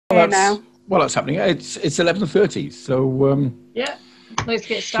That's happening. It's 11:30. So yeah, let's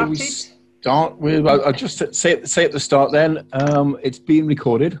get started. Shall we start with? I'll just say at the start. Then it's being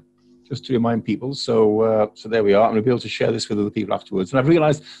recorded, just to remind people. So there we are. I'm going to be able to share this with other people afterwards. And I've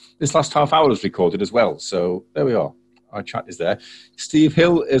realised this last half hour is recorded as well. So there we are. Our chat is there. Steve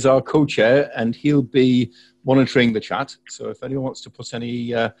Hill is our co-chair, and he'll be monitoring the chat. So if anyone wants to put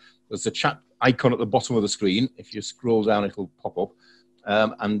any, there's a chat icon at the bottom of the screen. If you scroll down, it'll pop up.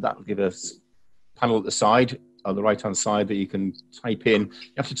 And that will give us a panel at the side, on the right-hand side, that you can type in.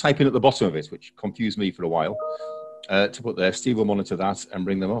 You have to type in at the bottom of it, which confused me for a while, to put there. Steve will monitor that and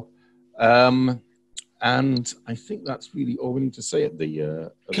bring them up. And I think that's really all we need to say at the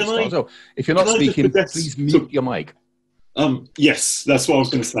start. So if you're not speaking, please mute your mic. Yes, that's what I was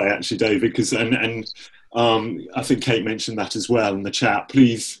going to say, actually, David, because I think Kate mentioned that as well in the chat.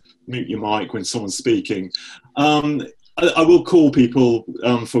 Please mute your mic when someone's speaking. I will call people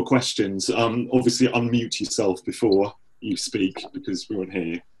for questions. Obviously, unmute yourself before you speak, because we won't hear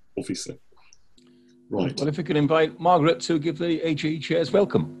you, obviously. Right. Well, if we could invite Margaret to give the AJE chairs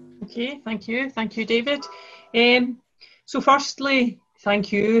welcome. Okay, thank you. Thank you, David. So firstly,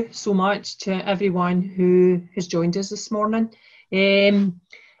 thank you so much to everyone who has joined us this morning.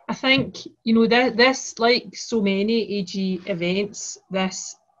 I think, you know, this, like so many AJE events,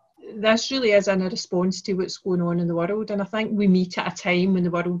 this really is in a response to what's going on in the world, and I think we meet at a time when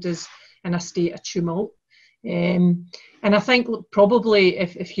the world is in a state of tumult. And I think probably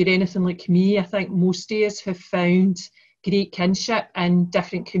if you're anything like me, I think most days have found great kinship in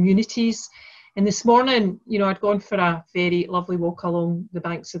different communities. And this morning, you know, I'd gone for a very lovely walk along the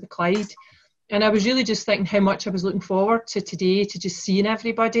banks of the Clyde, and I was really just thinking how much I was looking forward to today, to just seeing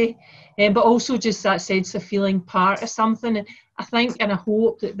everybody, but also just that sense of feeling part of something. And I think and I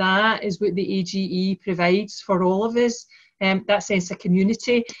hope that is what the AJE provides for all of us, that sense of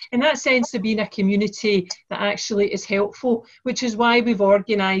community, and that sense of being a community that actually is helpful, which is why we've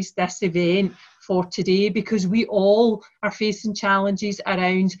organised this event for today, because we all are facing challenges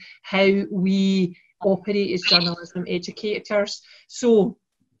around how we operate as journalism educators. So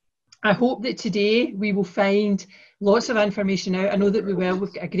I hope that today we will find lots of information out. I know that we will.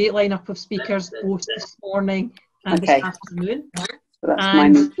 We've got a great lineup of speakers both this morning and this afternoon. So that's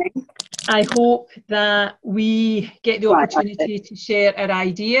my thing. I hope that we get the opportunity to share our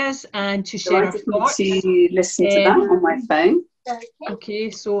ideas and to share our thoughts. To listen to that on my phone. Okay,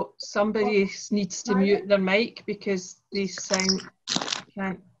 so somebody needs to mute their mic because they sound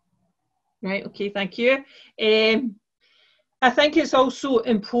can't. Right, okay, thank you. I think it's also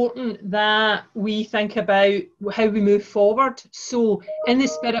important that we think about how we move forward. So in the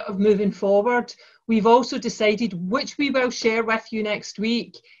spirit of moving forward, we've also decided, which we will share with you next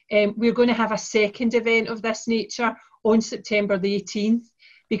week, we're going to have a second event of this nature on September the 18th,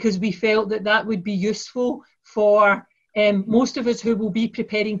 because we felt that that would be useful for most of us who will be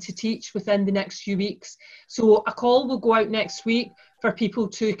preparing to teach within the next few weeks. So a call will go out next week for people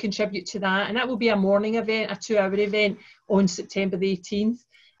to contribute to that, and that will be a morning event, a 2-hour event on September the 18th.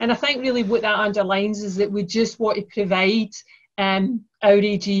 And I think really what that underlines is that we just want to provide our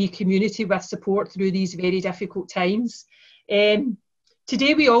AJE community with support through these very difficult times.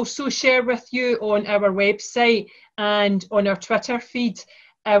 Today we also share with you on our website and on our Twitter feed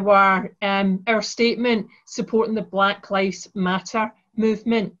our statement supporting the Black Lives Matter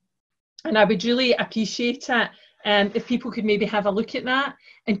movement. And I would really appreciate it if people could maybe have a look at that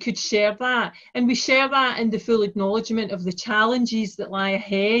and could share that. And we share that in the full acknowledgement of the challenges that lie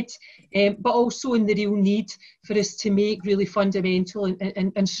ahead, but also in the real need for us to make really fundamental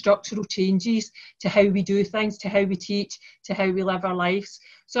and structural changes to how we do things, to how we teach, to how we live our lives.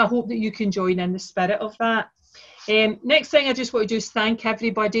 So I hope that you can join in the spirit of that. Next thing I just want to do is thank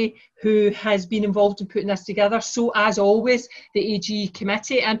everybody who has been involved in putting this together. So as always, the AJE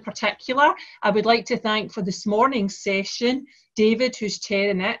committee in particular, I would like to thank for this morning's session, David, who's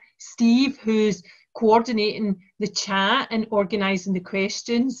chairing it, Steve, who's coordinating the chat and organising the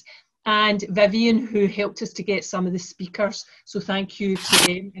questions, and Vivian, who helped us to get some of the speakers. So thank you to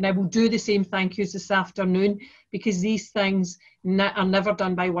them. And I will do the same thank yous this afternoon, because these things are never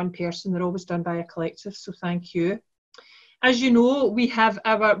done by one person, they're always done by a collective, so thank you. As you know, we have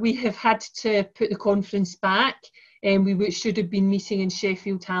had to put the conference back, and we should have been meeting in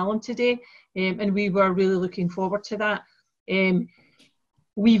Sheffield Hallam today, and we were really looking forward to that.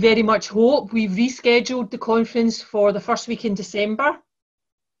 We very much hope, we've rescheduled the conference for the first week in December.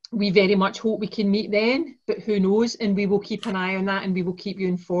 We very much hope we can meet then, but who knows, and we will keep an eye on that and we will keep you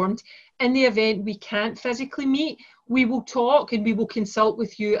informed. In the event we can't physically meet, we will talk and we will consult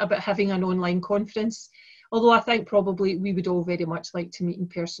with you about having an online conference. although I think probably we would all very much like to meet in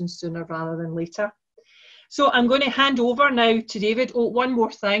person sooner rather than later. So I'm going to hand over now to David. Oh, one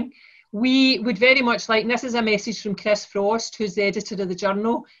more thing. We would very much like, and this is a message from Chris Frost, who's the editor of the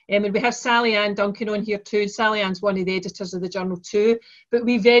journal, and we have Sally Ann Duncan on here too. Sally Ann's one of the editors of the journal too, but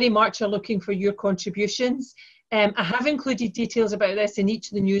we very much are looking for your contributions. I have included details about this in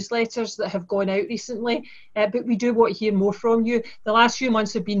each of the newsletters that have gone out recently, but we do want to hear more from you. The last few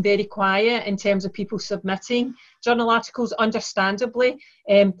months have been very quiet in terms of people submitting journal articles, understandably,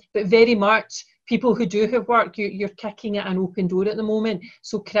 but very much people who do have work, you're kicking at an open door at the moment.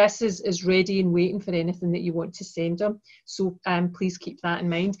 So Chris is ready and waiting for anything that you want to send him. So please keep that in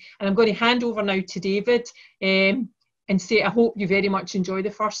mind. And I'm going to hand over now to David and say I hope you very much enjoy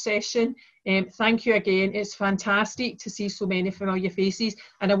the first session. Thank you again. It's fantastic to see so many familiar faces.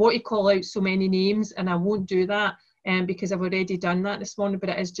 And I want to call out so many names, and I won't do that because I've already done that this morning, but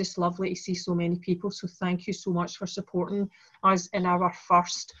it is just lovely to see so many people. So thank you so much for supporting us in our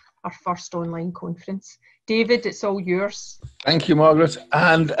first online conference. David, it's all yours. Thank you, Margaret.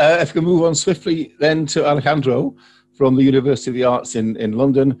 And if we can move on swiftly then to Alejandro from the University of the Arts in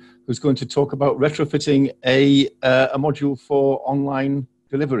London, who's going to talk about retrofitting a module for online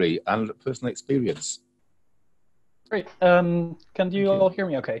delivery and personal experience. Great. Can you all hear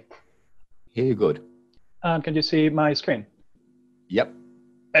me okay? Hear you good. Can you see my screen? Yep.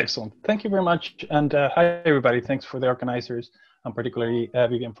 Excellent. Thank you very much. And hi, everybody. Thanks for the organizers, and particularly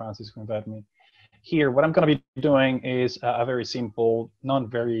Vivian Francis who invited me here. What I'm going to be doing is a very simple, not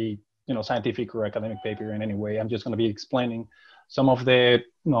very scientific or academic paper in any way. I'm just going to be explaining some of the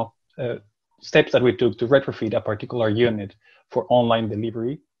steps that we took to retrofit a particular unit for online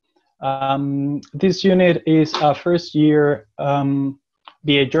delivery. This unit is a first year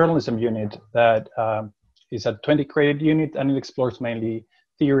BA journalism unit that is a 20 credit unit, and it explores mainly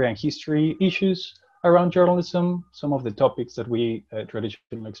theory and history issues around journalism. Some of the topics that we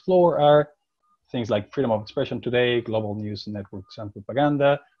traditionally explore are things like freedom of expression today, global news networks and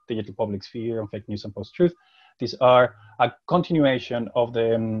propaganda, digital public sphere, and fake news and post-truth. These are a continuation of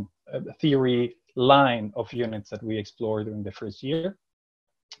the theory line of units that we explored during the first year.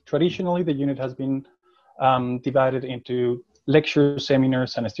 Traditionally, the unit has been divided into lectures,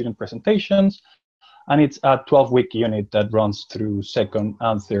 seminars, and student presentations, and it's a 12-week unit that runs through second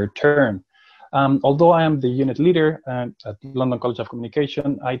and third term. Although I am the unit leader at London College of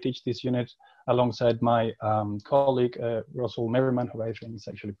Communication, I teach this unit alongside my colleague, Russell Merriman, who I think is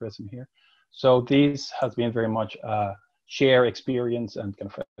actually present here. So this has been very much a share experience and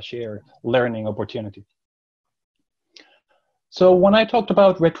kind of a share learning opportunity. So when I talked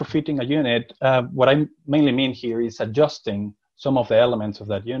about retrofitting a unit, what I mainly mean here is adjusting some of the elements of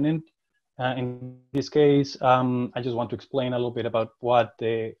that unit. In this case, I just want to explain a little bit about what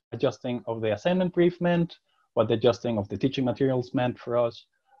the adjusting of the assignment brief meant, what the adjusting of the teaching materials meant for us,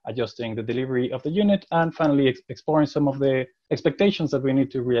 adjusting the delivery of the unit, and finally exploring some of the expectations that we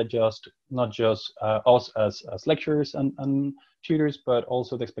need to readjust, not just us as lecturers and tutors, but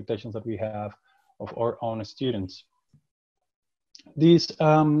also the expectations that we have of our own students. This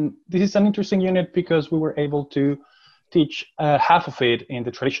is an interesting unit because we were able to teach half of it in the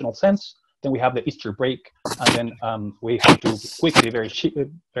traditional sense. Then we have the Easter break, and then we have to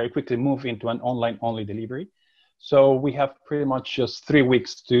very quickly move into an online-only delivery. So we have pretty much just 3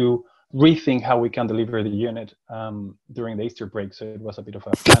 weeks to rethink how we can deliver the unit during the Easter break. So it was a bit of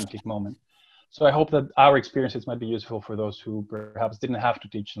a frantic moment. So I hope that our experiences might be useful for those who perhaps didn't have to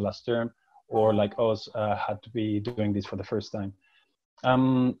teach the last term, or like us had to be doing this for the first time.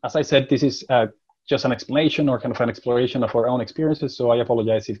 As I said, this is just an explanation or kind of an exploration of our own experiences. So I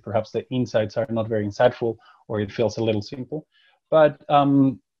apologize if perhaps the insights are not very insightful or it feels a little simple, but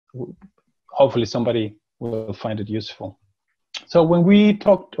hopefully somebody will find it useful. So when we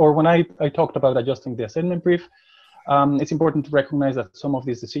talked, or when I talked about adjusting the assignment brief, it's important to recognize that some of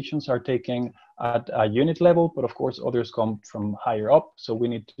these decisions are taken at a unit level, but of course others come from higher up. So we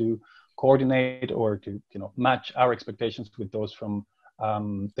need to coordinate or to match our expectations with those from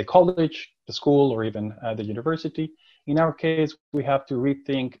the college, the school, or even the university. In our case, we have to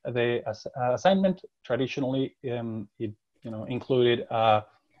rethink the assignment. Traditionally, it included a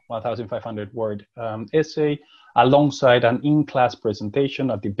 1,500 word essay alongside an in-class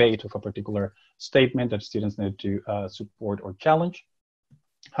presentation, a debate of a particular statement that students need to support or challenge.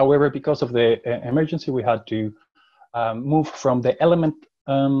 However, because of the emergency, we had to move from the element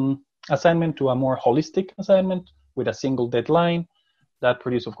assignment to a more holistic assignment with a single deadline. That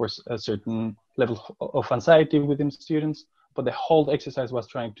produced, of course, a certain level of anxiety within students, but the whole exercise was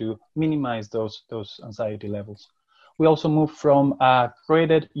trying to minimize those anxiety levels. We also moved from a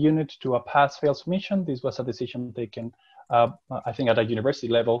graded unit to a pass-fail submission. This was a decision taken, I think, at a university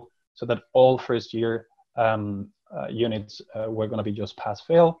level, so that all first-year units were going to be just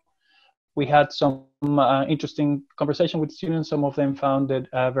pass-fail. We had some interesting conversation with students. Some of them found it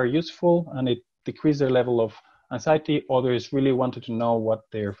very useful, and it decreased their level of anxiety. Others really wanted to know what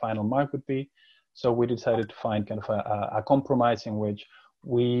their final mark would be. So we decided to find kind of a compromise in which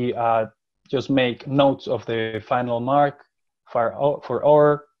we just make notes of the final mark for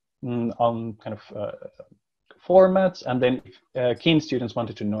our on kind of formats, and then if keen students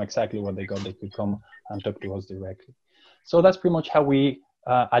wanted to know exactly what they got, they could come and talk to us directly. So that's pretty much how we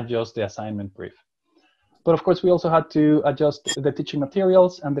adjust the assignment brief. But of course, we also had to adjust the teaching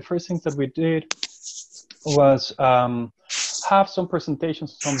materials, and the first things that we did was have some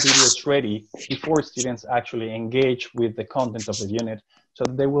presentations, some videos ready before students actually engage with the content of the unit, so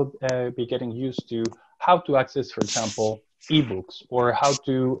that they will be getting used to how to access, for example, ebooks, or how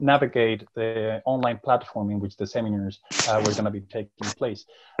to navigate the online platform in which the seminars were going to be taking place.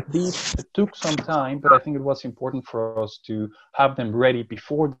 These took some time, but I think it was important for us to have them ready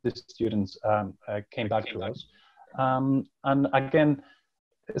before the students came back to us. And again,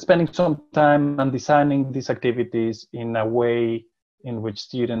 spending some time on designing these activities in a way in which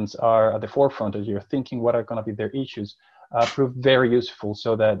students are at the forefront as you're thinking what are going to be their issues proved very useful,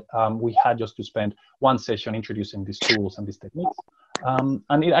 so that we had just to spend one session introducing these tools and these techniques.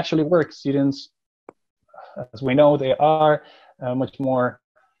 And it actually works. Students, as we know, they are much more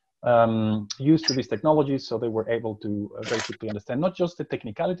used to these technologies, so they were able to very quickly understand not just the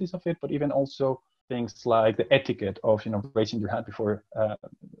technicalities of it, but even also things like the etiquette of, you know, raising your hand before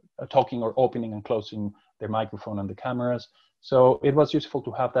talking, or opening and closing their microphone and the cameras. So it was useful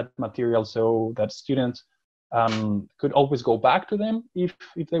to have that material so that students could always go back to them if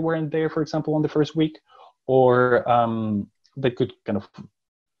they weren't there, for example, on the first week, or they could kind of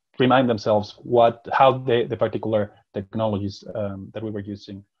remind themselves how the particular technologies that we were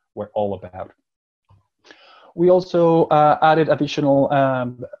using were all about. We also added additional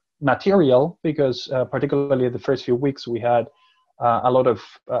material because particularly the first few weeks we had a lot of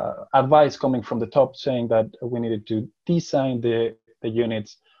advice coming from the top saying that we needed to design the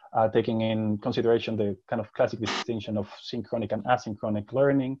units taking in consideration the kind of classic distinction of synchronic and asynchronic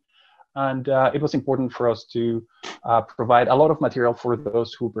learning. And it was important for us to provide a lot of material for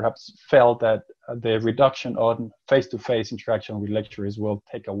those who perhaps felt that the reduction on face-to-face interaction with lecturers will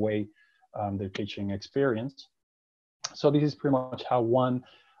take away their teaching experience. So this is pretty much how one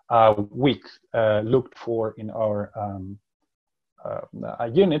week looked for in our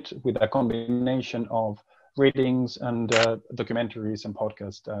unit, with a combination of readings and documentaries and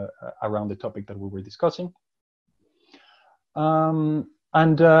podcasts around the topic that we were discussing.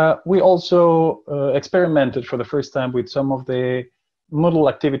 And we also experimented for the first time with some of the Moodle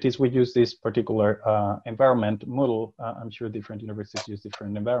activities. We use this particular environment, Moodle. I'm sure different universities use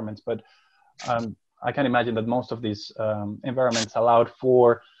different environments, but I can imagine that most of these environments allowed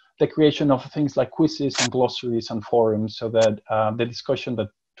for the creation of things like quizzes and glossaries and forums, so that the discussion that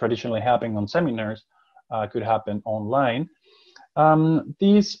traditionally happened on seminars could happen online.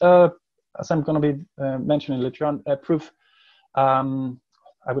 These, as I'm going to be mentioning later on, prove, I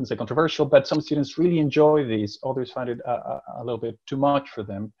wouldn't say controversial, but some students really enjoy these. Others find it a little bit too much for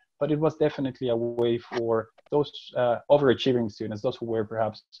them. But it was definitely a way for those overachieving students, those who were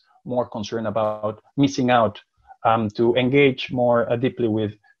perhaps more concerned about missing out, to engage more deeply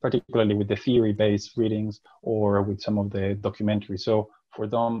with, particularly with the theory-based readings or with some of the documentaries. So for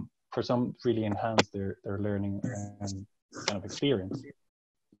them, for some, really enhance their learning and kind of experience.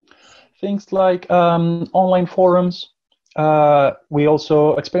 Things like online forums, we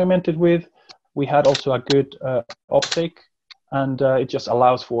also experimented with. We had also a good uptake, and it just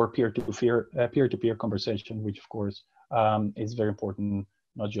allows for peer-to-peer conversation, which of course is very important,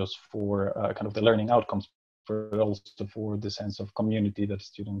 not just for kind of the learning outcomes, but also for the sense of community that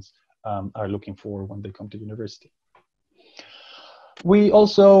students are looking for when they come to university. We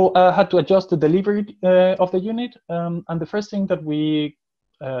also had to adjust the delivery of the unit, and the first thing that we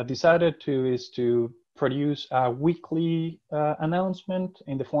decided to is to produce a weekly announcement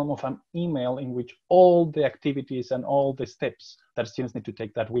in the form of an email in which all the activities and all the steps that students need to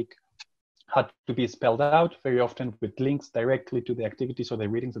take that week had to be spelled out, very often with links directly to the activities or the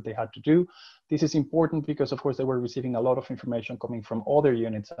readings that they had to do. This is important because, of course, they were receiving a lot of information coming from other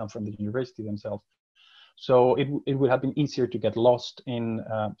units and from the university themselves. So it would have been easier to get lost in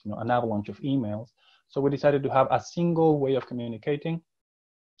an avalanche of emails. So we decided to have a single way of communicating.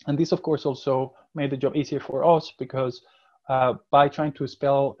 And this, of course, also made the job easier for us because by trying to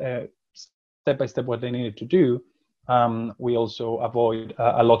spell step by step what they needed to do, We also avoid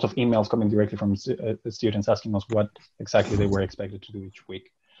a lot of emails coming directly from the students asking us what exactly they were expected to do each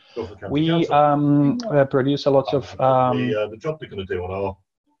week. We produce a lot of the job they're going to do on our.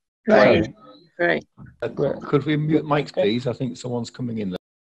 Great. Great. Could we mute mics, please? I think someone's coming in there.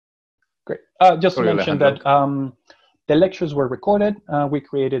 Great. Just to mention that the lectures were recorded. We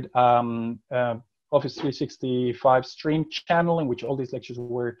created Office 365 stream channel in which all these lectures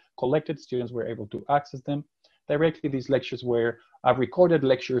were collected. Students were able to access them directly. These lectures were recorded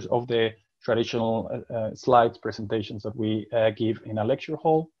lectures of the traditional slides presentations that we give in a lecture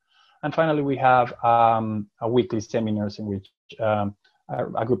hall. And finally, we have a weekly seminars in which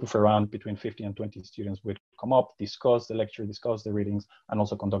a group of around between 50 and 20 students would come up, discuss the lecture, discuss the readings, and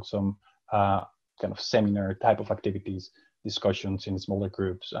also conduct some kind of seminar type of activities, discussions in smaller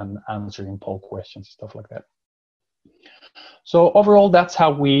groups, and answering poll questions, stuff like that. So overall, that's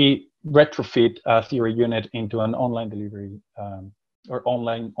how we retrofit a theory unit into an online delivery or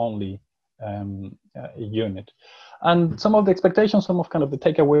online only unit. And some of the expectations, some of kind of the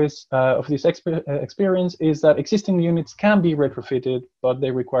takeaways of this experience is that existing units can be retrofitted, but they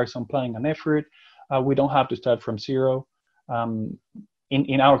require some planning and effort. We don't have to start from zero.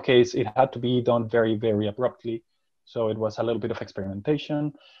 In our case, it had to be done very, very abruptly. So it was a little bit of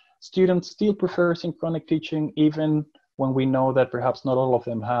experimentation. Students still prefer synchronic teaching, even when we know that perhaps not all of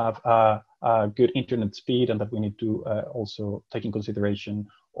them have a good internet speed, and that we need to also take in consideration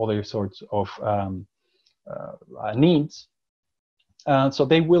other sorts of needs. So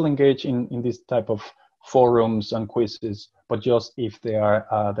they will engage in this type of forums and quizzes, but just if they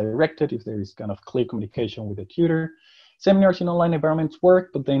are directed, if there is kind of clear communication with the tutor. Seminars in online environments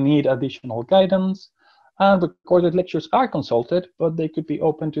work, but they need additional guidance. And recorded lectures are consulted, but they could be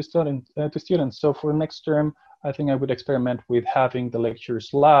open to students. So for next term, I think I would experiment with having the lectures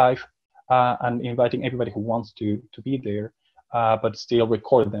live and inviting everybody who wants to be there, but still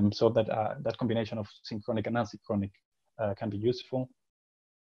record them, so that that combination of synchronic and asynchronic can be useful.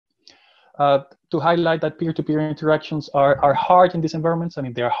 To highlight that peer-to-peer interactions are hard in these environments. I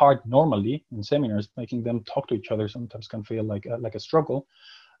mean, they're hard normally in seminars. Making them talk to each other sometimes can feel like a struggle.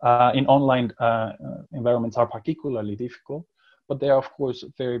 In online environments are particularly difficult, but they are, of course,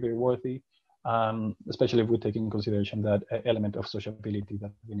 very, very worthy, especially if we take in consideration that element of sociability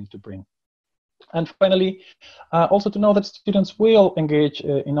that we need to bring. And finally, also to know that students will engage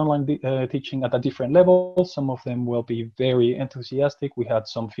in online teaching at a different level. Some of them will be very enthusiastic. We had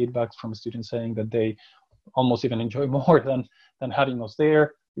some feedback from students saying that they almost even enjoy more than having us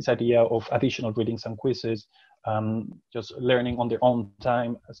there. This idea of additional readings and quizzes, just learning on their own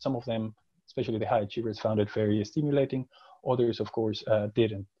time. Some of them, especially the high achievers, found it very stimulating. Others, of course,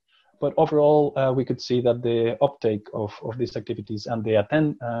 didn't. But overall, we could see that the uptake of these activities and the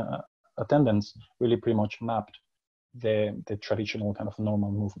attendance really pretty much mapped the traditional kind of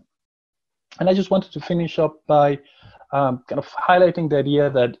normal movement. And I just wanted to finish up by kind of highlighting the idea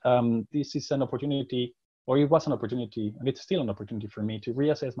that this is an opportunity, or it was an opportunity, and it's still an opportunity for me to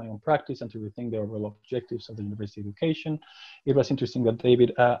reassess my own practice and to rethink the overall objectives of the university education. It was interesting that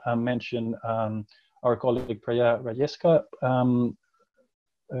David mentioned our colleague Priya Rajeska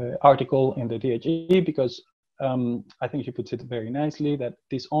article in the DHE, because I think she puts it very nicely, that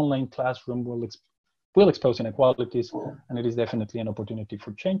this online classroom will expose inequalities, and it is definitely an opportunity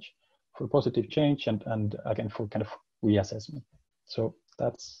for change, for positive change, and again, for kind of reassessment. So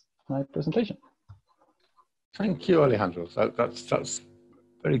that's my presentation. Thank you, Alejandro. That's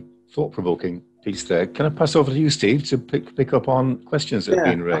very thought-provoking piece there. Can I pass over to you, Steve, to pick up on questions that have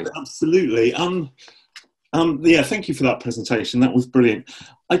been raised? Absolutely. Yeah, thank you for that presentation. That was brilliant.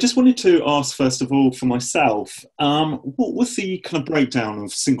 I just wanted to ask, first of all, for myself, what was the kind of breakdown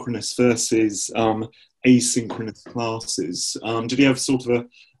of synchronous versus asynchronous classes? Did you have sort of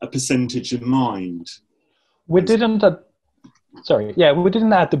a percentage in mind? We didn't. Sorry, yeah, we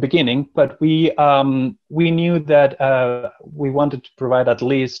didn't at the beginning, but we knew that we wanted to provide at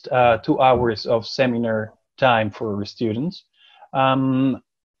least 2 hours of seminar time for our students.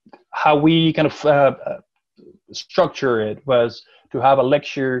 How we kind of structure it was to have a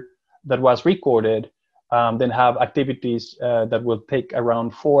lecture that was recorded, then have activities that will take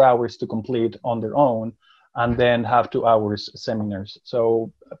around 4 hours to complete on their own, and then have 2 hours seminars.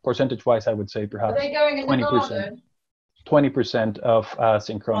 So percentage-wise, I would say perhaps 20% of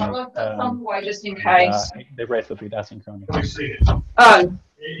synchronic, just in case. The rest of it asynchronic. Oh.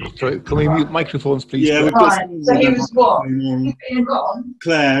 Sorry, can we mute microphones, please? Yeah, we've got so he was what?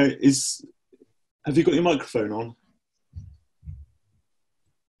 Claire, have you got your microphone on?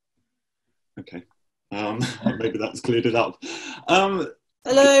 Okay, maybe that's cleared it up. Hello,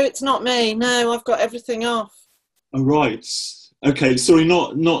 it's not me. No, I've got everything off. Oh, right. Okay, sorry,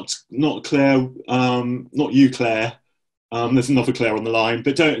 not Claire, not you, Claire. There's another Claire on the line,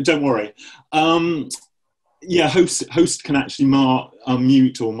 but don't worry. Yeah, host can actually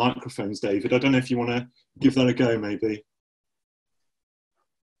mute all microphones, David. I don't know if you want to give that a go, maybe.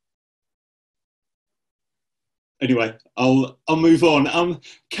 Anyway, I'll move on.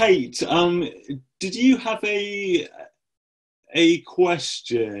 Kate, did you have a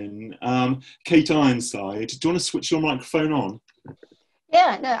question? Kate Ironside, do you want to switch your microphone on?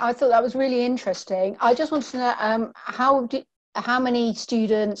 Yeah, no, I thought that was really interesting. I just wanted to know how many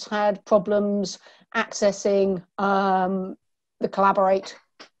students had problems accessing the Collaborate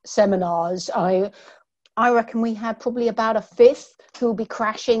seminars. I reckon we had probably about a fifth who will be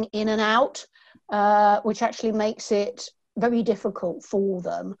crashing in and out, which actually makes it very difficult for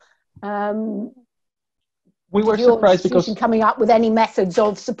them. We were surprised because coming up with any methods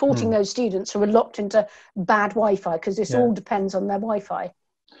of supporting those students who are locked into bad Wi-Fi, because this all depends on their Wi-Fi.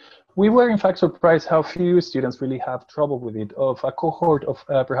 We were in fact surprised how few students really have trouble with it. Of a cohort of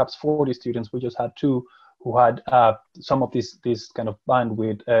perhaps 40 students, we just had 2 who had some of these kind of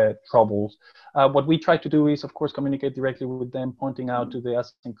bandwidth troubles. What we tried to do is, of course, communicate directly with them, pointing out to the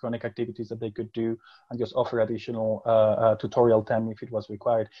asynchronous activities that they could do, and just offer additional tutorial time if it was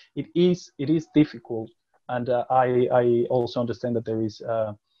required. It is difficult, and I also understand that there is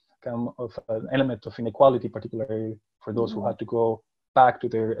kind of an element of inequality, particularly for those who had to go back to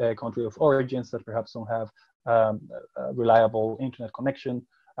their country of origins that perhaps don't have a reliable internet connection.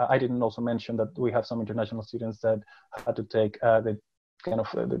 I didn't also mention that we have some international students that had to take the kind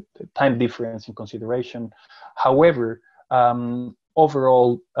of the time difference in consideration. However,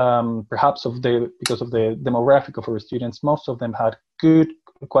 overall, perhaps because of the demographic of our students, most of them had good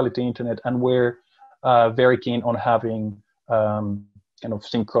quality internet and were very keen on having kind of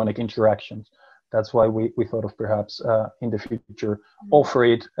synchronic interactions. That's why we thought of perhaps in the future offer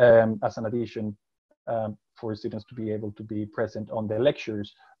it as an addition for students to be able to be present on the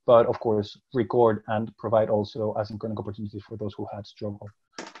lectures, but of course record and provide also asynchronous opportunities for those who had struggled.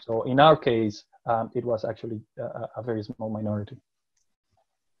 So in our case, it was actually a very small minority.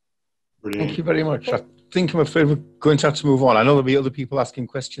 Brilliant. Thank you very much. I think I'm afraid we're going to have to move on. I know there'll be other people asking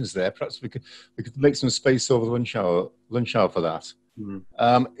questions there. Perhaps we could make some space over the lunch hour for that.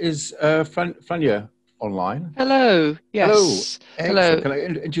 Is Franja online? Hello. Yes. Hello. Hello. Can I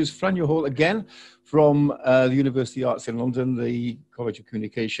introduce Franja Hall again from the University of Arts in London, the College of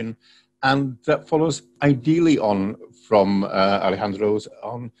Communication, and that follows ideally on from Alejandro's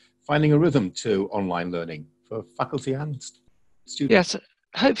on finding a rhythm to online learning for faculty and students. Yes.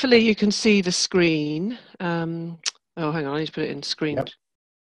 Hopefully you can see the screen. Oh, hang on. I need to put it in screen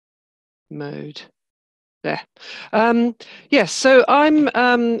mode. There. Yes, so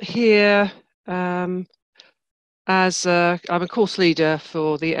I'm here as I'm a course leader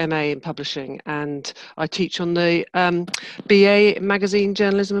for the MA in Publishing, and I teach on the BA Magazine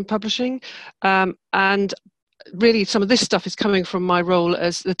Journalism and Publishing. And really some of this stuff is coming from my role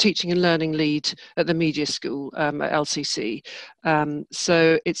as the teaching and learning lead at the media school at LCC.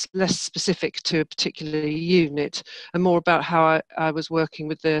 So it's less specific to a particular unit and more about how I was working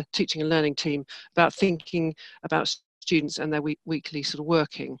with the teaching and learning team about thinking about students and their weekly sort of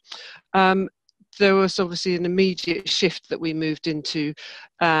working. There was obviously an immediate shift that we moved into,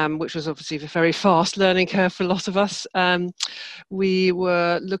 which was obviously a very fast learning curve for a lot of us. We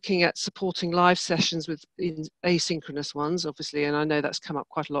were looking at supporting live sessions with asynchronous ones, obviously, and I know that's come up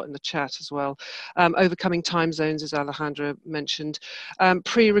quite a lot in the chat as well. Overcoming time zones, as Alejandra mentioned.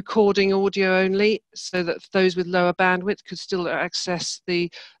 Pre-recording audio only, so that those with lower bandwidth could still access the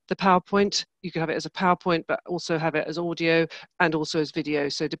PowerPoint. You could have it as a PowerPoint, but also have it as audio and also as video.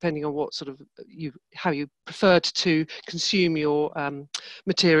 So depending on what sort of how you preferred to consume your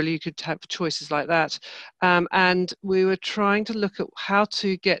material, you could have choices like that. And we were trying to look at how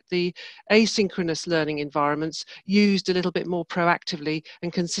to get the asynchronous learning environments used a little bit more proactively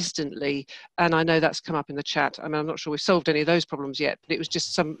and consistently. And I know that's come up in the chat. I mean, I'm not sure we've solved any of those problems yet, but it was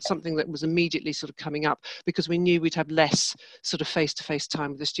just something that was immediately sort of coming up because we knew we'd have less sort of face-to-face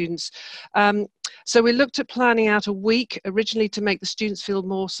time with the students. So we looked at planning out a week originally to make the students feel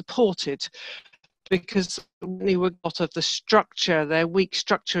more supported, because when they were got of the structure, their week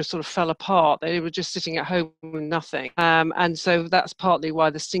structure sort of fell apart. They were just sitting at home with nothing. And so that's partly why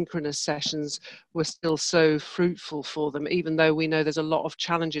the synchronous sessions were still so fruitful for them, even though we know there's a lot of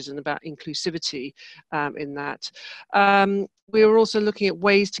challenges in about inclusivity in that. We were also looking at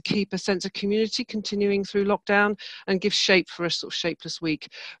ways to keep a sense of community continuing through lockdown and give shape for a sort of shapeless week.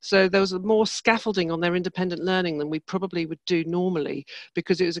 So there was more scaffolding on their independent learning than we probably would do normally,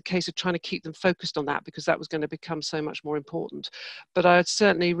 because it was a case of trying to keep them focused on that, because that was going to become so much more important. But I'd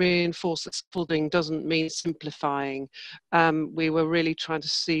certainly reinforce that scaffolding doesn't mean simplifying. We were really trying to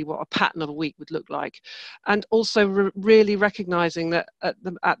see what a pattern of a week would look like, and also really recognizing that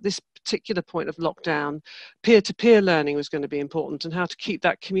at this particular point of lockdown, peer-to-peer learning was going to be important, and how to keep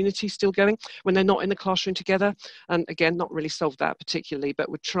that community still going when they're not in the classroom together. And again, not really solved that particularly, but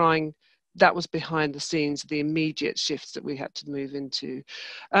we're trying. That was behind the scenes, the immediate shifts that we had to move into.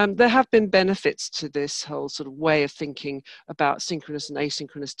 There have been benefits to this whole sort of way of thinking about synchronous and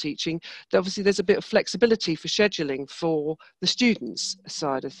asynchronous teaching. Obviously, there's a bit of flexibility for scheduling for the students'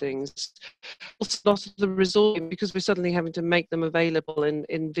 side of things. Also, a lot of the resourcing, because we're suddenly having to make them available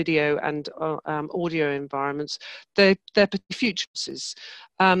in video and audio environments, they're future choices.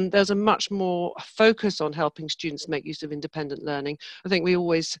 There's a much more focus on helping students make use of independent learning. I think we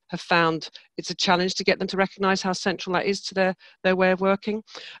always have found it's a challenge to get them to recognise how central that is to their way of working.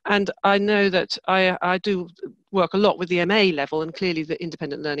 And I know that I do work a lot with the MA level, and clearly the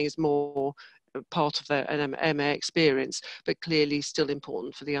independent learning is more part of their MA experience, but clearly still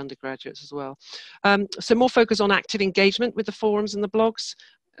important for the undergraduates as well. So more focus on active engagement with the forums and the blogs.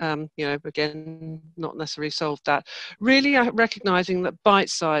 You know, again, not necessarily solved that. Really recognising that bite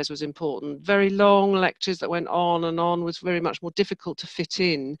size was important. Very long lectures that went on and on was very much more difficult to fit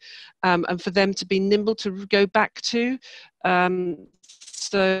in, and for them to be nimble to go back to.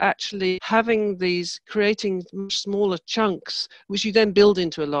 So actually having creating much smaller chunks, which you then build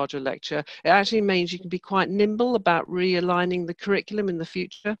into a larger lecture, it actually means you can be quite nimble about realigning the curriculum in the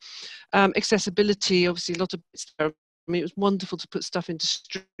future. Accessibility, obviously a lot of bits there. I mean, it was wonderful to put stuff into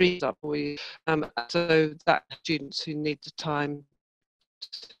streams up for you, so that students who need the time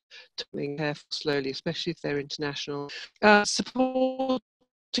to be careful slowly, especially if they're international. Supporting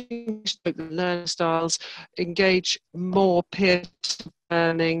learning styles, engage more peer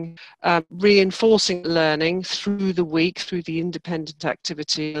learning, reinforcing learning through the week, through the independent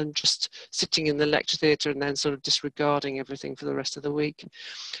activity, and just sitting in the lecture theatre and then sort of disregarding everything for the rest of the week.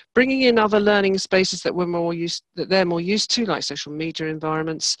 Bringing in other learning spaces that they're more used to, like social media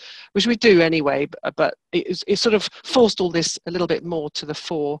environments, which we do anyway, but it sort of forced all this a little bit more to the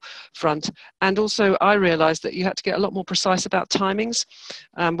forefront. And also I realised that you had to get a lot more precise about timings.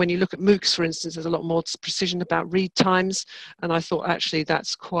 When you look at MOOCs, for instance, there's a lot more precision about read times, and I thought actually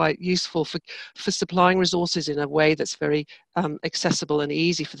that's quite useful for supplying resources in a way that's very accessible and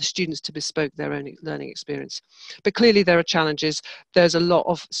easy for the students to bespoke their own learning experience. But clearly there are challenges. There's a lot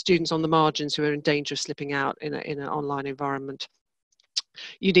of students on the margins who are in danger of slipping out in an online environment.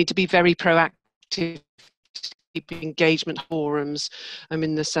 You need to be very proactive, keep engagement forums,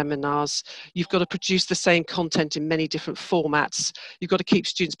 in the seminars. You've got to produce the same content in many different formats. You've got to keep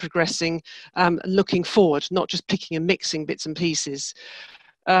students progressing, looking forward, not just picking and mixing bits and pieces.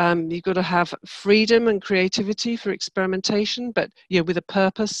 You've got to have freedom and creativity for experimentation, but with a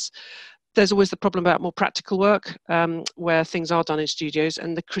purpose. There's always the problem about more practical work, where things are done in studios,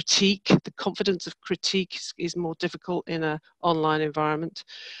 and the confidence of critique is more difficult in an online environment.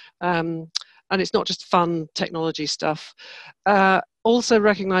 And it's not just fun technology stuff. Also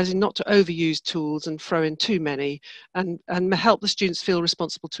recognizing not to overuse tools and throw in too many, and help the students feel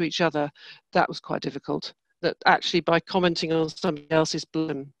responsible to each other. That was quite difficult. That actually by commenting on somebody else's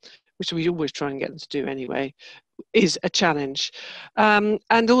blame, which we always try and get them to do anyway, is a challenge.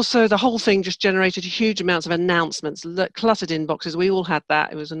 And also the whole thing just generated huge amounts of announcements, cluttered inboxes. We all had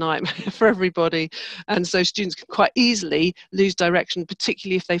that. It was a nightmare for everybody. And so students can quite easily lose direction,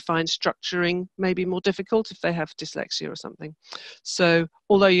 particularly if they find structuring maybe more difficult, if they have dyslexia or something. So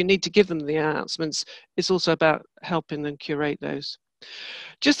although you need to give them the announcements, it's also about helping them curate those.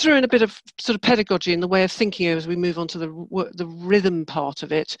 Just throw in a bit of sort of pedagogy in the way of thinking as we move on to the rhythm part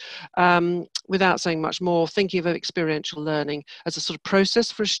of it, without saying much more, thinking of experiential learning as a sort of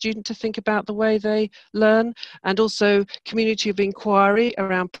process for a student to think about the way they learn, and also community of inquiry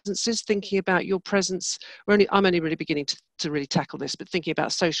around presences, thinking about your presence. I'm only really beginning to really tackle this, but thinking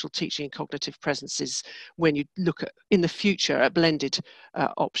about social teaching and cognitive presences when you look at, in the future, at blended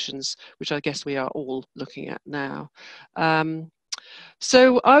options, which I guess we are all looking at now.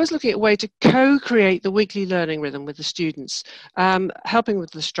 So I was looking at a way to co-create the weekly learning rhythm with the students, helping with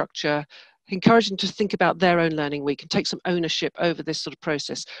the structure, encouraging them to think about their own learning week and take some ownership over this sort of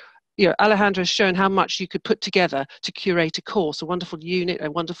process. Alejandra has shown how much you could put together to curate a course, a wonderful unit, a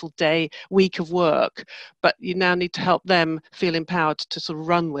wonderful day, week of work, but you now need to help them feel empowered to sort of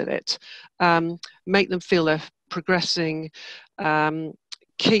run with it, make them feel they're progressing,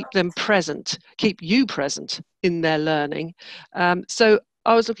 keep them present, keep you present in their learning. So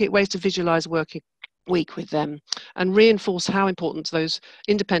I was looking at ways to visualize working week with them and reinforce how important those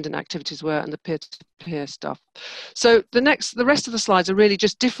independent activities were and the peer-to-peer stuff. So the rest of the slides are really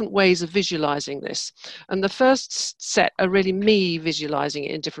just different ways of visualizing this. And the first set are really me visualizing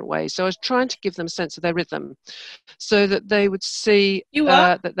it in different ways. So I was trying to give them a sense of their rhythm so that they would see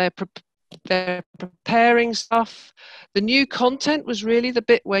that they're preparing stuff. The new content was really the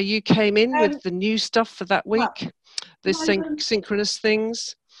bit where you came in with the new stuff for that week, the synchronous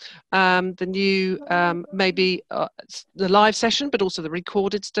things. The new maybe the live session, but also the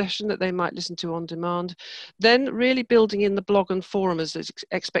recorded session that they might listen to on demand. Then really building in the blog and forum as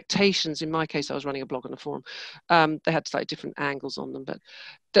expectations. In my case, I was running a blog and a forum. They had slightly different angles on them, but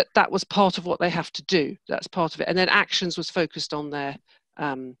that was part of what they have to do. That's part of it. And then actions was focused on their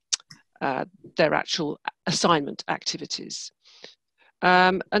actual assignment activities.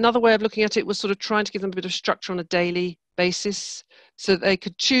 Another way of looking at it was sort of trying to give them a bit of structure on a daily basis so that they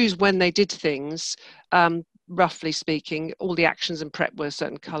could choose when they did things. Roughly speaking, all the actions and prep were a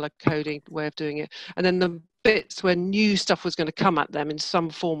certain color coding way of doing it. And then the bits where new stuff was going to come at them in some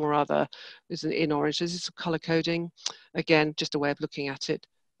form or other is in orange. This is color coding. Again, just a way of looking at it.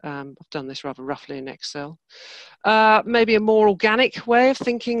 I've done this rather roughly in Excel. Maybe a more organic way of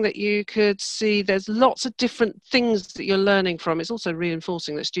thinking that you could see there's lots of different things that you're learning from. It's also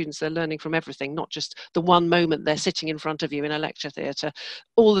reinforcing that students, they're learning from everything, not just the one moment they're sitting in front of you in a lecture theatre.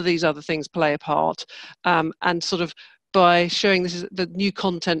 All of these other things play a part, and sort of by showing this is the new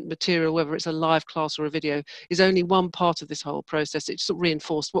content material, whether it's a live class or a video, is only one part of this whole process. It sort of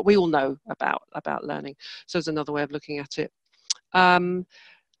reinforced what we all know about learning. So it's another way of looking at it.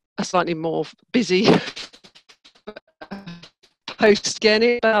 A slightly more busy post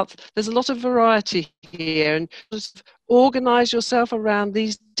again about there's a lot of variety here, and just organize yourself around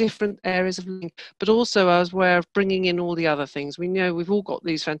these different areas of learning, but also as a way of bringing in all the other things. We know we've all got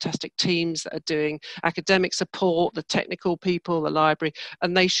these fantastic teams that are doing academic support, the technical people, the library,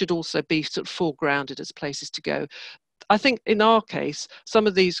 and they should also be sort of foregrounded as places to go. I think in our case, some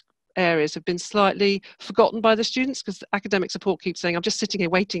of these areas have been slightly forgotten by the students because the academic support keeps saying, I'm just sitting here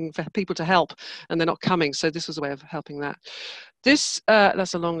waiting for people to help, and they're not coming. So this was a way of helping that. This,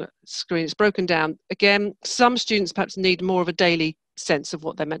 that's a long screen, it's broken down. Again, some students perhaps need more of a daily sense of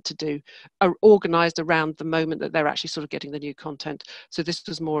what they're meant to do, are organised around the moment that they're actually sort of getting the new content. So this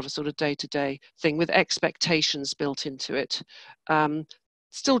was more of a sort of day-to-day thing with expectations built into it.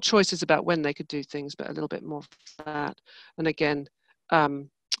 Still choices about when they could do things, but a little bit more of that. And again,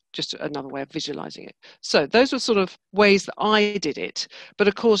 just another way of visualizing it. So those were sort of ways that I did it. But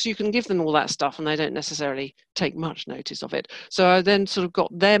of course, you can give them all that stuff and they don't necessarily take much notice of it. So I then sort of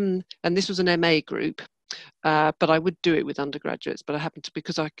got them, and this was an MA group, but I would do it with undergraduates, but I happened to,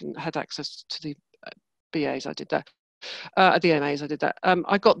 because I had access to the BAs, I did that. The MAs, I did that.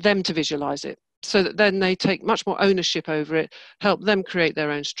 I got them to visualize it so that then they take much more ownership over it, help them create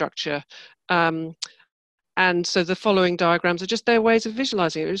their own structure. And so the following diagrams are just their ways of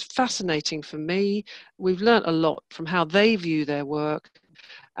visualizing it. It was fascinating for me. We've learned a lot from how they view their work.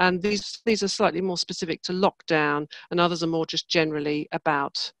 And these are slightly more specific to lockdown, and others are more just generally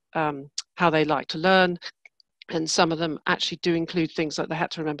about how they like to learn. And some of them actually do include things like they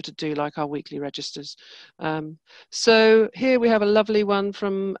had to remember to do, like our weekly registers. So here we have a lovely one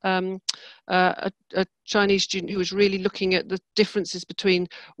from a Chinese student who was really looking at the differences between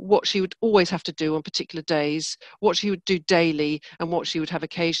what she would always have to do on particular days, what she would do daily, and what she would have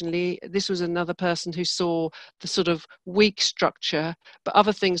occasionally. This was another person who saw the sort of week structure, but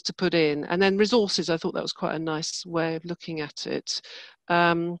other things to put in. And then resources, I thought that was quite a nice way of looking at it.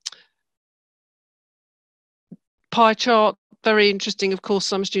 Pie chart, very interesting. Of course,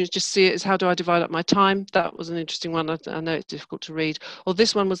 some students just see it as how do I divide up my time. That was an interesting one. I know it's difficult to read. Or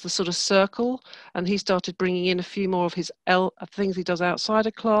this one was the sort of circle, and he started bringing in a few more of his things he does outside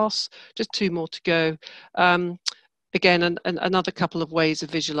of class. Just 2 more to go. Again, another couple of ways of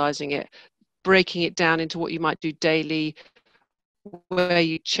visualizing it, breaking it down into what you might do daily, where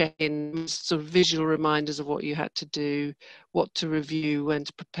you check in, sort of visual reminders of what you had to do, what to review, when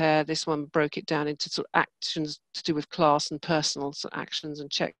to prepare. This one broke it down into sort of actions to do with class and personal, so actions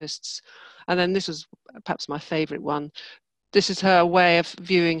and checklists. And then this was perhaps my favorite one. This is her way of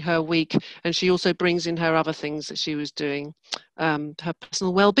viewing her week, and she also brings in her other things that she was doing, her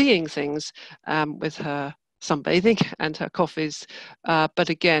personal well-being things, with her sunbathing and her coffees. But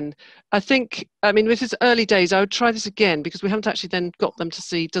again, I think, I mean, this is early days. I would try this again because we haven't actually then got them to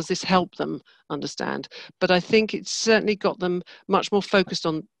see, does this help them understand? But I think it's certainly got them much more focused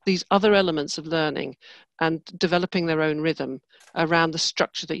on these other elements of learning and developing their own rhythm around the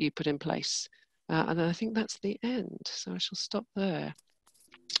structure that you put in place. And I think that's the end. So I shall stop there.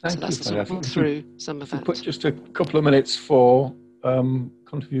 So that's you, sort of through some of that. Put just a couple of minutes for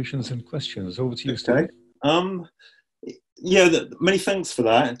contributions and questions. Over to you, Steve. Yeah, many thanks for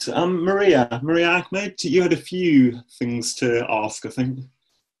that. Maria Ahmed, you had a few things to ask, I think,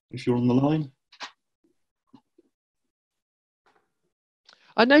 if you're on the line.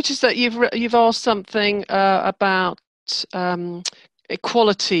 I noticed that you've asked something about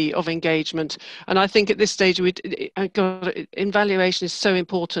equality of engagement, and I think at this stage evaluation is so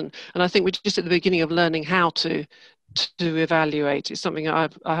important, and I think we're just at the beginning of learning how to evaluate. It's something I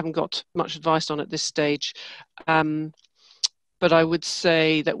haven't got much advice on at this stage, but I would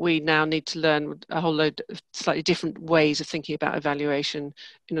say that we now need to learn a whole load of slightly different ways of thinking about evaluation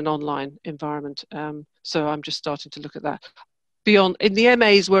in an online environment. So I'm just starting to look at that. In the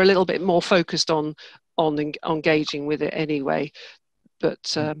MAs, we're a little bit more focused on engaging with it anyway,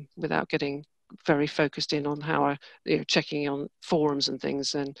 but without getting very focused in on how checking on forums and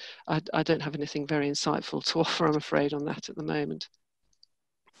things. And I don't have anything very insightful to offer, I'm afraid, on that at the moment.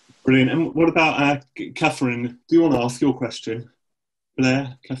 Brilliant. And what about Catherine? Do you want to ask your question?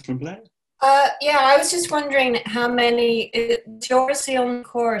 Catherine Blair? Yeah, I was just wondering how many yours on the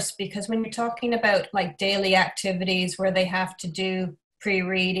course, because when you're talking about like daily activities where they have to do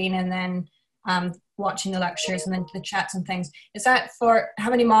pre-reading and then watching the lectures and then the chats and things, is that for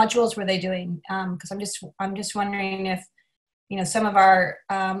how many modules were they doing? Because I'm just wondering if, you know, some of our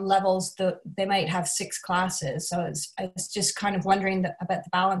levels, they might have 6 classes. So I was just kind of wondering about the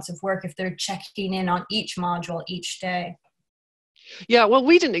balance of work if they're checking in on each module each day. Yeah, well,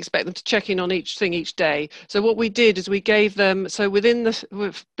 we didn't expect them to check in on each thing each day. So what we did is we gave them, so by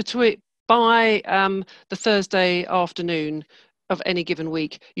the Thursday afternoon of any given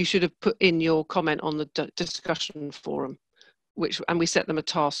week, you should have put in your comment on the discussion forum, and we set them a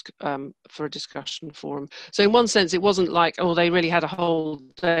task for a discussion forum. So in one sense, it wasn't like, oh, they really had a whole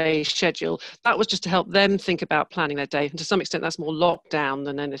day schedule. That was just to help them think about planning their day. And to some extent, that's more lockdown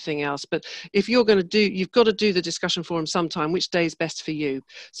than anything else. But if you're going to you've got to do the discussion forum sometime, which day is best for you?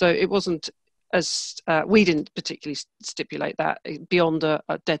 So it wasn't as, we didn't particularly stipulate that beyond a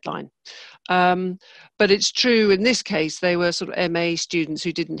deadline. But it's true, in this case, they were sort of MA students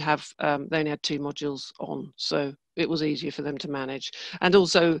who didn't have, they only had 2 modules on. So it was easier for them to manage. And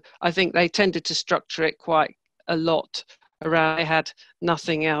also, I think they tended to structure it quite a lot around, they had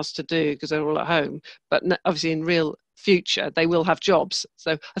nothing else to do because they were all at home. But obviously in real future, they will have jobs.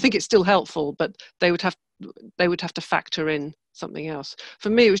 So I think it's still helpful, but they would have to factor in something else. For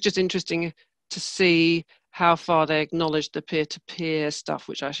me, it was just interesting to see how far they acknowledged the peer-to-peer stuff,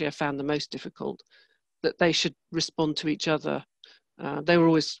 which actually I found the most difficult, that they should respond to each other. They were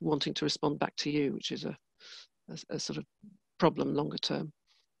always wanting to respond back to you, which is a sort of problem longer term.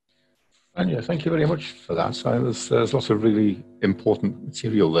 And yeah, thank you very much for that. So there's lots of really important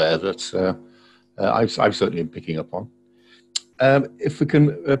material there that I've certainly been picking up on. If we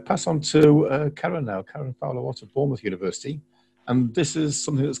can pass on to Karen now, Karen Fowler-Watt of Bournemouth University. And this is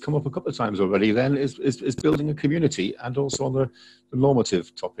something that's come up a couple of times already then, is building a community, and also on the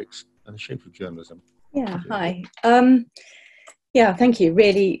normative topics and the shape of journalism. Yeah, hi. Yeah, thank you.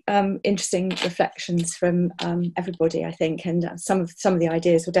 Really interesting reflections from everybody, I think, and some of the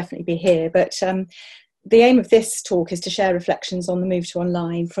ideas will definitely be here. But the aim of this talk is to share reflections on the move to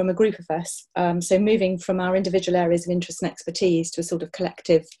online from a group of us. So moving from our individual areas of interest and expertise to a sort of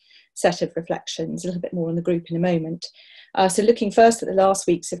collective set of reflections, a little bit more on the group in a moment. So looking first at the last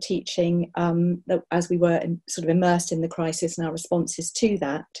weeks of teaching, as we were sort of immersed in the crisis and our responses to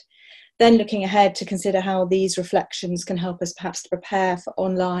that, then looking ahead to consider how these reflections can help us perhaps to prepare for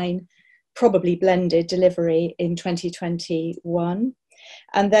online, probably blended delivery in 2021,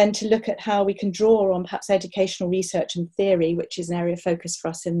 and then to look at how we can draw on perhaps educational research and theory, which is an area of focus for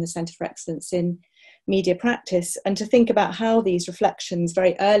us in the Centre for Excellence in Media Practice, and to think about how these reflections,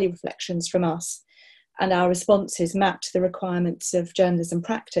 very early reflections from us, and our responses map to the requirements of journalism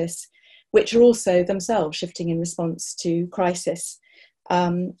practice, which are also themselves shifting in response to crisis,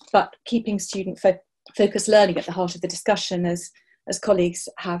 but keeping student-focused learning at the heart of the discussion, as colleagues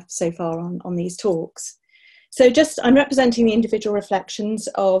have so far on these talks. So I'm representing the individual reflections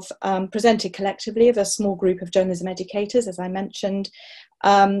presented collectively of a small group of journalism educators, as I mentioned.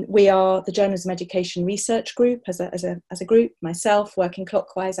 We are the Journalism Education Research Group as a group, myself, working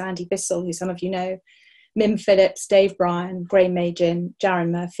clockwise, Andy Bissell, who some of you know, Mim Phillips, Dave Bryan, Graeme Magin,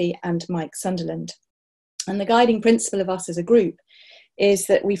 Jaron Murphy, and Mike Sunderland. And the guiding principle of us as a group is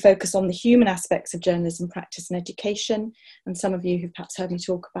that we focus on the human aspects of journalism practice and education. And some of you who've perhaps heard me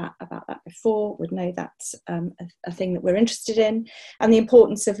talk about that before would know that's a thing that we're interested in, and the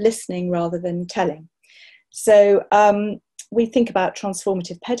importance of listening rather than telling. So we think about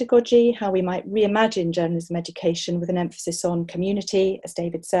transformative pedagogy, how we might reimagine journalism education with an emphasis on community, as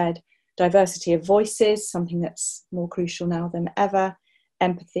David said, diversity of voices, something that's more crucial now than ever,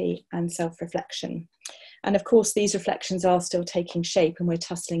 empathy and self-reflection. And of course, these reflections are still taking shape and we're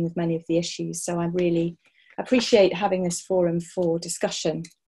tussling with many of the issues. So I really appreciate having this forum for discussion.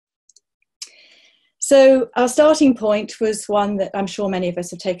 So our starting point was one that I'm sure many of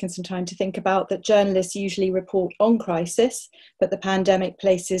us have taken some time to think about, that journalists usually report on crisis, but the pandemic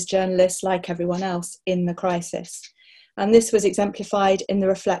places journalists, like everyone else, in the crisis. And this was exemplified in the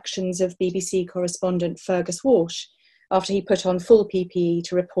reflections of BBC correspondent Fergus Walsh, after he put on full PPE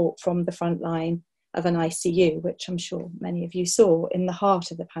to report from the front line of an ICU, which I'm sure many of you saw, in the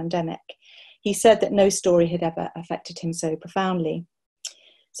heart of the pandemic. He said that no story had ever affected him so profoundly.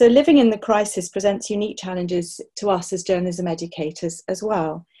 So living in the crisis presents unique challenges to us as journalism educators as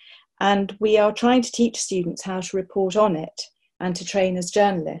well. And we are trying to teach students how to report on it and to train as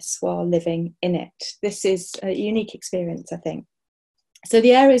journalists while living in it. This is a unique experience, I think. So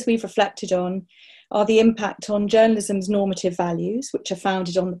the areas we've reflected on are the impact on journalism's normative values, which are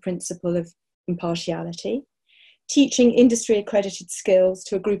founded on the principle of impartiality, teaching industry accredited skills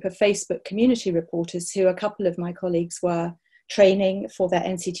to a group of Facebook community reporters who a couple of my colleagues were training for their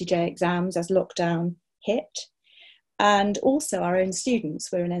NCTJ exams as lockdown hit, and also our own students.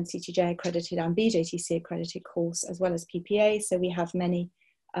 We're an NCTJ accredited and BJTC accredited course as well as PPA, so we have many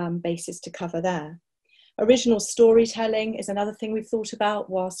bases to cover there. Original storytelling is another thing we've thought about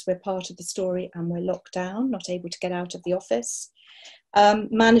whilst we're part of the story and we're locked down, not able to get out of the office.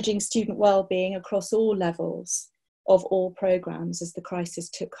 Managing student wellbeing across all levels of all programmes as the crisis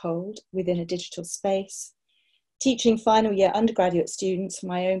took hold within a digital space. Teaching final year undergraduate students for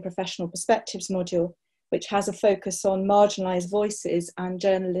my own professional perspectives module, which has a focus on marginalised voices and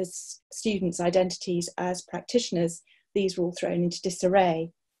journalists, students' identities as practitioners. These were all thrown into disarray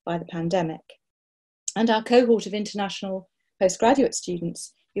by the pandemic. And our cohort of international postgraduate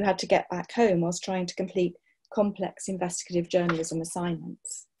students who had to get back home whilst trying to complete complex investigative journalism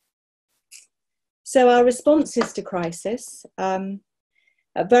assignments. So our responses to crisis,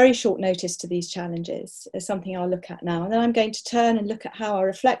 at very short notice to these challenges, is something I'll look at now. And then I'm going to turn and look at how our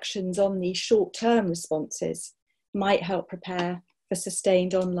reflections on these short-term responses might help prepare for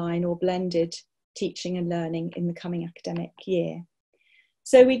sustained online or blended teaching and learning in the coming academic year.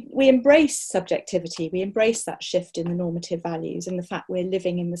 So we embrace subjectivity, we embrace that shift in the normative values and the fact we're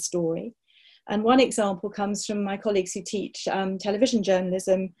living in the story. And one example comes from my colleagues who teach television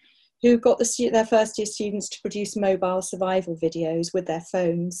journalism, who got their first year students to produce mobile survival videos with their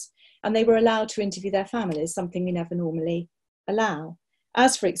phones, and they were allowed to interview their families, something we never normally allow.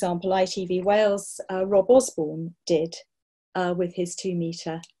 As for example, ITV Wales, Rob Osborne did with his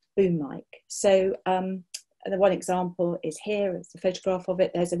 2-metre boom mic. So the one example is here, it's a photograph of it.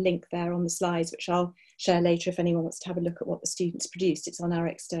 There's a link there on the slides, which I'll share later if anyone wants to have a look at what the students produced. It's on our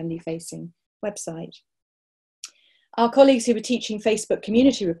externally facing website. Our colleagues who were teaching Facebook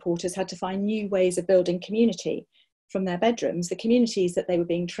community reporters had to find new ways of building community from their bedrooms. The communities that they were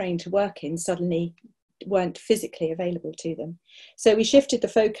being trained to work in suddenly weren't physically available to them. So we shifted the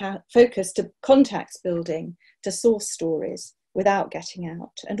focus to contacts building, to source stories without getting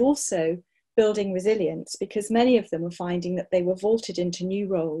out, and also building resilience, because many of them were finding that they were vaulted into new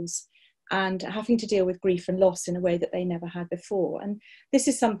roles and having to deal with grief and loss in a way that they never had before. And this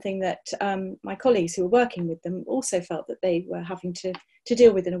is something that my colleagues who were working with them also felt that they were having to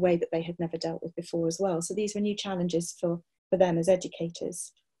deal with in a way that they had never dealt with before as well. So these were new challenges for them as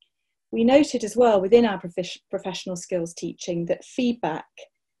educators. We noted as well within our professional skills teaching that feedback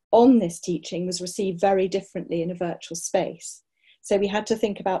on this teaching was received very differently in a virtual space. So we had to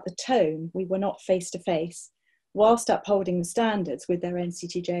think about the tone. We were not face-to-face, whilst upholding the standards with their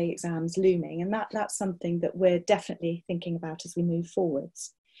NCTJ exams looming. And that's something that we're definitely thinking about as we move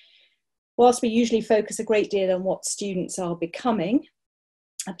forwards. Whilst we usually focus a great deal on what students are becoming,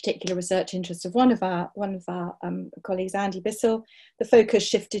 a particular research interest of one of our colleagues, Andy Bissell, the focus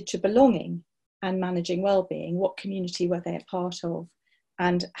shifted to belonging and managing well-being. What community were they a part of?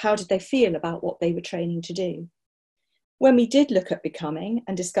 And how did they feel about what they were training to do? When we did look at becoming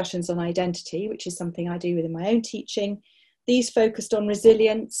and discussions on identity, which is something I do within my own teaching, these focused on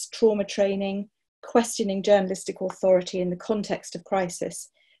resilience, trauma training, questioning journalistic authority in the context of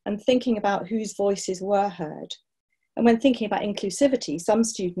crisis, and thinking about whose voices were heard. And when thinking about inclusivity, some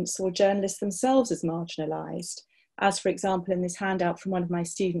students saw journalists themselves as marginalised, as for example in this handout from one of my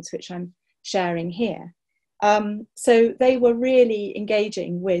students, which I'm sharing here. So they were really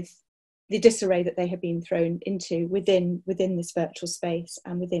engaging with the disarray that they had been thrown into within this virtual space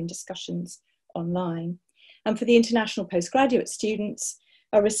and within discussions online. And for the international postgraduate students,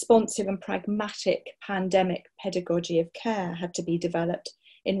 a responsive and pragmatic pandemic pedagogy of care had to be developed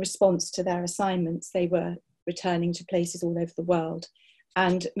in response to their assignments. They were returning to places all over the world.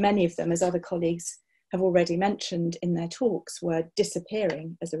 And many of them, as other colleagues have already mentioned in their talks, were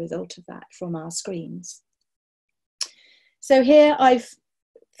disappearing as a result of that from our screens. So here I've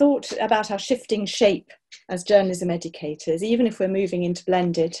thought about our shifting shape as journalism educators, even if we're moving into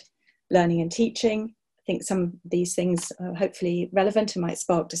blended learning and teaching. I think some of these things are hopefully relevant and might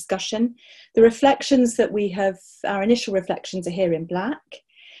spark discussion. The reflections that we have, our initial reflections are here in black.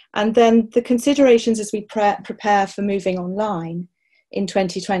 And then the considerations as we prepare for moving online in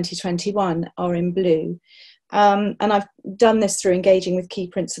 2020-21 are in blue. And I've done this through engaging with key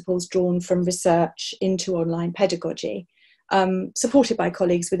principles drawn from research into online pedagogy, supported by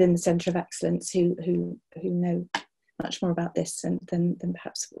colleagues within the Centre of Excellence who know much more about this than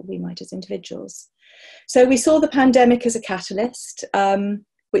perhaps we might as individuals. So we saw the pandemic as a catalyst,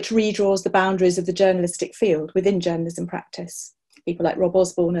 which redraws the boundaries of the journalistic field within journalism practice. People like Rob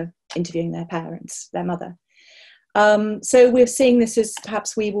Osborne are interviewing their parents, their mother. So we're seeing this as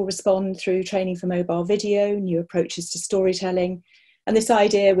perhaps we will respond through training for mobile video, new approaches to storytelling, and this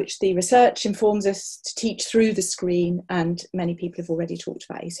idea which the research informs us to teach through the screen, and many people have already talked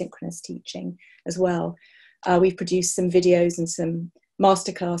about asynchronous teaching as well. We've produced some videos and some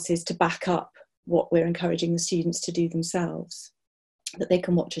masterclasses to back up what we're encouraging the students to do themselves, that they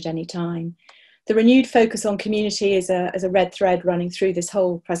can watch at any time. The renewed focus on community is a red thread running through this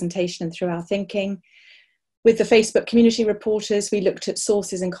whole presentation and through our thinking. With the Facebook community reporters, we looked at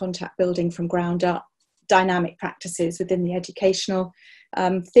sources and contact building from ground up, dynamic practices within the educational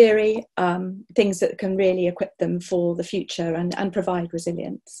theory, things that can really equip them for the future and provide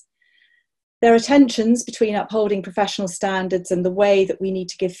resilience. There are tensions between upholding professional standards and the way that we need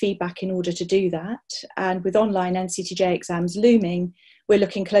to give feedback in order to do that. And with online NCTJ exams looming, we're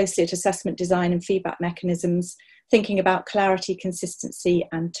looking closely at assessment design and feedback mechanisms, thinking about clarity, consistency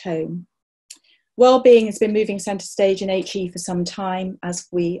and tone. Wellbeing has been moving centre stage in HE for some time, as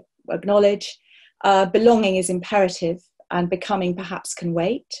we acknowledge. Belonging is imperative and becoming perhaps can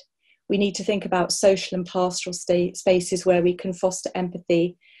wait. We need to think about social and pastoral spaces where we can foster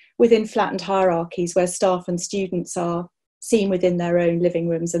empathy within flattened hierarchies, where staff and students are seen within their own living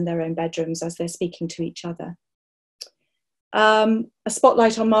rooms and their own bedrooms as they're speaking to each other. A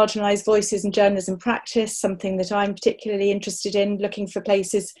spotlight on marginalised voices in journalism practice, something that I'm particularly interested in, looking for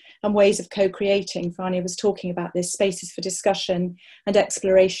places and ways of co-creating. Fania was talking about this, spaces for discussion and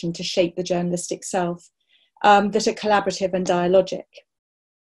exploration to shape the journalistic self, that are collaborative and dialogic.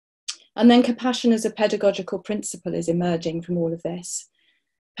 And then compassion as a pedagogical principle is emerging from all of this.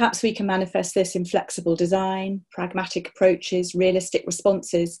 Perhaps we can manifest this in flexible design, pragmatic approaches, realistic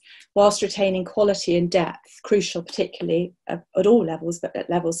responses, whilst retaining quality and depth, crucial particularly at all levels, but at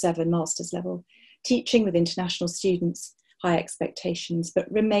level 7, master's level, teaching with international students, high expectations,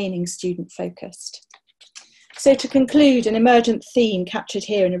 but remaining student focused. So to conclude, an emergent theme captured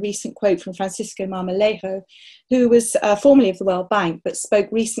here in a recent quote from Francisco Marmolejo, who was formerly of the World Bank, but spoke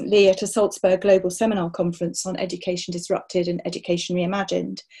recently at a Salzburg Global Seminar Conference on Education Disrupted and Education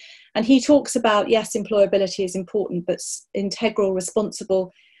Reimagined. And he talks about, yes, employability is important, but integral,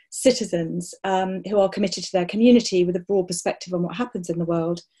 responsible citizens who are committed to their community with a broad perspective on what happens in the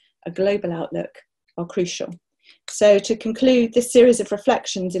world, a global outlook, are crucial. So to conclude, this series of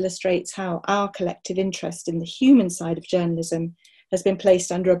reflections illustrates how our collective interest in the human side of journalism has been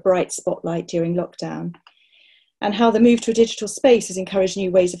placed under a bright spotlight during lockdown, and how the move to a digital space has encouraged new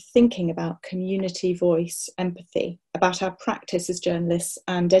ways of thinking about community voice, empathy, about our practice as journalists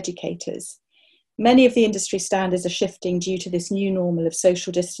and educators. Many of the industry standards are shifting due to this new normal of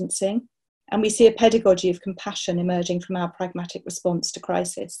social distancing, and we see a pedagogy of compassion emerging from our pragmatic response to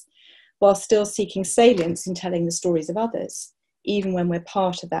crisis, while still seeking salience in telling the stories of others, even when we're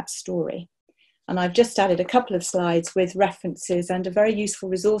part of that story. And I've just added a couple of slides with references and a very useful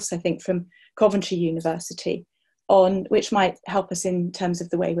resource, I think, from Coventry University, on which might help us in terms of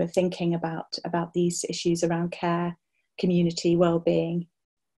the way we're thinking about these issues around care, community, well-being,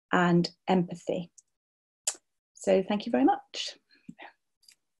 and empathy. So thank you very much.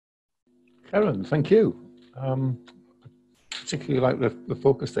 Karen, thank you. Particularly like the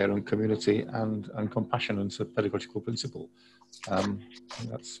focus there on community and compassion and a pedagogical principle.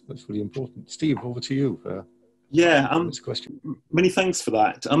 That's really important. Steve, over to you for this question. Many thanks for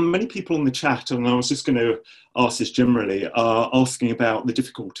that. Many people on the chat, and I was just going to ask this generally, are asking about the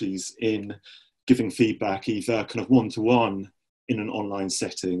difficulties in giving feedback, either kind of one-to-one in an online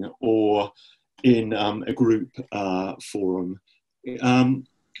setting or in a group forum.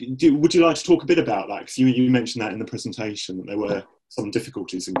 would you like to talk a bit about that? Because you mentioned that in the presentation, that there were some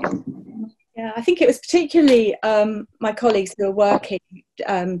difficulties in Yeah, I think it was particularly my colleagues who are working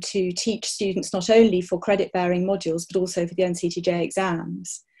to teach students not only for credit-bearing modules, but also for the NCTJ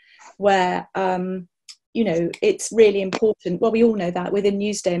exams, where, you know, it's really important. Well, we all know that within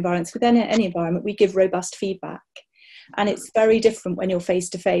Newsday environments, within any environment, we give robust feedback. And it's very different when you're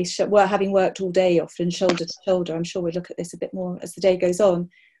face-to-face. We're having worked all day often, shoulder to shoulder. I'm sure we'll look at this a bit more as the day goes on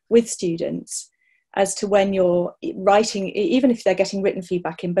with students, as to when you're writing, even if they're getting written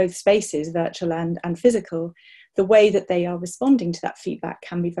feedback in both spaces, virtual and physical, the way that they are responding to that feedback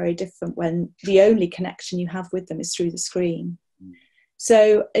can be very different when the only connection you have with them is through the screen.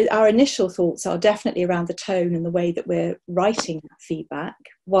 So our initial thoughts are definitely around the tone and the way that we're writing that feedback,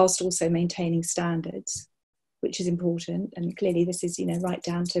 whilst also maintaining standards, which is important. And clearly this is, you know, right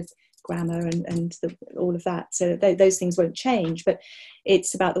down to grammar and all of that. So those things won't change, but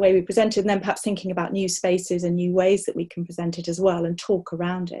it's about the way we present it, and then perhaps thinking about new spaces and new ways that we can present it as well, and talk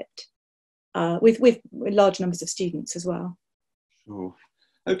around it with large numbers of students as well. Sure.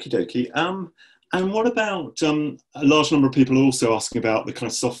 Okie dokie. And what about a large number of people are also asking about the kind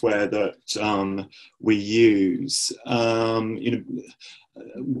of software that we use. You know,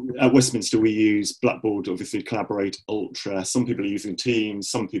 at Westminster we use Blackboard, obviously Collaborate Ultra. Some people are using Teams,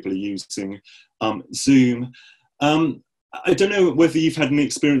 some people are using Zoom. I don't know whether you've had any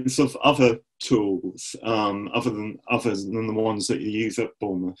experience of other tools other than the ones that you use at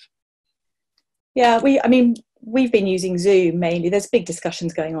Bournemouth. Yeah, we've been using Zoom mainly. There's big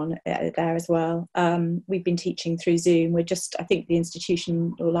discussions going on there as well. We've been teaching through Zoom. I think the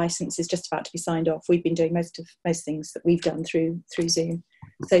institution or license is just about to be signed off. We've been doing most things that we've done through Zoom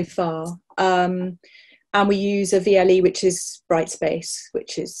so far. And we use a VLE, which is Brightspace,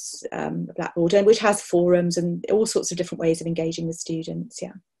 which is Blackboard, and which has forums and all sorts of different ways of engaging with students.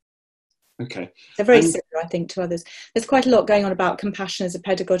 Yeah. Okay. They're very similar, I think, to others. There's quite a lot going on about compassion as a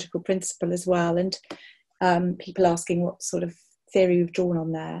pedagogical principle as well, and people asking what sort of theory we've drawn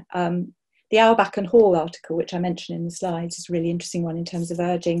on there. The Auerbach and Hall article, which I mentioned in the slides, is a really interesting one in terms of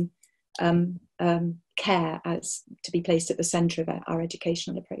urging care as to be placed at the centre of our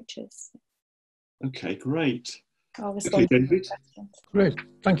educational approaches. Okay, great. I'll respond to David. Great,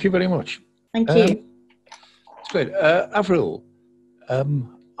 thank you very much. Thank you. It's great. Avril,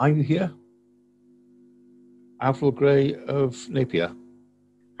 are you here? Avril Gray of Napier.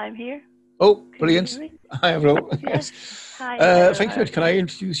 I'm here. Oh, brilliant. Hi, Avril. Yes. Hi. Thank you. Can I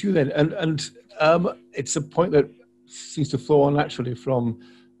introduce you then? And it's a point that seems to flow on naturally from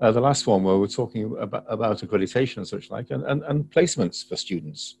the last one where we're talking about accreditation and such like, and placements for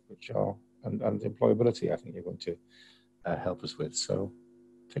students, which are, and employability, I think you're going to help us with. So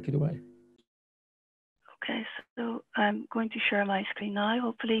take it away. Okay, so I'm going to share my screen now.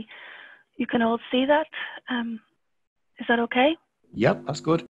 Hopefully you can all see that. Is that okay? Yep, that's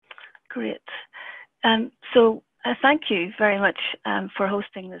good. Great. So thank you very much for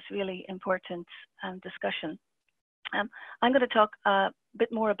hosting this really important discussion. I'm going to talk a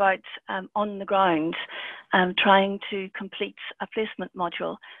bit more about on the ground trying to complete a placement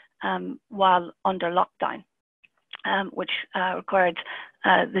module while under lockdown, which required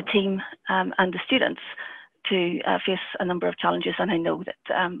the team and the students to face a number of challenges, and I know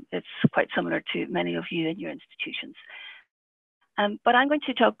that it's quite similar to many of you in your institutions. But I'm going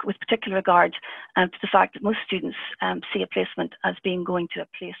to talk with particular regard to the fact that most students see a placement as being going to a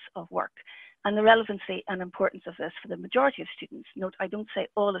place of work, and the relevancy and importance of this for the majority of students, note I don't say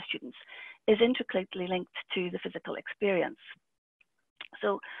all the students, is intricately linked to the physical experience.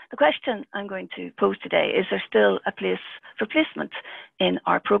 So the question I'm going to pose today, is there still a place for placement in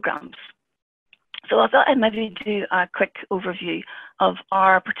our programs? So I thought I'd maybe do a quick overview of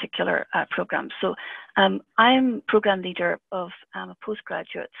our particular programs. So I'm program leader of a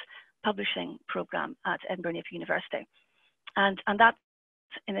postgraduate publishing program at Edinburgh Napier University, and that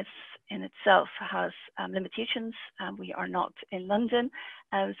in itself has limitations. We are not in London,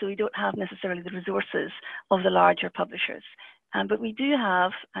 so we don't have necessarily the resources of the larger publishers. But we do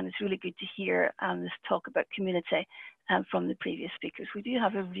have, and it's really good to hear this talk about community from the previous speakers, we do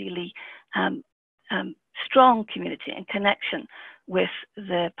have a really strong community and connection with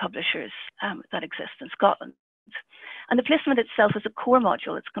the publishers that exist in Scotland. And the placement itself is a core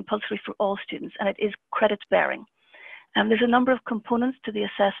module. It's compulsory for all students, and it is credit bearing. There's a number of components to the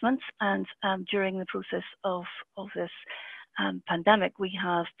assessments, and during the process of this pandemic, we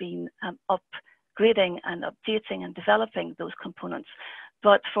have been upgrading and updating and developing those components.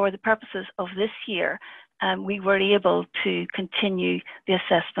 But for the purposes of this year, we were able to continue the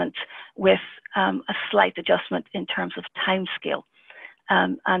assessment with a slight adjustment in terms of timescale.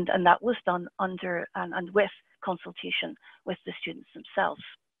 and that was done under and with consultation with the students themselves.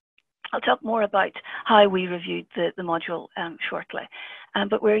 I'll talk more about how we reviewed the module shortly.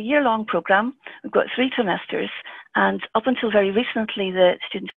 But we're a year-long programme. We've got 3 trimesters, and up until very recently, the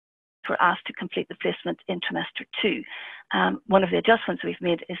students were asked to complete the placement in trimester 2. One of the adjustments we've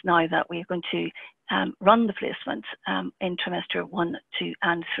made is now that we're going to run the placement in trimester 1, 2,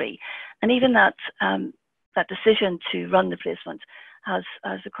 and 3. And even that, that decision to run the placement has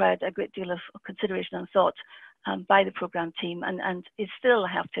required a great deal of consideration and thought by the programme team, and is still,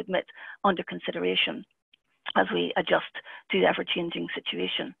 I have to admit, under consideration as we adjust to the ever-changing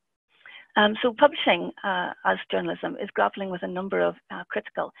situation. So publishing as journalism is grappling with a number of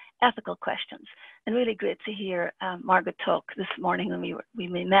critical ethical questions, and really great to hear Margaret talk this morning when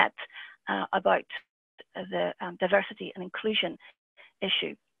we met about the diversity and inclusion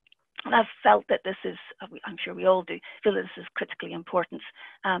issue. And I've felt that this is, I'm sure we all do, feel that this is critically important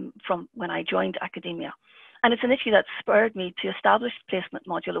from when I joined academia. And it's an issue that spurred me to establish the placement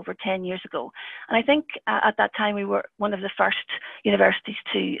module over 10 years ago. And I think at that time we were one of the first universities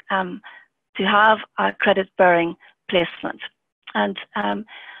to have a credit-bearing placement. And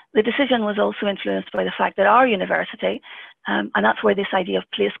the decision was also influenced by the fact that our university, and that's where this idea of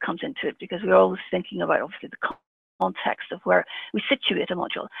place comes into it, because we're always thinking about obviously the context of where we situate a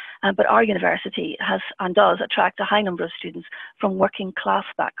module, but our university has and does attract a high number of students from working class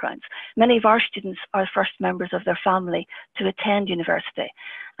backgrounds. Many of our students are first members of their family to attend university,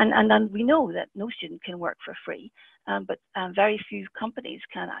 and then we know that no student can work for free, but very few companies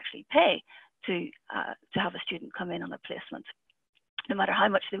can actually pay to have a student come in on a placement, no matter how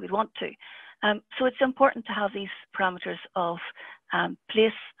much they would want to. So it's important to have these parameters of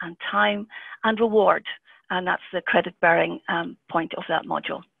place and time and reward, and that's the credit-bearing point of that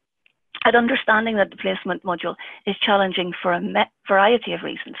module. And understanding that the placement module is challenging for a variety of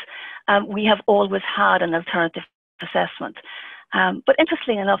reasons, we have always had an alternative assessment. But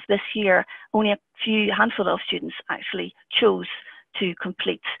interestingly enough, this year, only a handful of students actually chose to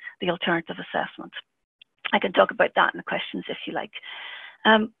complete the alternative assessment. I can talk about that in the questions if you like.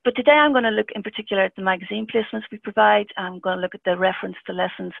 But today I'm going to look in particular at the magazine placements we provide. I'm going to look at the reference to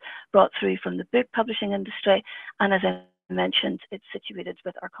lessons brought through from the book publishing industry. And as I mentioned, it's situated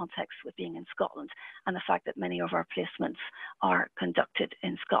with our context with being in Scotland and the fact that many of our placements are conducted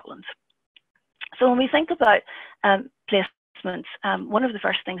in Scotland. So when we think about placements, one of the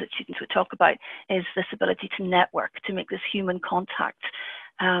first things that students would talk about is this ability to network, to make this human contact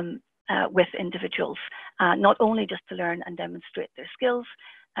with individuals, not only just to learn and demonstrate their skills,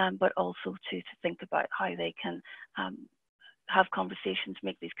 but also to think about how they can have conversations,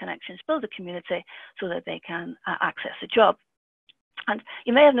 make these connections, build a community so that they can access a job. And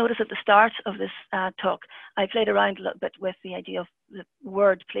you may have noticed at the start of this talk, I played around a little bit with the idea of the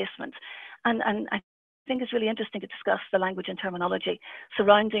word placement. And I think it's really interesting to discuss the language and terminology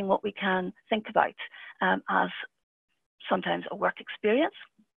surrounding what we can think about as sometimes a work experience,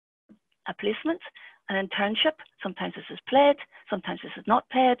 a placement, an internship. Sometimes this is paid, sometimes this is not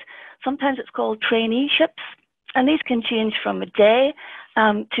paid, sometimes it's called traineeships, and these can change from a day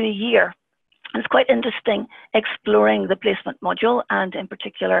to a year. And it's quite interesting exploring the placement module and in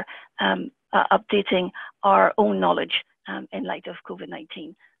particular updating our own knowledge in light of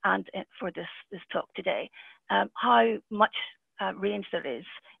COVID-19 and for this talk today, how much range there is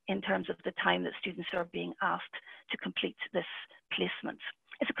in terms of the time that students are being asked to complete this placement.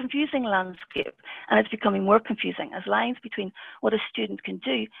 It's a confusing landscape, and it's becoming more confusing as lines between what a student can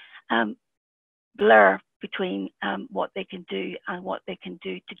do blur between what they can do and what they can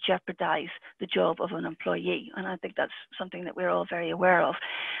do to jeopardize the job of an employee. And I think that's something that we're all very aware of.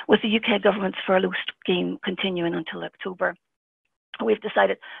 With the UK government's furlough scheme continuing until October, we've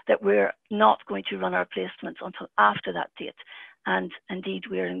decided that we're not going to run our placements until after that date. And indeed,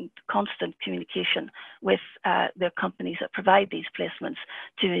 we're in constant communication with the companies that provide these placements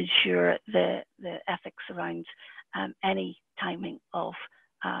to ensure the ethics around any timing of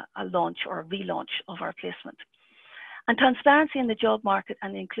a launch or a relaunch of our placement. And transparency in the job market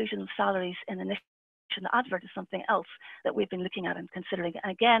and the inclusion of salaries in the advert is something else that we've been looking at and considering.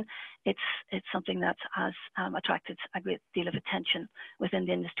 And again, it's something that has attracted a great deal of attention within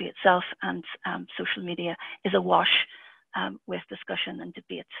the industry itself, and social media is awash with discussion and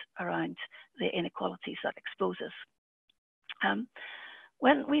debate around the inequalities that exposes.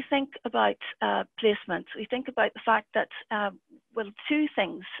 When we think about placement, we think about the fact that, well, two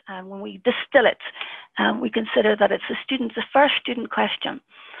things. When we distill it, we consider that it's the first student question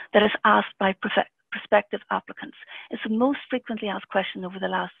that is asked by prospective applicants. It's the most frequently asked question over the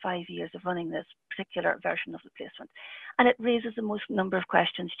last 5 years of running this particular version of the placement. and it raises the most number of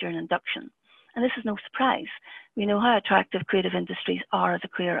questions during induction. And this is no surprise. We know how attractive creative industries are as a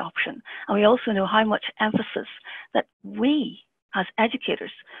career option. And we also know how much emphasis that we as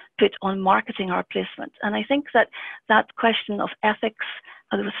educators put on marketing our placement. And I think that that question of ethics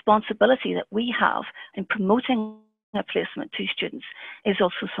and the responsibility that we have in promoting a placement to students is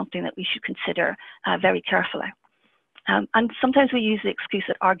also something that we should consider very carefully. And sometimes we use the excuse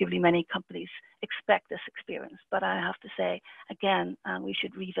that arguably many companies expect this experience, but I have to say, again, we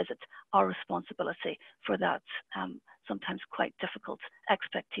should revisit our responsibility for that sometimes quite difficult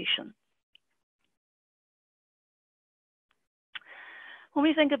expectation. When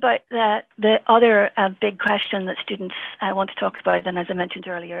we think about the other big question that students want to talk about, and as I mentioned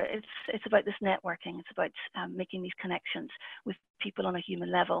earlier, it's about this networking. It's about making these connections with people on a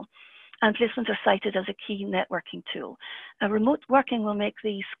human level. And placements are cited as a key networking tool. Remote working will make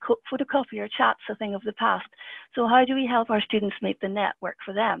these photocopier chats a thing of the past. So how do we help our students make the network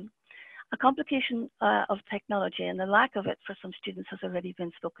for them? A complication of technology and the lack of it for some students has already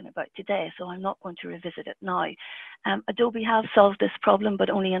been spoken about today, so I'm not going to revisit it now. Adobe have solved this problem,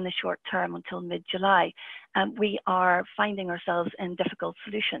 but only in the short term until mid-July. We are finding ourselves in difficult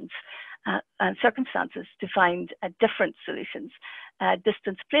solutions and circumstances to find different solutions.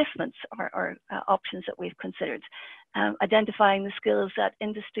 Distance placements are options that we've considered. Identifying the skills that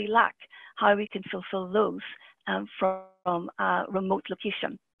industry lack, how we can fulfill those from a remote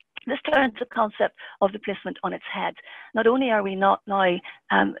location. This turns the concept of the placement on its head. Not only are we not now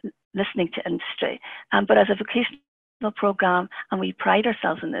listening to industry, but as a vocational program, and we pride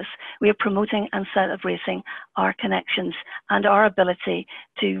ourselves in this, we are promoting and celebrating our connections and our ability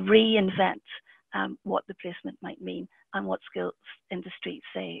to reinvent what the placement might mean and what skills industries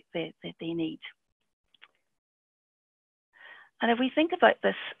say they need. And if we think about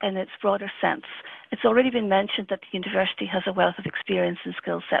this in its broader sense, it's already been mentioned that the university has a wealth of experience and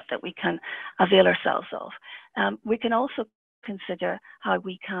skill set that we can avail ourselves of. We can also consider how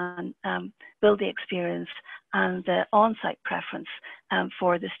we can build the experience and the on-site preference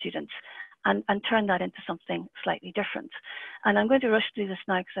for the students and turn that into something slightly different. And I'm going to rush through this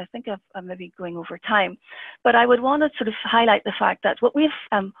now because I think I'm maybe going over time. But I would want to sort of highlight the fact that what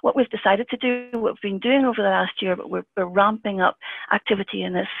we've decided to do, what we've been doing over the last year, but we're ramping up activity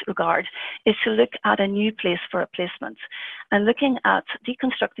in this regard, is to look at a new place for a placement and looking at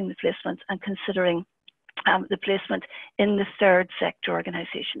deconstructing the placement and considering the placement in the third sector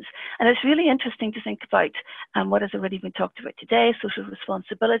organisations. And it's really interesting to think about what has already been talked about today, social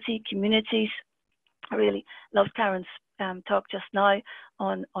responsibility, communities. I really loved Karen's talk just now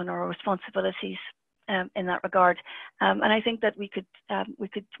on our responsibilities in that regard. And I think that we could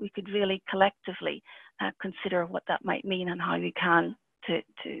really collectively consider what that might mean and how we can to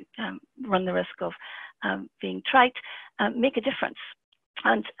run the risk of being trite, make a difference.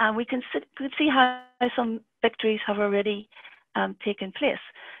 And we can see how some victories have already taken place.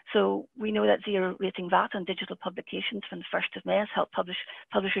 So we know that zero rating VAT on digital publications from the 1st of May has helped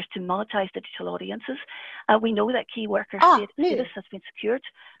publishers to monetize digital audiences. We know that key worker status has been secured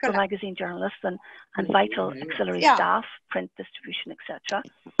for magazine journalists and vital auxiliary staff, print distribution, etc.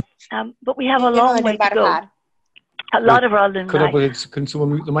 But we have a long way to go. A lot of our alumni... Can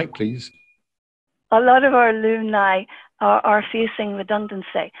someone mute the mic, please? A lot of our alumni are facing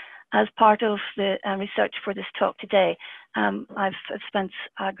redundancy. As part of the research for this talk today, I've spent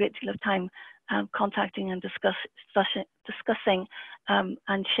a great deal of time contacting and discussing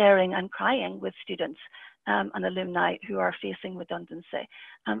and sharing and crying with students and alumni who are facing redundancy.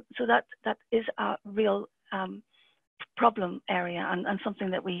 So that is a real problem area and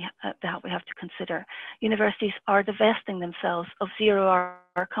something that we have to consider. Universities are divesting themselves of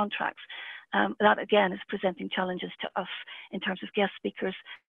zero-hour contracts. That again is presenting challenges to us in terms of guest speakers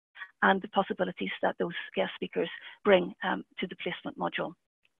and the possibilities that those guest speakers bring to the placement module.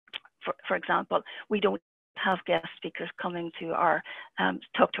 For example, we don't have guest speakers coming to our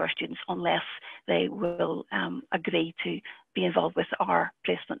talk to our students unless they will agree to be involved with our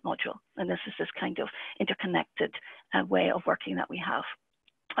placement module. And this is this kind of interconnected way of working that we have.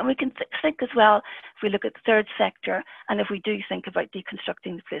 And we can think as well, if we look at the third sector, and if we do think about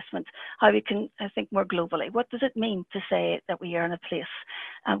deconstructing the placement, how we can think more globally. What does it mean to say that we are in a place?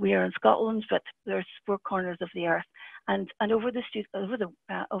 We are in Scotland, but there's 4 corners of the earth. And over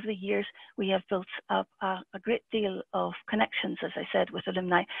the years, we have built up a great deal of connections, as I said, with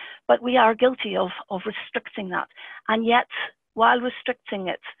alumni. But we are guilty of restricting that. And yet, while restricting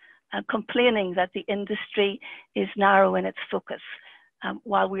it, and complaining that the industry is narrow in its focus,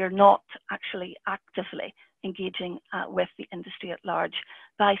 while we are not actually actively engaging with the industry at large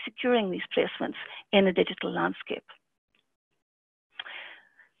by securing these placements in a digital landscape.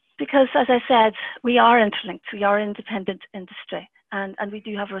 because, as I said, we are interlinked, we are independent industry, and we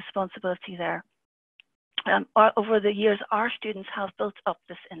do have a responsibility there. Over the years, our students have built up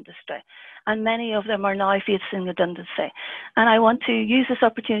this industry, and many of them are now facing redundancy. And I want to use this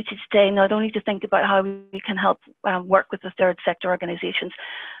opportunity today not only to think about how we can help work with the third sector organisations,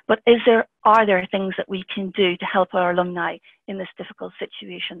 but are there things that we can do to help our alumni in this difficult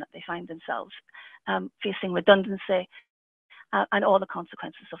situation that they find themselves facing redundancy and all the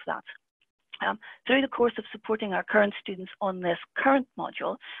consequences of that. Through the course of supporting our current students on this current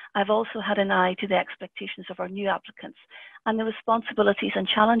module, I've also had an eye to the expectations of our new applicants and the responsibilities and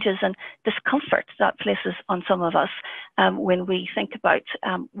challenges and discomfort that places on some of us when we think about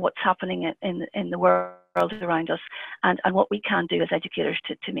what's happening in the world around us and what we can do as educators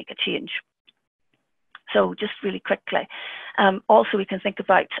to make a change. So just really quickly, also we can think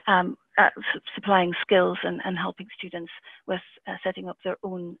about supplying skills and helping students with setting up their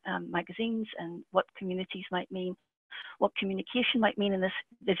own magazines and what communities might mean, what communication might mean in this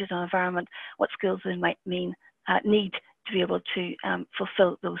digital environment, what skills they might need to be able to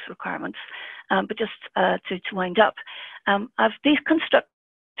fulfill those requirements. But just to wind up, I've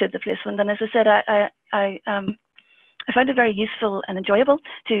deconstructed the placement, and as I said, I found it very useful and enjoyable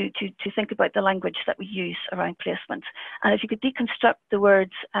to think about the language that we use around placement. And if you could deconstruct the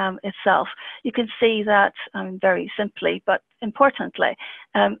words itself, you can see that very simply, but importantly,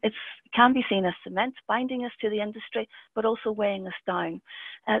 it can be seen as cement, binding us to the industry, but also weighing us down.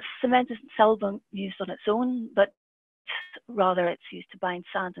 Cement is seldom used on its own, but rather it's used to bind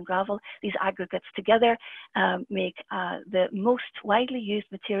sand and gravel. These aggregates together make the most widely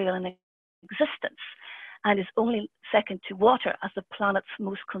used material in existence, and is only second to water as the planet's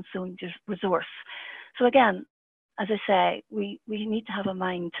most consumed resource. So again, as I say, we need to have a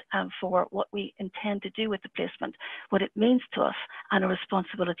mind for what we intend to do with the placement, what it means to us, and our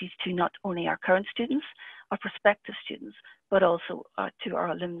responsibilities to not only our current students, our prospective students, but also to our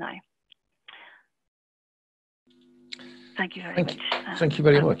alumni. Thank you very much. Thank you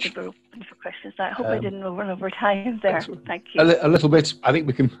very much. For questions. I hope I didn't run over time there. Thank you. A little bit. I think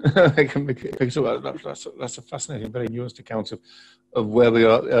we can. That's a fascinating, very nuanced account of where we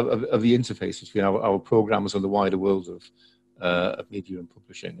are, of the interface between our programs and the wider world of media and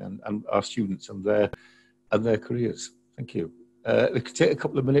publishing, and our students and their careers. Thank you. We could take a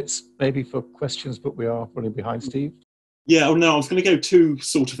couple of minutes maybe for questions, but we are running behind, Steve. Yeah, oh no, I was going to go two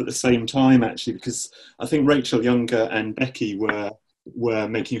sort of at the same time actually, because I think Rachel Younger and Becky were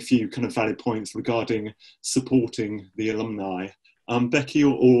making a few kind of valid points regarding supporting the alumni. Becky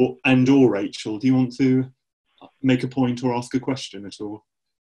or Rachel, do you want to make a point or ask a question at all?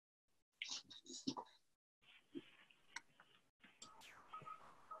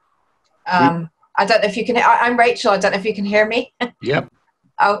 I don't know if you can. I'm Rachel. I don't know if you can hear me. Yep.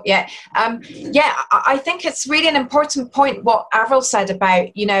 Oh, yeah. Yeah, I think it's really an important point what Avril said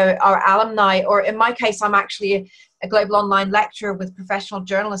about, you know, our alumni, or in my case, I'm actually a global online lecturer with professional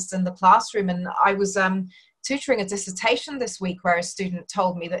journalists in the classroom. And I was tutoring a dissertation this week where a student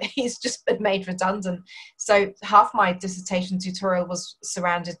told me that he's just been made redundant. So half my dissertation tutorial was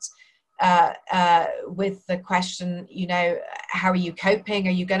surrounded with the question, you know, how are you coping?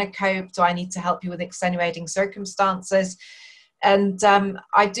 Are you going to cope? Do I need to help you with extenuating circumstances? And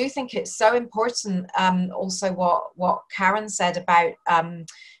I do think it's so important, also what Karen said about,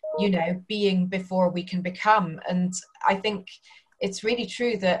 you know, being before we can become. And I think it's really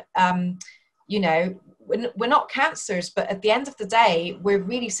true that, you know, we're not cancers, but at the end of the day, we're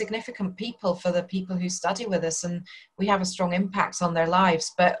really significant people for the people who study with us, and we have a strong impact on their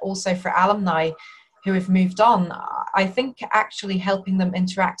lives. But also for alumni who have moved on, I think actually helping them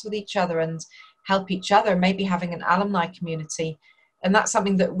interact with each other and help each other, maybe having an alumni community. And that's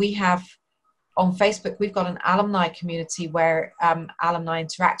something that we have on Facebook. We've got an alumni community where alumni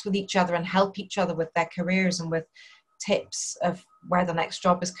interact with each other and help each other with their careers and with tips of where the next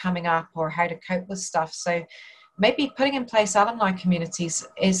job is coming up or how to cope with stuff. So maybe putting in place alumni communities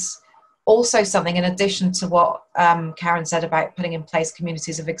is also something in addition to what Karen said about putting in place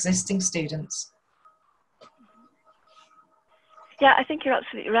communities of existing students. Yeah, I think you're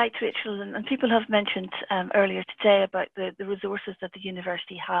absolutely right, Rachel, and people have mentioned earlier today about the resources that the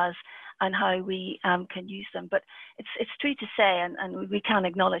university has and how we can use them. But it's true to say, and we can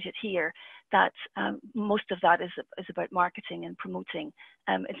acknowledge it here, that most of that is about marketing and promoting.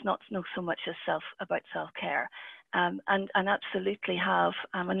 It's not so much as about self-care, and absolutely have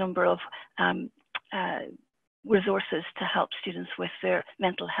a number of resources to help students with their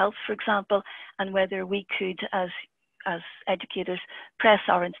mental health, for example, and whether we could, as as educators, press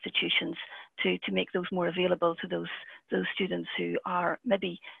our institutions to make those more available to those students who are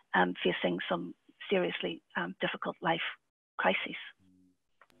maybe facing some seriously difficult life crises.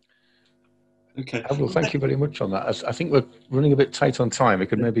 Okay. Well, thank you very much on that. I think we're running a bit tight on time. We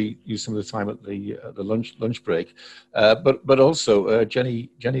could maybe use some of the time at the lunch break, but also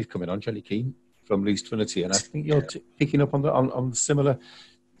Jenny's coming on, Jenny Keane from Leeds Trinity, and I think you're picking up on similar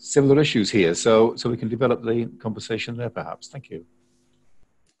issues here. So we can develop the conversation there, perhaps. Thank you.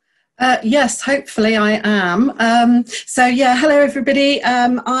 Yes, hopefully I am. So yeah, hello everybody.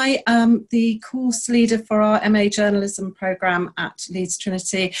 I am the course leader for our MA Journalism programme at Leeds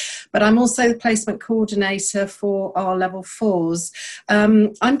Trinity, but I'm also the placement coordinator for our level 4s.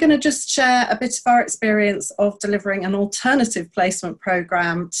 I'm going to just share a bit of our experience of delivering an alternative placement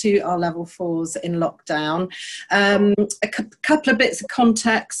programme to our level 4s in lockdown. A couple of bits of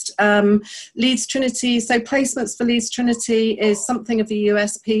context. Leeds Trinity, so placements for Leeds Trinity is something of a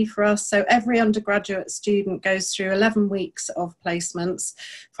USP for us. So every undergraduate student goes through 11 weeks of placements,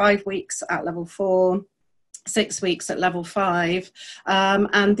 5 weeks at level 4, 6 weeks at level 5.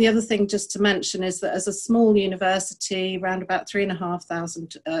 And the other thing just to mention is that as a small university, around about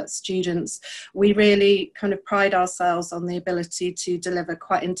 3,500 students, we really kind of pride ourselves on the ability to deliver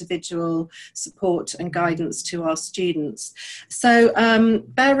quite individual support and guidance to our students. So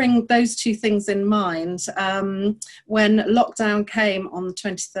bearing those two things in mind, when lockdown came on the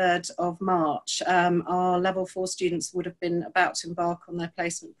 23rd of March, our level 4 students would have been about to embark on their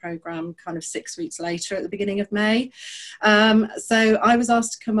placement programme kind of 6 weeks later at the beginning of May. So I was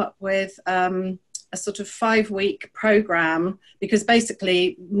asked to come up with a sort of 5-week programme because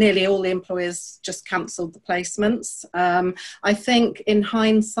basically nearly all the employers just cancelled the placements. I think in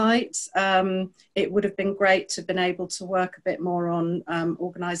hindsight it would have been great to have been able to work a bit more on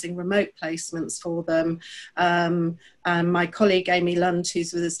organising remote placements for them. And my colleague Amy Lund,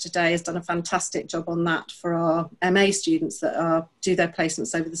 who's with us today, has done a fantastic job on that for our MA students that do their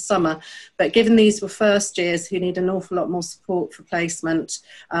placements over the summer. But given these were first years who need an awful lot more support for placement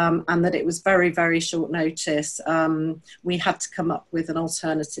and that it was very, very short notice, we had to come up with an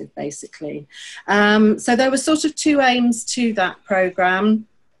alternative basically. So there were sort of two aims to that programme.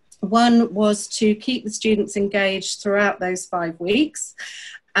 One was to keep the students engaged throughout those 5 weeks.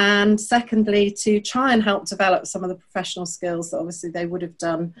 And secondly, to try and help develop some of the professional skills that obviously they would have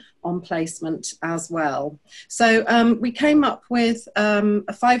done on placement as well. So we came up with a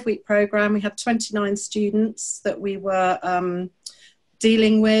 5-week programme. We had 29 students that we were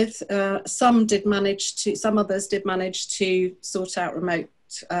dealing with. Some others did manage to sort out remote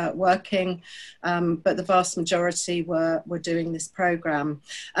working, but the vast majority were doing this programme.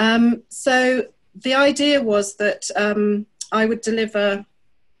 So the idea was that I would deliver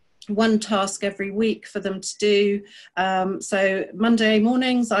one task every week for them to do. So Monday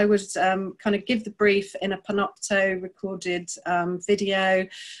mornings I would kind of give the brief in a Panopto recorded video.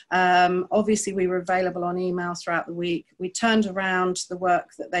 Obviously we were available on email throughout the week. We turned around the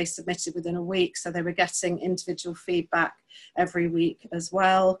work that they submitted within a week, so they were getting individual feedback every week as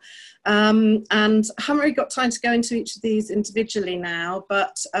well. And I haven't really got time to go into each of these individually now,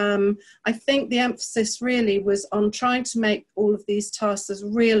 but I think the emphasis really was on trying to make all of these tasks as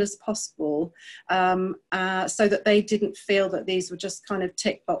real as possible, so that they didn't feel that these were just kind of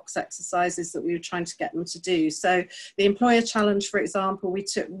tick box exercises that we were trying to get them to do. So the employer challenge, for example, we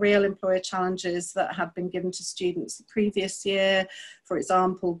took real employer challenges that had been given to students the previous year. For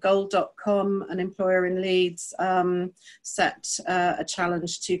example, Gold.com, an employer in Leeds, set a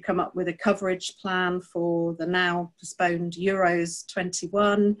challenge to come up with a coverage plan for the now postponed Euros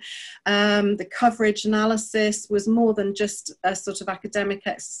 21. The coverage analysis was more than just a sort of academic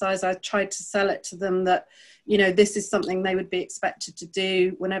exercise. I tried to sell it to them that, you know, this is something they would be expected to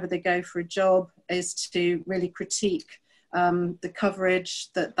do whenever they go for a job, is to really critique the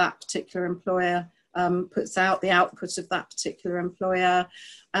coverage that that particular employer puts out, the output of that particular employer.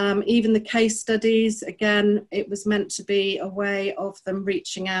 Even the case studies, again, it was meant to be a way of them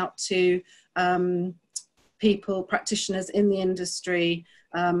reaching out to people, practitioners in the industry,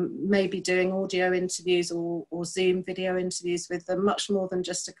 maybe doing audio interviews or Zoom video interviews with them, much more than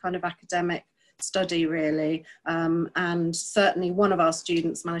just a kind of academic study really. And certainly one of our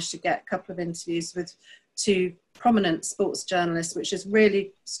students managed to get a couple of interviews with 2 prominent sports journalists, which has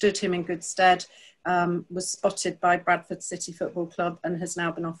really stood him in good stead. Was spotted by Bradford City Football Club and has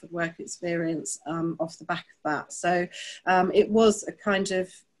now been offered work experience off the back of that. So it was a kind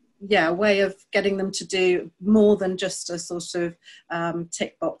of way of getting them to do more than just a sort of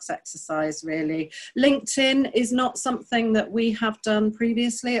tick box exercise, really. LinkedIn is not something that we have done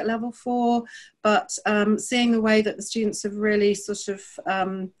previously at level 4, but seeing the way that the students have really sort of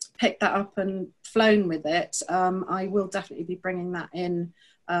picked that up and flown with it, I will definitely be bringing that in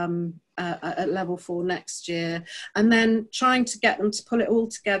at level 4 next year, and then trying to get them to pull it all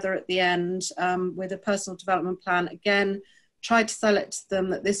together at the end with a personal development plan. Again, try to sell it to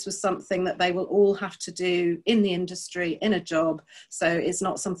them that this was something that they will all have to do in the industry, in a job. So it's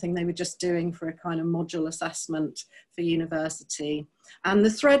not something they were just doing for a kind of module assessment for university. And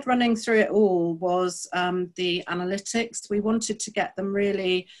the thread running through it all was the analytics. We wanted to get them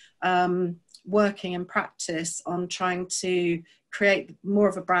really working in practice on trying to create more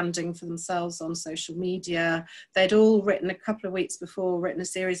of a branding for themselves on social media. They'd all written a couple of weeks before, written a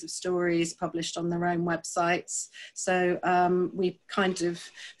series of stories published on their own websites. So we kind of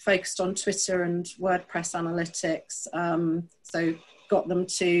focused on Twitter and WordPress analytics. So got them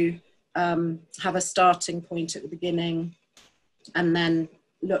to have a starting point at the beginning and then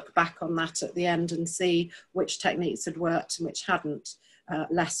look back on that at the end and see which techniques had worked and which hadn't.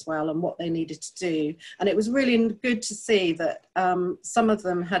 Less well, and what they needed to do. And it was really good to see that some of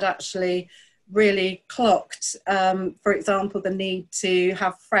them had actually really clocked, for example, the need to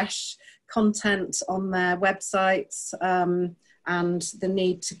have fresh content on their websites and the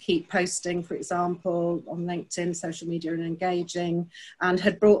need to keep posting, for example, on LinkedIn, social media, and engaging, and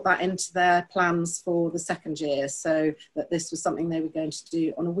had brought that into their plans for the second year, so that this was something they were going to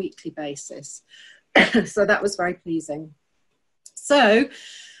do on a weekly basis. So that was very pleasing. So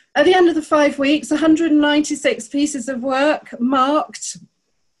at the end of the 5 weeks, 196 pieces of work marked,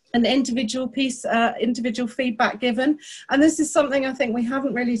 an individual piece, individual feedback given. And this is something I think we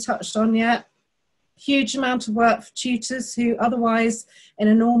haven't really touched on yet. Huge amount of work for tutors who otherwise in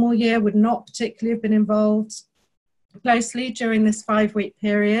a normal year would not particularly have been involved closely during this 5-week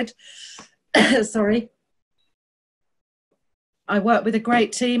period. Sorry. I work with a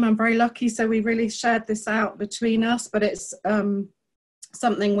great team. I'm very lucky, so we really shared this out between us, but it's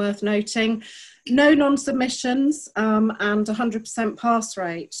something worth noting. No non-submissions and 100% pass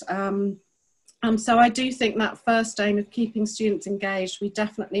rate. So I do think that first aim of keeping students engaged, we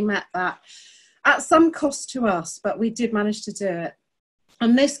definitely met that at some cost to us, but we did manage to do it.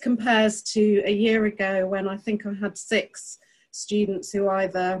 And this compares to a year ago when I think I had 6 students who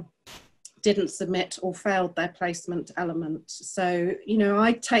either didn't submit or failed their placement element. So, you know,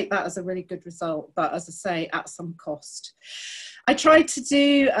 I take that as a really good result, but as I say, at some cost. I tried to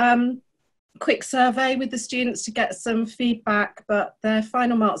do a quick survey with the students to get some feedback, but their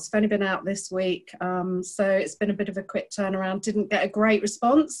final marks have only been out this week. So it's been a bit of a quick turnaround, didn't get a great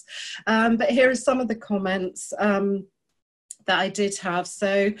response. But here are some of the comments that I did have.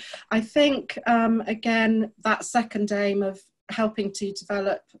 So I think, again, that second aim of helping to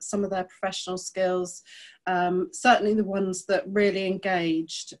develop some of their professional skills, certainly the ones that really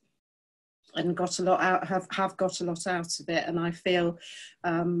engaged and got a lot out, have got a lot out of it, and I feel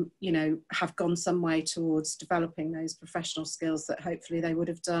you know, have gone some way towards developing those professional skills that hopefully they would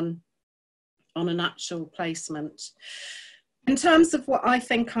have done on an actual placement. In terms of what I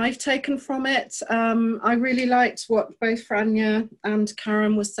think I've taken from it, I really liked what both Franja and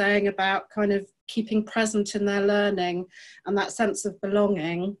Karen were saying about kind of keeping present in their learning and that sense of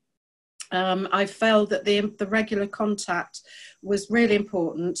belonging. I felt that the regular contact was really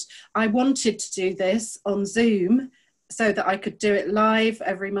important. I wanted to do this on Zoom so that I could do it live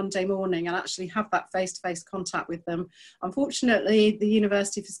every Monday morning and actually have that face-to-face contact with them. Unfortunately, the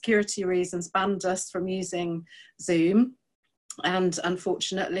university, for security reasons, banned us from using Zoom. And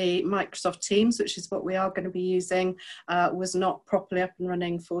unfortunately, Microsoft Teams, which is what we are going to be using, was not properly up and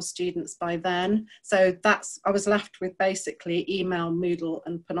running for students by then. So I was left with basically email, Moodle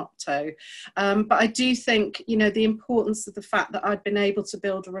and Panopto. But I do think, you know, the importance of the fact that I'd been able to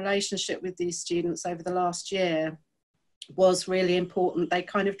build a relationship with these students over the last year was really important. They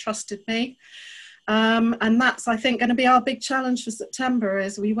kind of trusted me. And that's, I think, going to be our big challenge for September,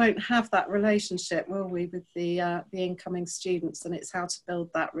 is we won't have that relationship, will we, with the incoming students, and it's how to build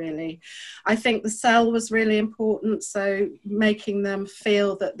that, really. I think the cell was really important, so making them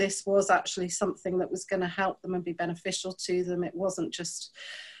feel that this was actually something that was going to help them and be beneficial to them. It wasn't just,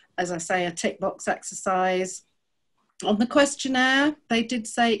 as I say, a tick box exercise. On the questionnaire, they did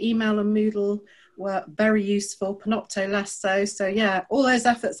say email and Moodle were very useful, Panopto less so. So yeah, all those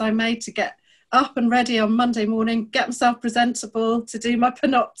efforts I made to get up and ready on Monday morning, get myself presentable to do my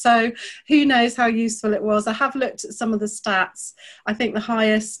Panopto. Who knows how useful it was. I have looked at some of the stats. I think the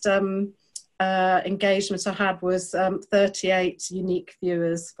highest engagement I had was 38 unique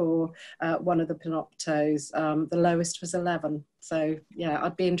viewers for one of the Panoptos. The lowest was 11. So yeah,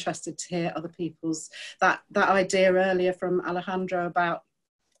 I'd be interested to hear other people's, that idea earlier from Alejandro about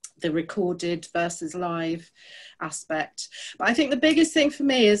the recorded versus live aspect. But I think the biggest thing for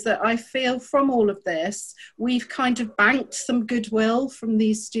me is that I feel from all of this, we've kind of banked some goodwill from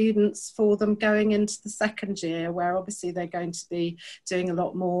these students for them going into the second year, where obviously they're going to be doing a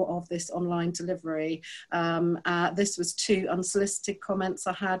lot more of this online delivery. This was 2 unsolicited comments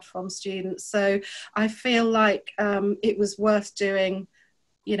I had from students. So I feel like it was worth doing,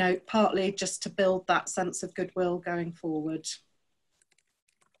 you know, partly just to build that sense of goodwill going forward.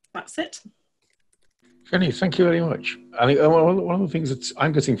 That's it. Jenny, thank you very much. I think one of the things that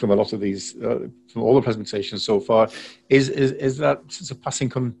I'm getting from a lot of these, from all the presentations so far, is that sense of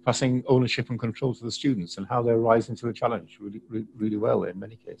passing ownership and control to the students and how they're rising to the challenge really well in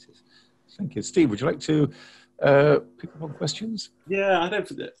many cases. Thank you. Steve, would you like to pick up on questions? Yeah, I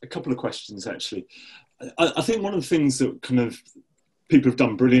have a couple of questions actually. I think one of the things that kind of people have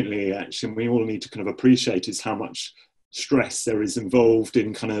done brilliantly actually, and we all need to kind of appreciate, is how much stress there is involved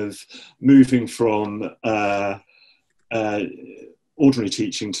in kind of moving from ordinary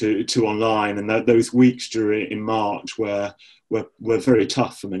teaching to online, and those weeks in March were very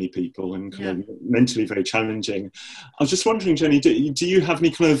tough for many people and kind of mentally very challenging. I was just wondering, Jenny, do you have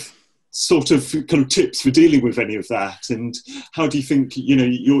any kind of tips for dealing with any of that, and how do you think, you know,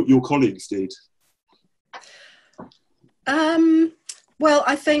 your colleagues did? Well,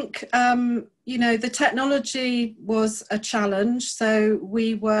 I think, you know, the technology was a challenge. So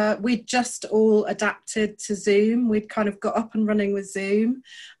we'd just all adapted to Zoom. We'd kind of got up and running with Zoom,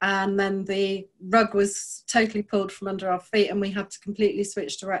 and then the rug was totally pulled from under our feet and we had to completely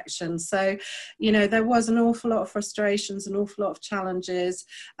switch directions. So, you know, there was an awful lot of frustrations, an awful lot of challenges.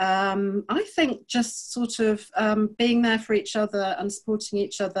 I think just sort of being there for each other and supporting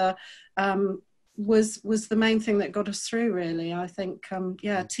each other was the main thing that got us through, really. I think,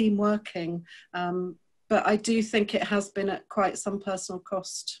 team working. But I do think it has been at quite some personal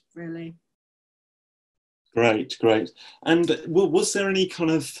cost, really. Great. And was there any kind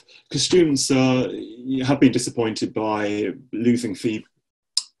of, because students have been disappointed by losing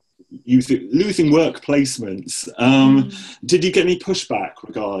work placements. Did you get any pushback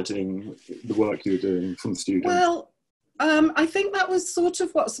regarding the work you were doing from students? Well, I think that was sort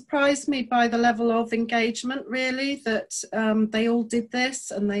of what surprised me by the level of engagement, really, that they all did this,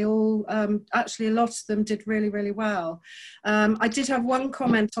 and they all, actually a lot of them did really, really well. I did have one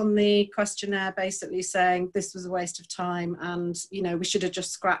comment on the questionnaire basically saying this was a waste of time and, you know, we should have just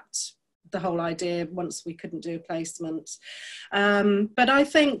scrapped the whole idea once we couldn't do a placement. But I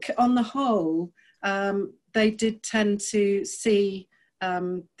think on the whole, they did tend to see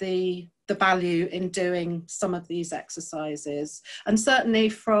the value in doing some of these exercises. And certainly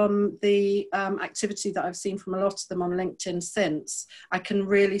from the activity that I've seen from a lot of them on LinkedIn since, I can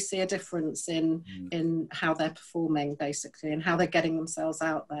really see a difference in how they're performing, basically, and how they're getting themselves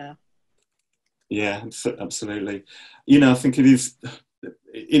out there. Yeah, absolutely. You know, I think it is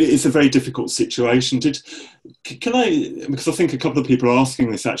a very difficult situation. Can I, because I think a couple of people are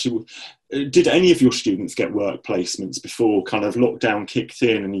asking this actually, did any of your students get work placements before kind of lockdown kicked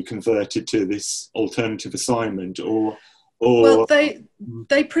in and you converted to this alternative assignment, or well,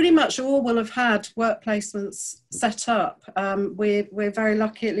 they pretty much all will have had work placements set up. We're very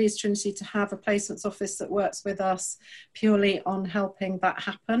lucky at Leeds Trinity to have a placements office that works with us purely on helping that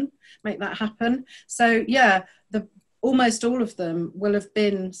happen, make that happen. So yeah, almost all of them will have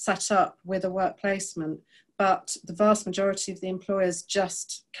been set up with a work placement, but the vast majority of the employers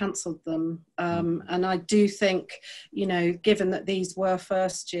just cancelled them. And I do think, you know, given that these were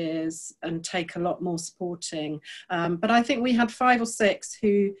first years and take a lot more supporting, but I think we had 5 or 6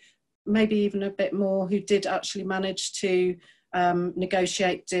 who, maybe even a bit more, who did actually manage to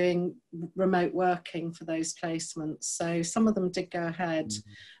negotiate doing remote working for those placements. So some of them did go ahead.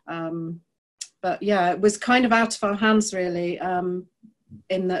 But yeah, it was kind of out of our hands, really,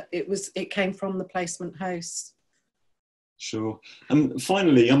 in that it came from the placement host. Sure. And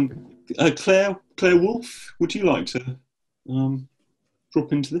finally, Claire Wolfe, would you like to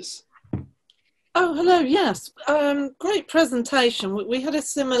drop into this? Oh, hello. Yes, great presentation. We had a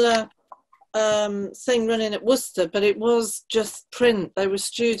similar thing running at Worcester, but it was just print. There were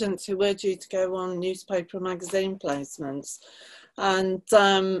students who were due to go on newspaper and magazine placements. And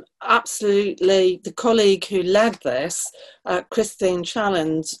absolutely, the colleague who led this, Christine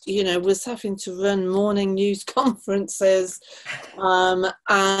Challand, you know, was having to run morning news conferences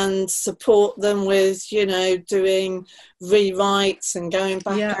and support them with, you know, doing rewrites and going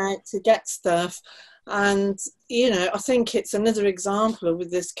back out to get stuff. And, you know, I think it's another example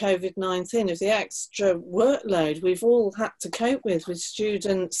with this COVID-19 of the extra workload we've all had to cope with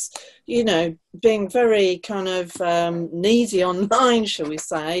students, you know, being very kind of needy online, shall we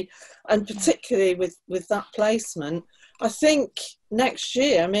say, and particularly with that placement. I think next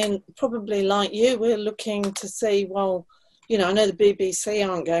year, I mean, probably like you, we're looking to see, well, you know, I know the BBC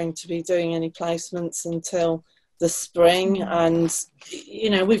aren't going to be doing any placements until the spring, and you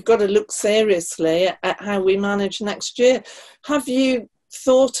know, we've got to look seriously at how we manage next year. Have you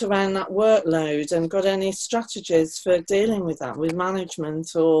thought around that workload and got any strategies for dealing with that with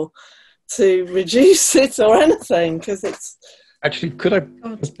management, or to reduce it or anything? Because it's actually, could I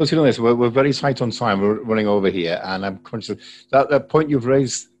put it on this? We're very tight on time. We're running over here, and I'm conscious that point you've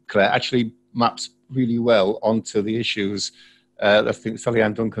raised, Claire, actually maps really well onto the issues I think Sally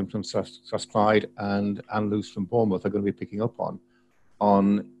Ann Duncan from Strathclyde and Anne Luce from Bournemouth are going to be picking up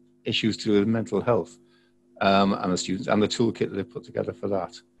on issues to do with mental health and the students and the toolkit that they've put together for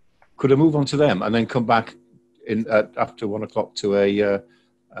that. Could I move on to them and then come back in after 1 o'clock to a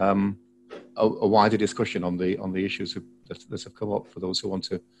wider discussion on the issues that have come up for those who want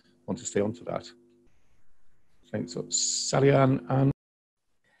to stay on for that? Thanks. So, Sally Ann and.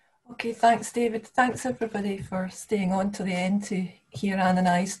 Okay, thanks, David. Thanks, everybody, for staying on to the end to hear Anne and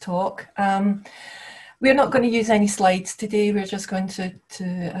I's talk. We're not going to use any slides today. We're just going to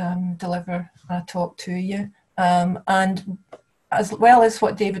deliver a talk to you. And as well as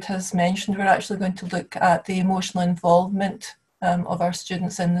what David has mentioned, we're actually going to look at the emotional involvement of our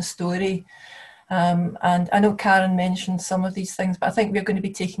students in the story. And I know Karen mentioned some of these things, but I think we're going to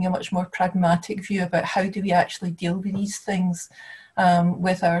be taking a much more pragmatic view about how do we actually deal with these things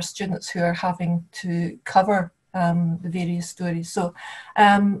with our students who are having to cover the various stories. So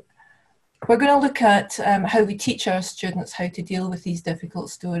we're going to look at how we teach our students how to deal with these difficult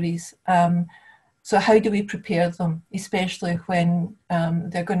stories. So how do we prepare them, especially when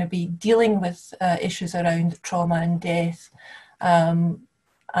they're going to be dealing with issues around trauma and death, and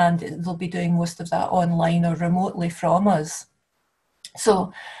they'll be doing most of that online or remotely from us.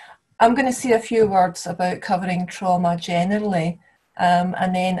 So I'm going to say a few words about covering trauma generally,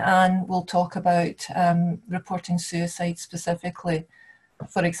 and then Anne will talk about reporting suicide specifically.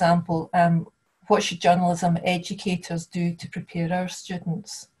 For example, what should journalism educators do to prepare our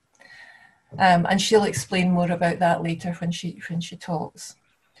students? And she'll explain more about that later when she talks.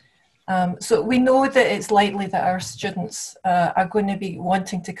 So we know that it's likely that our students are going to be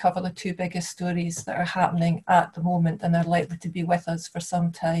wanting to cover the two biggest stories that are happening at the moment and are likely to be with us for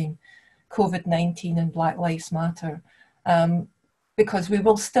some time, COVID-19 and Black Lives Matter, because we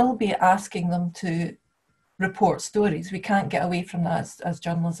will still be asking them to report stories. We can't get away from that as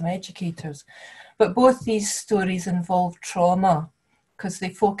journalism educators. But both these stories involve trauma because they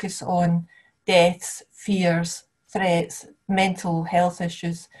focus on deaths, fears, threats, mental health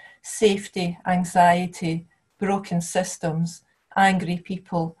issues, safety, anxiety, broken systems, angry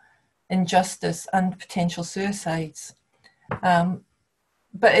people, injustice, and potential suicides.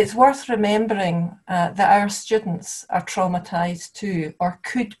 But it's worth remembering that our students are traumatised too, or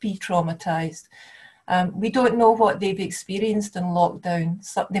could be traumatised. We don't know what they've experienced in lockdown.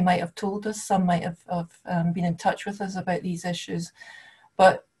 Some, they might have told us, some might have been in touch with us about these issues,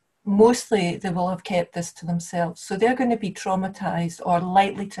 but mostly they will have kept this to themselves. So they're going to be traumatised or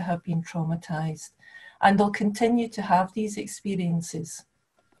likely to have been traumatised, and they'll continue to have these experiences.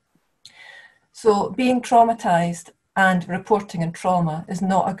 So being traumatised and reporting on trauma is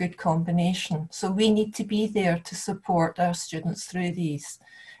not a good combination. So we need to be there to support our students through these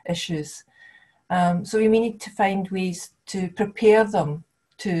issues. So we need to find ways to prepare them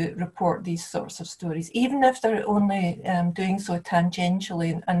to report these sorts of stories, even if they're only doing so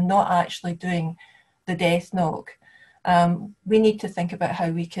tangentially and not actually doing the death knock. We need to think about how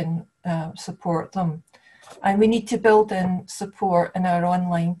we can support them. And we need to build in support in our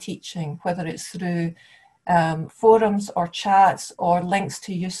online teaching, whether it's through forums or chats or links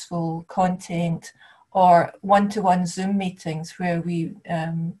to useful content or one-to-one Zoom meetings where we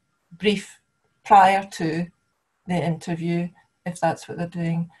brief prior to the interview, if that's what they're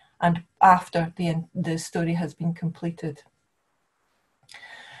doing, and after the story has been completed.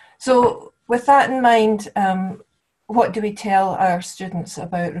 So with that in mind, what do we tell our students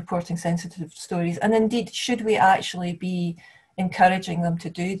about reporting sensitive stories? And indeed, should we actually be encouraging them to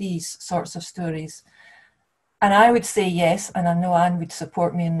do these sorts of stories? And I would say yes, and I know Anne would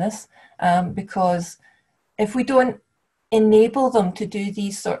support me in this, because if we don't enable them to do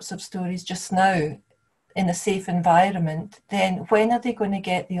these sorts of stories just now in a safe environment, then when are they going to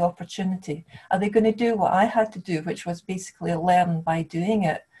get the opportunity? Are they going to do what I had to do, which was basically learn by doing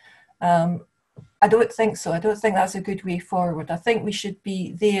it? I don't think so. I don't think that's a good way forward. I think we should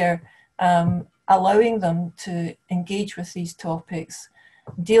be there allowing them to engage with these topics,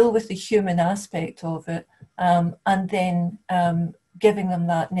 deal with the human aspect of it, and then giving them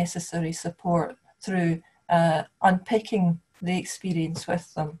that necessary support through unpicking the experience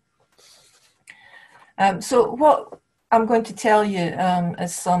with them. So what I'm going to tell you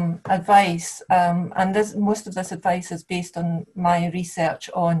is some advice, and most of this advice is based on my research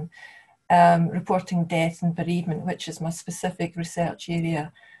on reporting death and bereavement, which is my specific research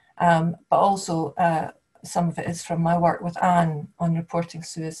area, but also some of it is from my work with Anne on reporting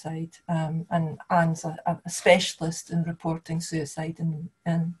suicide, and Anne's a specialist in reporting suicide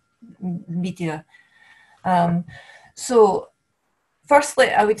in media. So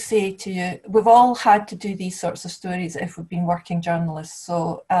firstly, I would say to you, we've all had to do these sorts of stories if we've been working journalists.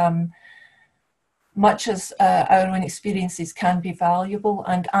 So much as our own experiences can be valuable,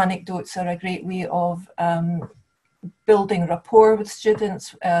 and anecdotes are a great way of building rapport with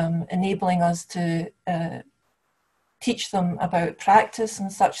students, enabling us to teach them about practice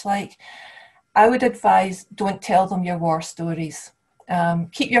and such like, I would advise don't tell them your war stories.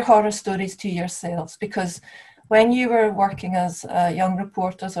 Keep your horror stories to yourselves, because when you were working as young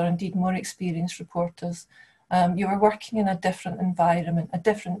reporters, or indeed more experienced reporters, you were working in a different environment, a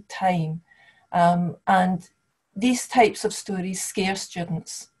different time. And these types of stories scare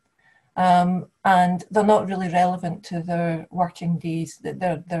students, and they're not really relevant to their working days,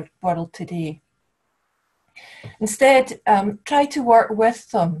 their world today. Instead, try to work with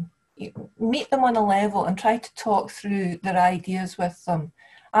them, meet them on a level and try to talk through their ideas with them.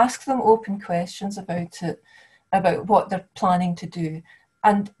 Ask them open questions about it, about what they're planning to do,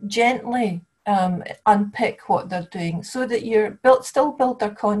 and gently unpick what they're doing, so that you're still build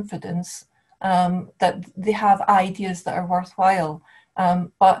their confidence that they have ideas that are worthwhile,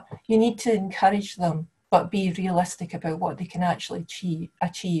 but you need to encourage them, but be realistic about what they can actually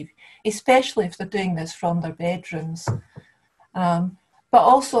achieve, especially if they're doing this from their bedrooms. But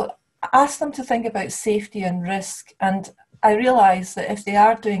also ask them to think about safety and risk. And I realise that if they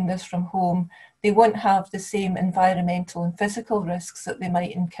are doing this from home, they won't have the same environmental and physical risks that they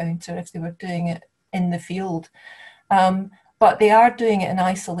might encounter if they were doing it in the field. But they are doing it in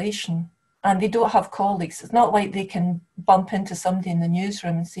isolation, and they don't have colleagues. It's not like they can bump into somebody in the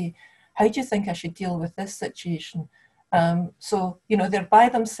newsroom and say, how do you think I should deal with this situation? So, you know, they're by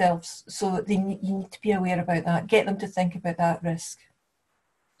themselves, so you need to be aware about that. Get them to think about that risk.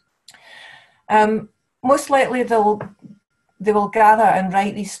 Most likely they will gather and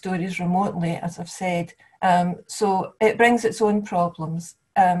write these stories remotely, as I've said. So it brings its own problems.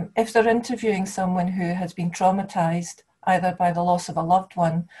 If they're interviewing someone who has been traumatised, either by the loss of a loved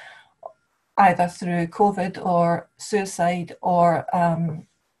one, either through COVID or suicide, or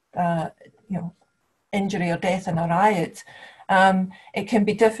you know, injury or death in a riot, it can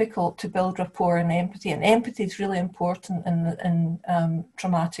be difficult to build rapport and empathy. And empathy is really important in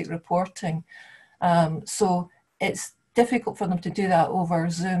traumatic reporting. So it's difficult for them to do that over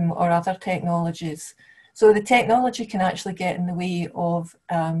Zoom or other technologies. So the technology can actually get in the way of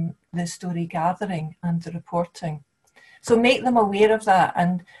the story gathering and the reporting. So make them aware of that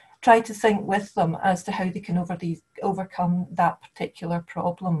and try to think with them as to how they can overcome that particular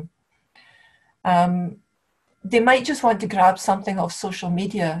problem. They might just want to grab something off social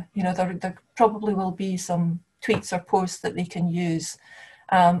media. You know, there probably will be some tweets or posts that they can use,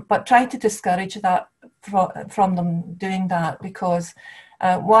 but try to discourage that from them doing that, because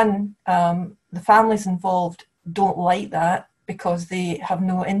one, the families involved don't like that because they have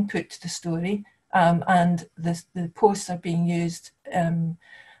no input to the story, and the posts are being used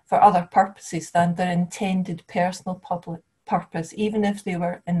for other purposes than their intended personal public purpose, even if they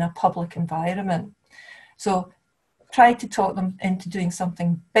were in a public environment. So try to talk them into doing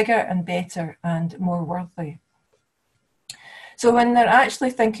something bigger and better and more worthy. So when they're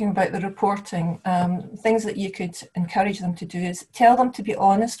actually thinking about the reporting, things that you could encourage them to do is tell them to be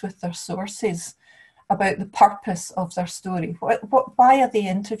honest with their sources about the purpose of their story. Why are they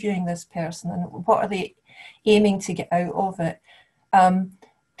interviewing this person, and what are they aiming to get out of it?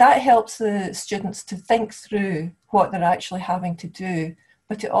 That helps the students to think through what they're actually having to do,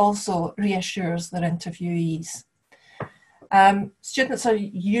 but it also reassures their interviewees. Students are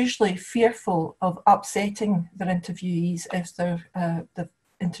usually fearful of upsetting their interviewees if the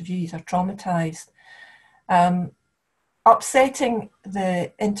interviewees are traumatised. Upsetting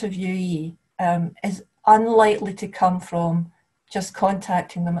the interviewee is unlikely to come from just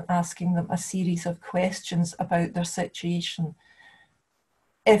contacting them and asking them a series of questions about their situation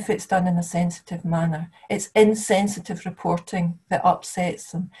if it's done in a sensitive manner. It's insensitive reporting that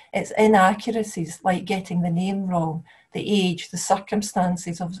upsets them. It's inaccuracies like getting the name wrong, the age, the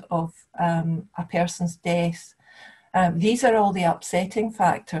circumstances of a person's death. These are all the upsetting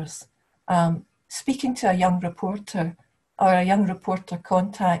factors. Speaking to a young reporter or a young reporter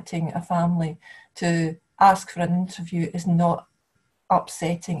contacting a family to ask for an interview is not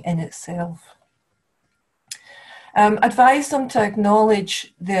upsetting in itself. Advise them to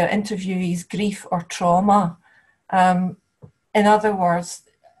acknowledge their interviewee's grief or trauma. In other words,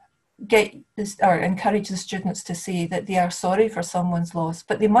 encourage the students to say that they are sorry for someone's loss,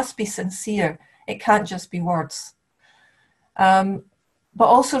 but they must be sincere. It can't just be words. But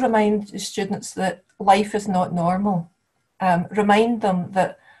also remind the students that life is not normal. Remind them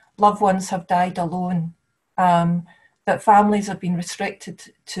that loved ones have died alone, that families have been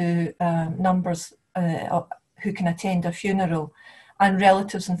restricted to numbers who can attend a funeral, and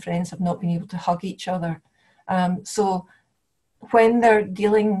relatives and friends have not been able to hug each other. So when they're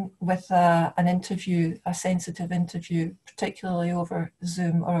dealing with an interview, a sensitive interview, particularly over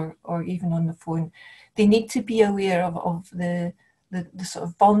Zoom or even on the phone, they need to be aware of the sort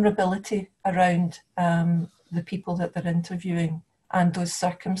of vulnerability around the people that they're interviewing and those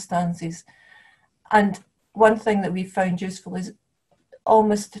circumstances. And one thing that we've found useful is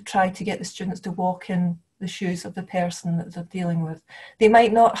almost to try to get the students to walk in the shoes of the person that they're dealing with. They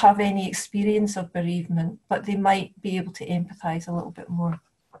might not have any experience of bereavement, but they might be able to empathise a little bit more.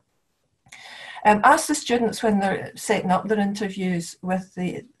 Ask the students when they're setting up their interviews with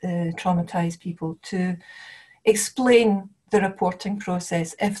the traumatised people to explain the reporting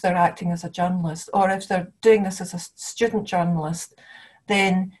process if they're acting as a journalist, or if they're doing this as a student journalist,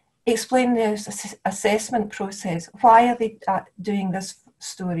 then explain the assessment process. Why are they doing this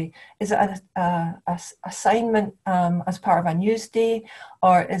story? Is it an assignment as part of a news day,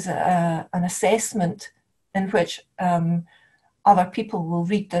 or is it an assessment in which other people will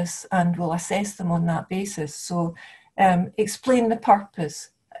read this and will assess them on that basis? So explain the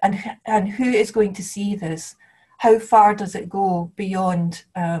purpose and who is going to see this. How far does it go beyond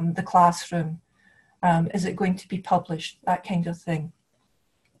the classroom? Is it going to be published? That kind of thing.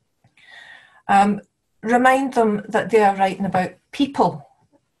 Remind them that they are writing about people.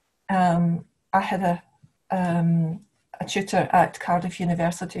 I had a tutor at Cardiff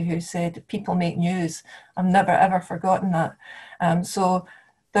University who said, people make news. I've never ever forgotten that. So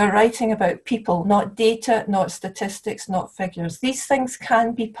they're writing about people, not data, not statistics, not figures. These things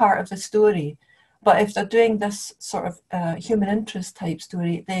can be part of the story. But if they're doing this sort of human interest type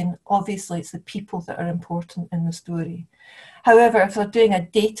story, then obviously it's the people that are important in the story. However, if they're doing a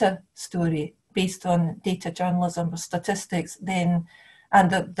data story based on data journalism or statistics, then, and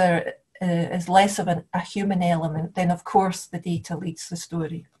that there is less of a human element, then of course the data leads the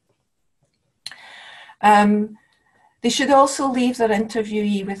story. They should also leave their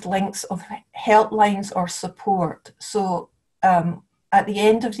interviewee with links of helplines or support. So at the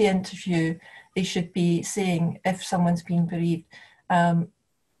end of the interview, they should be saying, if someone's been bereaved,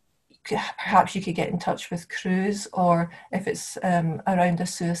 perhaps you could get in touch with crews, or if it's around a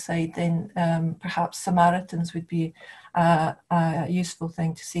suicide, then perhaps Samaritans would be a useful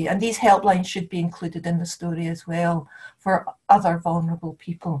thing to see. And these helplines should be included in the story as well for other vulnerable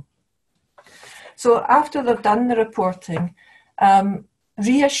people. So after they've done the reporting,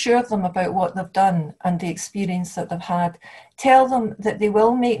 reassure them about what they've done and the experience that they've had. Tell them that they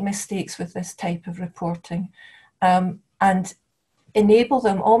will make mistakes with this type of reporting, and enable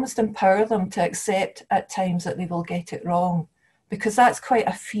them, almost empower them to accept at times that they will get it wrong, because that's quite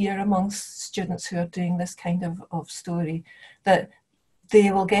a fear amongst students who are doing this kind of story, that they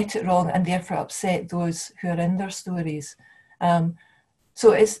will get it wrong and therefore upset those who are in their stories.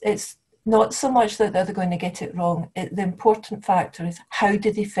 So it's not so much that they're going to get it wrong. The important factor is how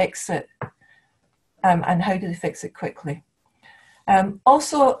do they fix it, and how do they fix it quickly.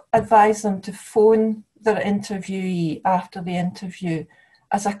 Also advise them to phone their interviewee after the interview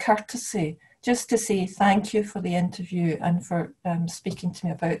as a courtesy, just to say thank you for the interview and for speaking to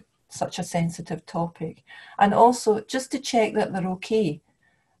me about such a sensitive topic. And also just to check that they're okay,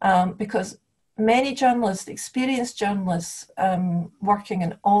 because many journalists, experienced journalists working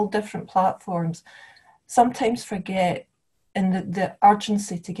in all different platforms, sometimes forget in the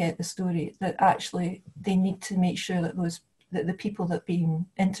urgency to get the story that actually they need to make sure that the people that been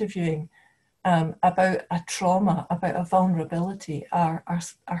interviewing about a trauma, about a vulnerability are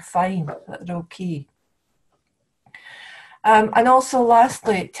fine, that they're okay. And also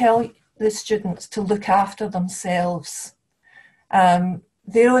lastly, tell the students to look after themselves.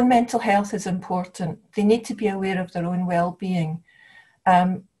 Their own mental health is important. They need to be aware of their own well-being.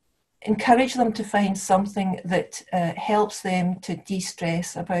 Encourage them to find something that helps them to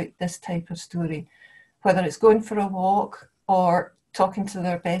de-stress about this type of story, whether it's going for a walk or talking to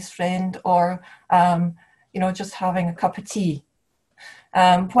their best friend or just having a cup of tea,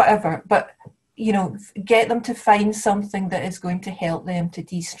 whatever. But get them to find something that is going to help them to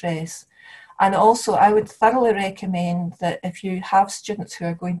de-stress. And also, I would thoroughly recommend that if you have students who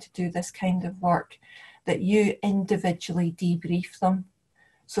are going to do this kind of work, that you individually debrief them.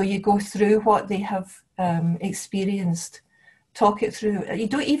 So you go through what they have experienced, talk it through. You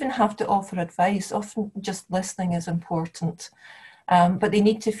don't even have to offer advice. Often just listening is important. But they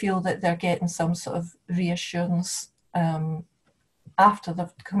need to feel that they're getting some sort of reassurance after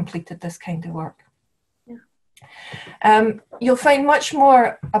they've completed this kind of work. You'll find much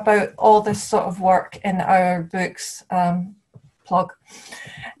more about all this sort of work in our books. Plug.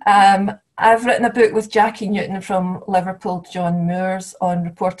 I've written a book with Jackie Newton from Liverpool, John Moores, on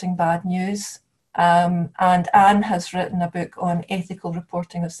reporting bad news. And Anne has written a book on ethical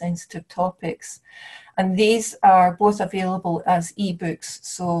reporting of sensitive topics. And these are both available as ebooks,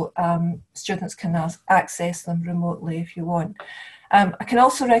 so students can access them remotely if you want. I can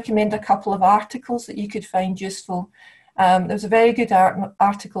also recommend a couple of articles that you could find useful. There's a very good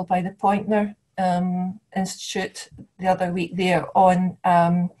article by the Poynter Institute the other week there on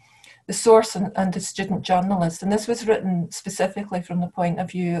the source and the student journalist. And this was written specifically from the point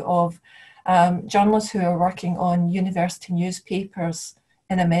of view of journalists who are working on university newspapers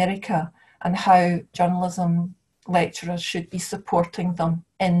in America and how journalism lecturers should be supporting them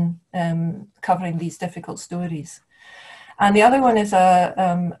in covering these difficult stories. And the other one is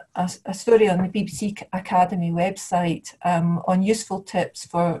a story on the BBC Academy website on useful tips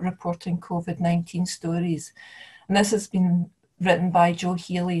for reporting COVID-19 stories. And this has been written by Joe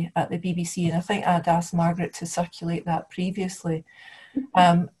Healy at the BBC, and I think I'd asked Margaret to circulate that previously.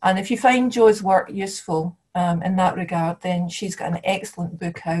 And if you find Joe's work useful in that regard, then she's got an excellent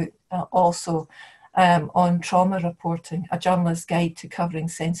book out also on trauma reporting, a journalist's guide to covering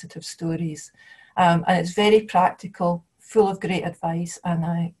sensitive stories. And it's very practical, full of great advice, and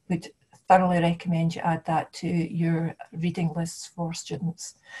I would thoroughly recommend you add that to your reading lists for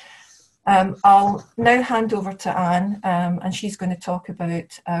students. I'll now hand over to Anne, and she's going to talk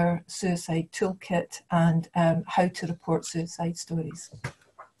about our suicide toolkit and how to report suicide stories.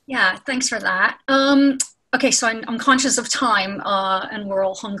 Yeah, thanks for that. Okay, so I'm conscious of time and we're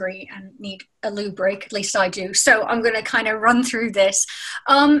all hungry and need a loo break, at least I do. So I'm going to kind of run through this.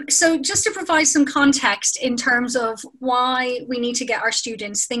 So just to provide some context in terms of why we need to get our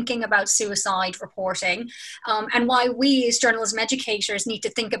students thinking about suicide reporting and why we as journalism educators need to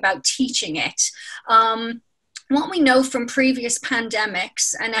think about teaching it. What we know from previous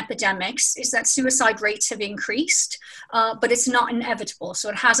pandemics and epidemics is that suicide rates have increased, but it's not inevitable, so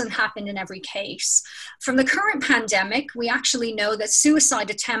it hasn't happened in every case. From the current pandemic, we actually know that suicide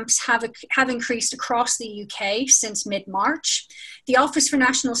attempts have increased across the UK since mid-March. The Office for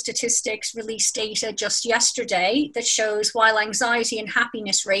National Statistics released data just yesterday that shows while anxiety and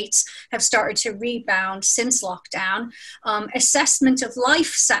happiness rates have started to rebound since lockdown, assessment of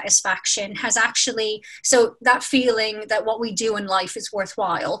life satisfaction has actually, so that feeling that what we do in life is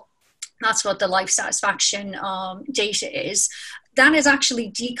worthwhile, that's what the life satisfaction data is, that has actually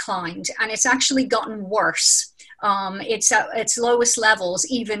declined and it's actually gotten worse. It's at its lowest levels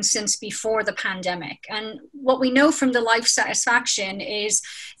even since before the pandemic. And what we know from the life satisfaction is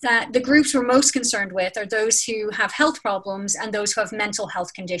that the groups we're most concerned with are those who have health problems and those who have mental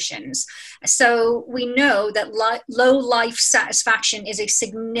health conditions. So we know that low life satisfaction is a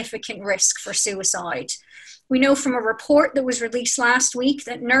significant risk for suicide. We know from a report that was released last week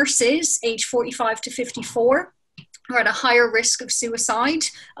that nurses aged 45 to 54 are at a higher risk of suicide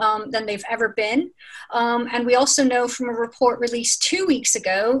than they've ever been. And we also know from a report released 2 weeks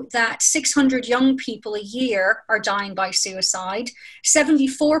ago that 600 young people a year are dying by suicide,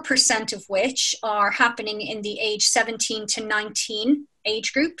 74% of which are happening in the age 17 to 19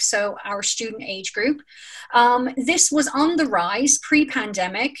 age group, so our student age group. This was on the rise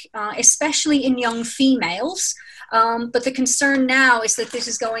pre-pandemic, especially in young females, but the concern now is that this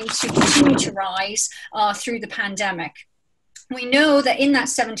is going to continue to rise through the pandemic. we know that in that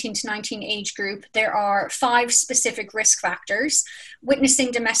 17 to 19 age group, there are 5 specific risk factors.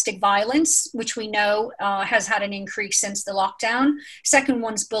 Witnessing domestic violence, which we know has had an increase since the lockdown. Second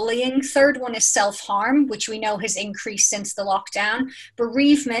one's bullying. Third one is self-harm, which we know has increased since the lockdown.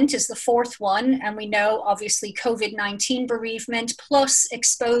 Bereavement is the 4th one, and we know obviously COVID-19 bereavement plus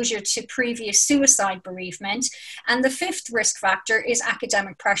exposure to previous suicide bereavement. And the 5th risk factor is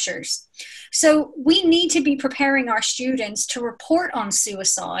academic pressures. So we need to be preparing our students to report on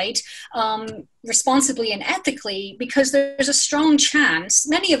suicide responsibly and ethically, because there's a strong chance,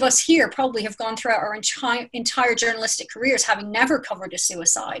 many of us here probably have gone throughout our entire journalistic careers having never covered a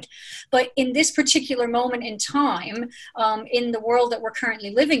suicide. But in this particular moment in time, in the world that we're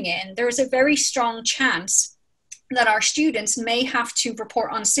currently living in, there is a very strong chance that our students may have to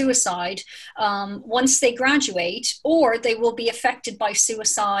report on suicide once they graduate, or they will be affected by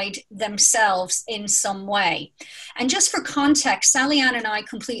suicide themselves in some way. And just for context, Sally Ann and I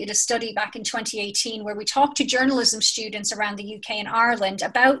completed a study back in 2018 where we talked to journalism students around the UK and Ireland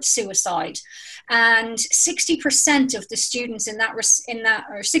about suicide. And 60% of the students or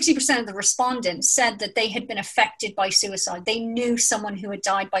 60% of the respondents said that they had been affected by suicide. They knew someone who had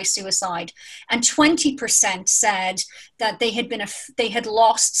died by suicide. And 20% said that they had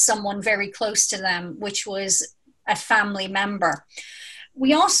lost someone very close to them, which was a family member.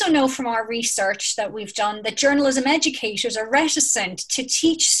 We also know from our research that we've done that journalism educators are reticent to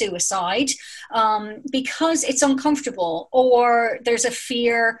teach suicide because it's uncomfortable, or there's a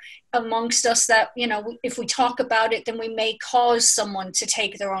fear amongst us that, you know, if we talk about it, then we may cause someone to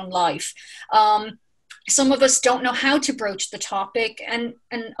take their own life. Some of us don't know how to broach the topic, and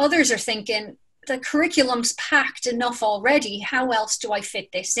others are thinking, the curriculum's packed enough already. How else do I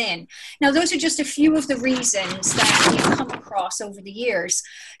fit this in? Now, those are just a few of the reasons that we've come across over the years.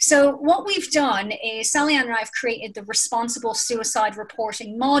 So what we've done is Sally Ann and I have created the responsible suicide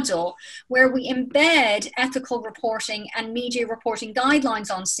reporting model, where we embed ethical reporting and media reporting guidelines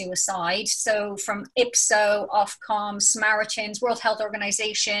on suicide. So from IPSO, Ofcom, Samaritans, World Health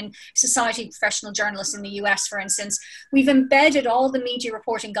Organization, Society of Professional Journalists in the US, for instance, we've embedded all the media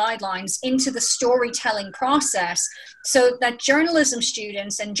reporting guidelines into the storytelling process so that journalism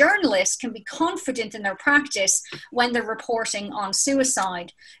students and journalists can be confident in their practice when they're reporting on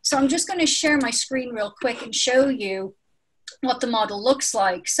suicide. So I'm just going to share my screen real quick and show you what the model looks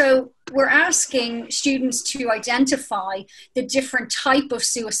like. So we're asking students to identify the different type of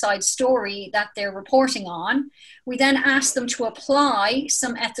suicide story that they're reporting on. We then ask them to apply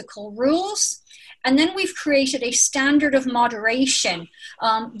some ethical rules. And then we've created a standard of moderation.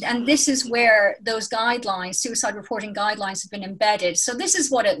 And this is where those guidelines, suicide reporting guidelines, have been embedded. So this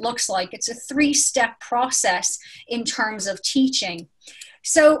is what it looks like. It's a 3-step process in terms of teaching.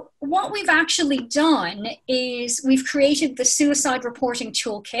 So what we've actually done is we've created the suicide reporting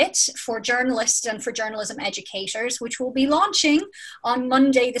toolkit for journalists and for journalism educators, which will be launching on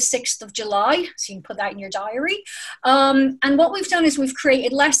Monday, the 6th of July. So you can put that in your diary. And what we've done is we've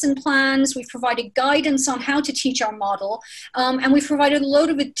created lesson plans, we've provided guidance on how to teach our model, and we've provided a load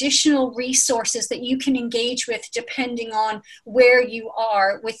of additional resources that you can engage with depending on where you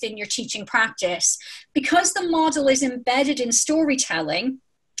are within your teaching practice. Because the model is embedded in storytelling,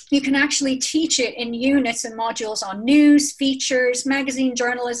 you can actually teach it in units and modules on news, features, magazine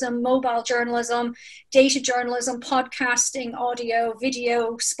journalism, mobile journalism, data journalism, podcasting, audio,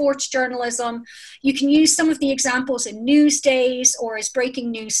 video, sports journalism. You can use some of the examples in news days or as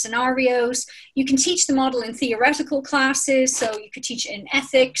breaking news scenarios. You can teach the model in theoretical classes, so you could teach it in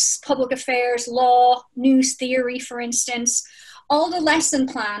ethics, public affairs, law, news theory, for instance. All the lesson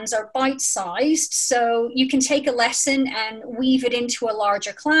plans are bite-sized, so you can take a lesson and weave it into a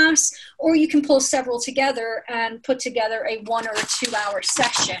larger class, or you can pull several together and put together a 1 or 2 hour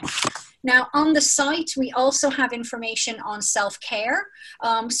session. Now, on the site, we also have information on self-care.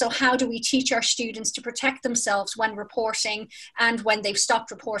 So how do we teach our students to protect themselves when reporting and when they've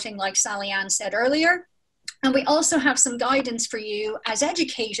stopped reporting, like Sally Ann said earlier. And we also have some guidance for you as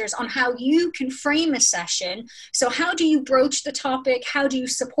educators on how you can frame a session. So how do you broach the topic? How do you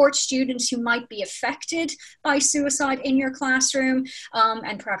support students who might be affected by suicide in your classroom?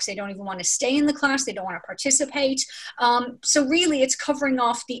 And perhaps they don't even want to stay in the class, they don't want to participate. So really it's covering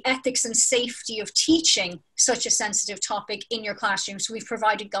off the ethics and safety of teaching such a sensitive topic in your classroom. So we've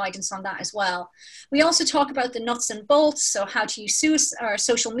provided guidance on that as well. We also talk about the nuts and bolts, so how to use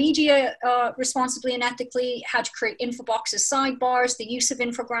social media responsibly and ethically, how to create info boxes, sidebars, the use of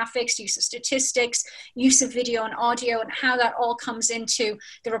infographics, use of statistics, use of video and audio, and how that all comes into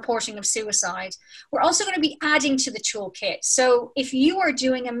the reporting of suicide. We're also going to be adding to the toolkit. So if you are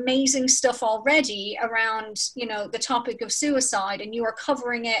doing amazing stuff already around, you know, the topic of suicide, and you are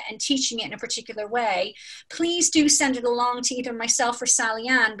covering it and teaching it in a particular way, please do send it along to either myself or Sally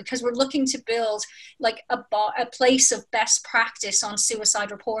Ann, because we're looking to build like a place of best practice on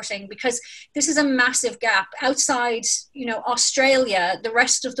suicide reporting, because this is a massive gap. Outside, you know, Australia, the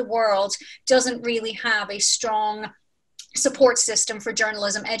rest of the world doesn't really have a strong support system for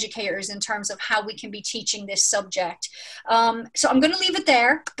journalism educators in terms of how we can be teaching this subject. So I'm going to leave it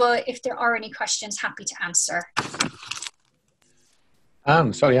there, but if there are any questions, happy to answer.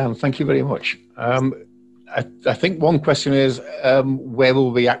 Anne, thank you very much. I think one question is, where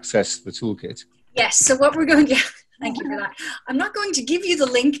will we access the toolkit? Yes, so what we're going to... Thank you for that. I'm not going to give you the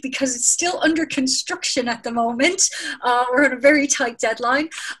link because it's still under construction at the moment. We're on a very tight deadline,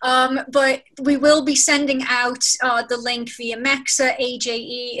 but we will be sending out the link via MEXA,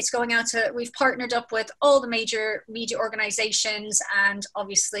 AJE. It's going out to, we've partnered up with all the major media organizations, and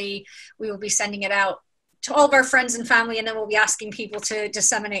obviously we will be sending it out to all of our friends and family, and then we'll be asking people to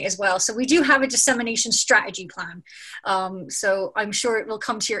disseminate as well. So we do have a dissemination strategy plan. So I'm sure it will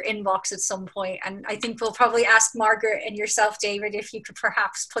come to your inbox at some point. And I think we'll probably ask Margaret and yourself, David, if you could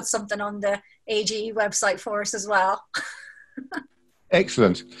perhaps put something on the AJE website for us as well.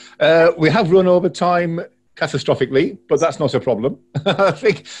 Excellent. We have run over time catastrophically, but that's not a problem. I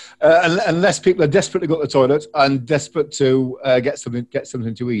think unless people are desperate to go to the toilet and desperate to get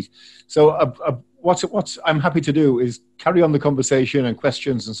something to eat. So what I'm happy to do is carry on the conversation and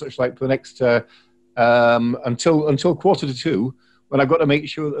questions and such like for the next until 1:45, when I've got to make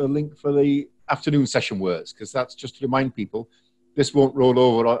sure that a link for the afternoon session works, because that's just to remind people this won't roll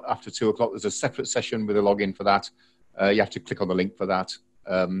over after 2 o'clock. There's a separate session with a login for that. You have to click on the link for that.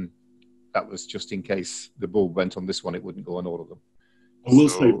 That was just in case the bulb went on this one, it wouldn't go on all of them. I will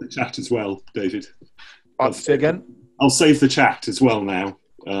save the chat as well, David. I'll say again? I'll save the chat as well now.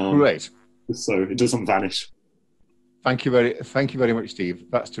 Great. So it doesn't vanish. Thank you very much,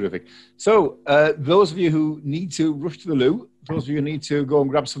 Steve. That's terrific. So those of you who need to rush to the loo, those of you who need to go and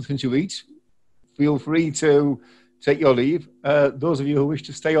grab something to eat, feel free to take your leave. Those of you who wish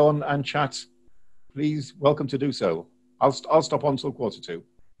to stay on and chat, please, welcome to do so. I'll stop on till 1:45.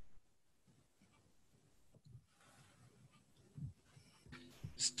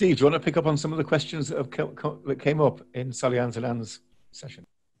 Steve, do you want to pick up on some of the questions that came up in Sally Ann's and Anne's session?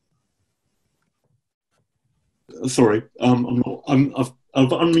 Sorry, I've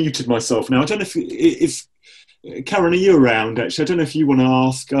unmuted myself now. I don't know if Karen, are you around? Actually, I don't know if you want to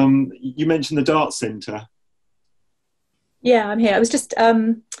ask. You mentioned the Dart Centre. Yeah, I'm here. I was just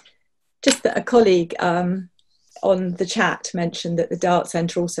that a colleague on the chat mentioned that the Dart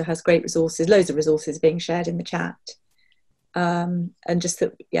Centre also has great resources, loads of resources being shared in the chat. And just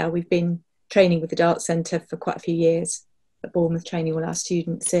that, yeah, we've been training with the Dart Centre for quite a few years at Bournemouth, training all our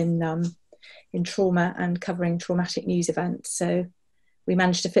students in trauma and covering traumatic news events. So we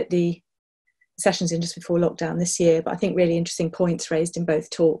managed to fit the sessions in just before lockdown this year. But I think really interesting points raised in both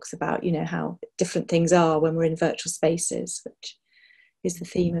talks about, you know, how different things are when we're in virtual spaces, which is the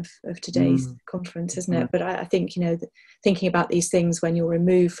theme of today's conference, isn't it? But I think, you know, thinking about these things when you're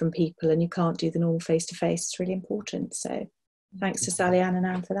removed from people and you can't do the normal face-to-face is really important. So thanks to Sally Ann and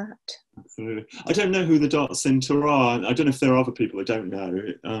Anne for that. Absolutely. I don't know who the Dart Centre are. I don't know if there are other people I don't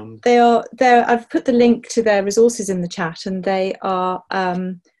know. They are there. I've put the link to their resources in the chat, and they are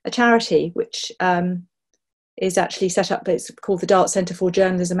a charity which is actually set up. It's called the Dart Centre for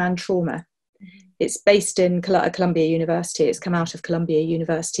Journalism and Trauma. It's based in Columbia University. It's come out of Columbia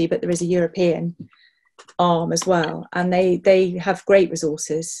University, but there is a European arm as well, and they have great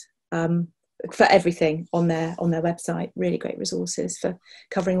resources for everything on their website. Really great resources for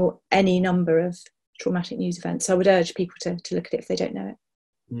covering any number of traumatic news events. So I would urge people to look at it if they don't know it.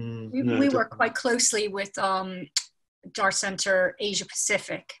 We work quite closely with Dart Centre Asia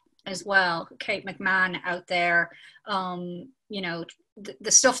Pacific as well. Kate McMahon out there, you know,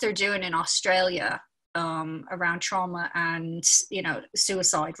 the stuff they're doing in Australia around trauma and, you know,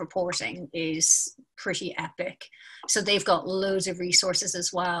 suicide reporting is pretty epic. So they've got loads of resources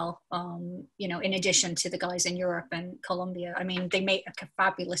as well, you know, in addition to the guys in Europe and Colombia. I mean, they make a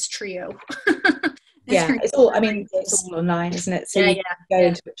fabulous trio. Yeah, it's all, I mean, it's all online, isn't it? So yeah, you can go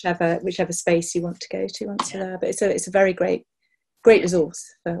into whichever space you want to go to once you're there. But it's a very great resource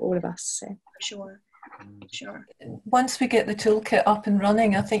for all of us. So. For sure. Sure. Once we get the toolkit up and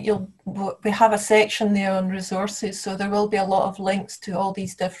running, I think we have a section there on resources, so there will be a lot of links to all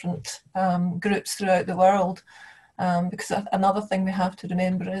these different groups throughout the world. Because another thing we have to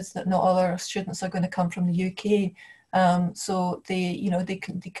remember is that not all our students are going to come from the UK, so they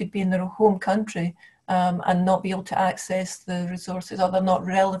could be in their home country and not be able to access the resources, or they're not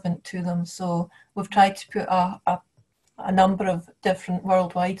relevant to them. So we've tried to put a number of different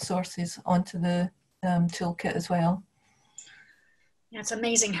worldwide sources onto the toolkit as well. Yeah, it's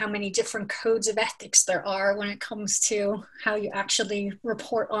amazing how many different codes of ethics there are when it comes to how you actually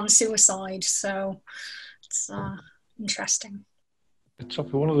report on suicide. So it's interesting.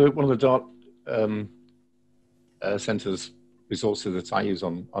 One of the DART centres resources that I use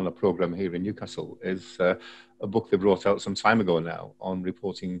on a programme here in Newcastle is a book they brought out some time ago now on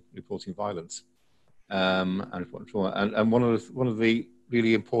reporting violence. And one of the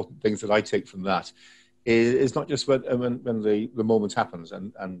really important things that I take from that is not just when the moment happens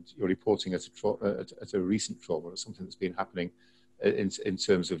and you're reporting at a recent trauma or something that's been happening in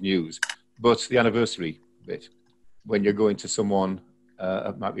terms of news, but the anniversary bit, when you're going to someone,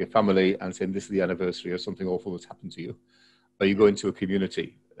 it might be a family, and saying this is the anniversary of something awful that's happened to you, or you go into a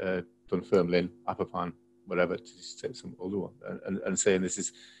community, Dunfermline, Aberpan, whatever, to say some older one, and saying this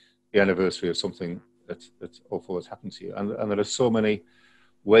is the anniversary of something that's awful that's happened to you. And there are so many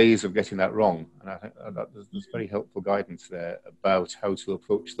ways of getting that wrong. And I think that there's very helpful guidance there about how to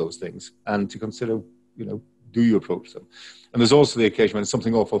approach those things and to consider, do you approach them? And there's also the occasion when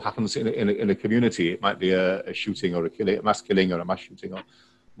something awful happens in a community. It might be a shooting or a mass killing or a mass shooting or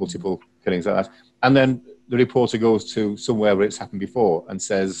multiple killings like that. And then the reporter goes to somewhere where it's happened before and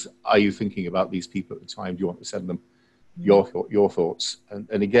says, are you thinking about these people at the time? Do you want to send them your thoughts?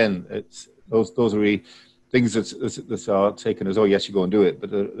 And again, it's those are really things that are taken as, oh yes, you go and do it, but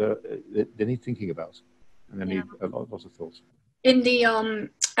they need thinking about, and they need a lot of thought. In the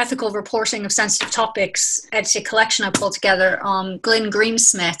ethical reporting of sensitive topics essay collection I pulled together, Glyn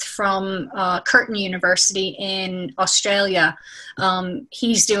Greensmith from Curtin University in Australia,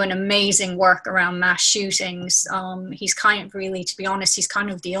 he's doing amazing work around mass shootings. He's kind of really, to be honest, he's kind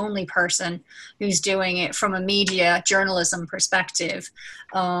of the only person who's doing it from a media journalism perspective.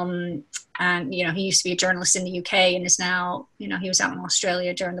 And, he used to be a journalist in the UK and is now, he was out in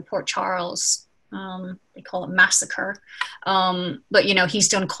Australia during the Port Charles, they call it massacre. But, he's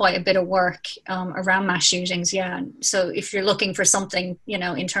done quite a bit of work around mass shootings, yeah. So if you're looking for something,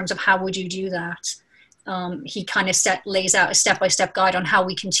 in terms of how would you do that, he kind of lays out a step-by-step guide on how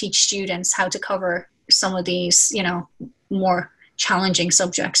we can teach students how to cover some of these, more challenging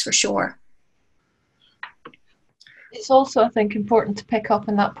subjects for sure. It's also, I think, important to pick up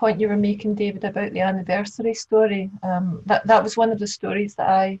on that point you were making, David, about the anniversary story. That was one of the stories that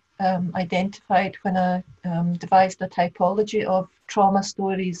I identified when I devised a typology of trauma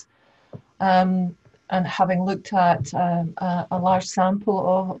stories, and having looked at a large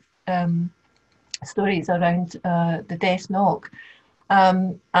sample of stories around the death knock.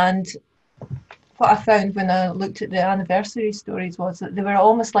 And what I found when I looked at the anniversary stories was that they were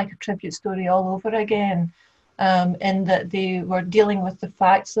almost like a tribute story all over again. In that they were dealing with the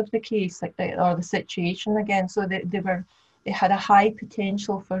facts of the case or the situation again, so they had a high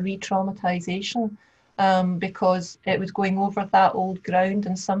potential for re-traumatization because it was going over that old ground,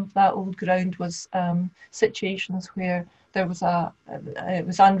 and some of that old ground was situations where there was it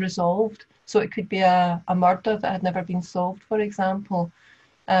was unresolved. So it could be a murder that had never been solved, for example,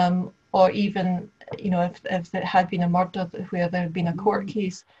 or even if it had been a murder where there had been a court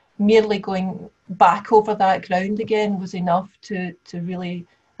case. Merely going back over that ground again was enough to really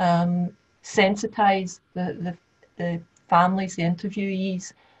sensitize the families, the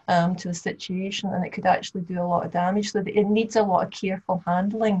interviewees to the situation, and it could actually do a lot of damage. So it needs a lot of careful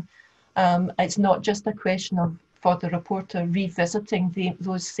handling. It's not just a question for the reporter revisiting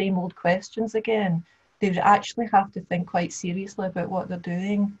those same old questions again. They would actually have to think quite seriously about what they're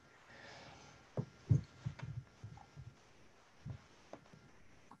doing.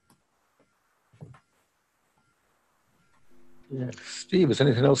 Yeah. Steve, is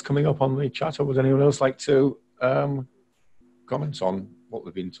anything else coming up on the chat, or would anyone else like to comment on what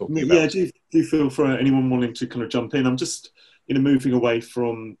we've been talking about? Yeah, do feel for anyone wanting to kind of jump in. I'm just moving away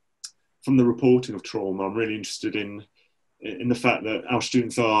from the reporting of trauma. I'm really interested in the fact that our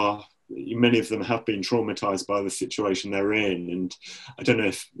students many of them have been traumatized by the situation they're in, and I don't know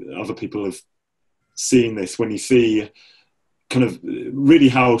if other people have seen this. When you see kind of really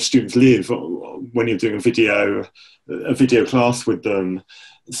how students live when you're doing a video class with them,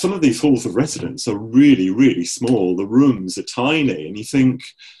 some of these halls of residence are really, really small. The rooms are tiny, and you think,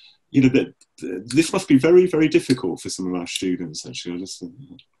 that this must be very, very difficult for some of our students. Actually, I just think,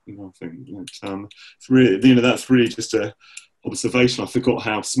 I think that, it's really, that's really just a observation. I forgot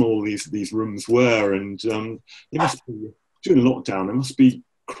how small these rooms were, and they must be, during lockdown, they must be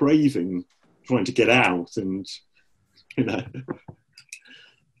craving trying to get out, and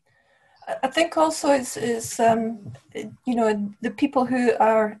I think also it's the people who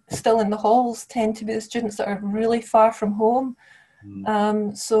are still in the halls tend to be the students that are really far from home.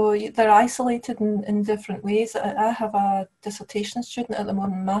 So they're isolated in different ways. I have a dissertation student at the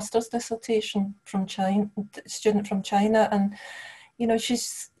moment, master's dissertation from China, and she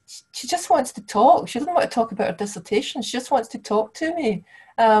just wants to talk. She doesn't want to talk about her dissertation. She just wants to talk to me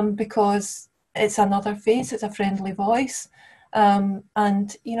because it's another face. It's a friendly voice, and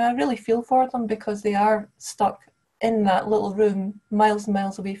I really feel for them because they are stuck in that little room, miles and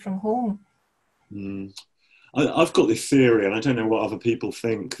miles away from home. I've got this theory, and I don't know what other people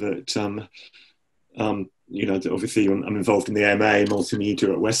think, that obviously I'm involved in the MA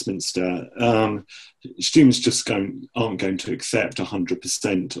multimedia at Westminster. Students just aren't going to accept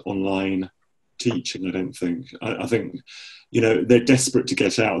 100% online teaching. I don't think. I think they're desperate to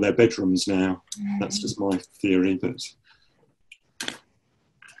get out of their bedrooms now. That's just my theory, but.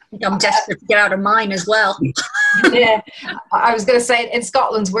 I'm desperate to get out of mine as well. Yeah, I was going to say, in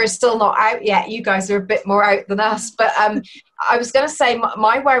Scotland we're still not out yet. You guys are a bit more out than us, but I was going to say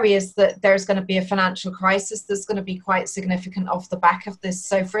my worry is that there's going to be a financial crisis that's going to be quite significant off the back of this.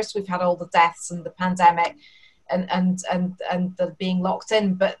 So first we've had all the deaths and the pandemic and the being locked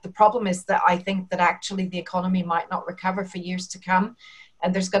in, but the problem is that I think that actually the economy might not recover for years to come.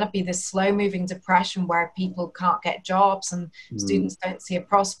 And there's going to be this slow moving depression where people can't get jobs and students don't see a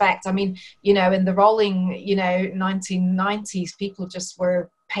prospect. I mean, in the rolling, 1990s, people just were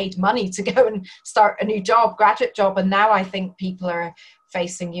paid money to go and start a new job, graduate job. And now I think people are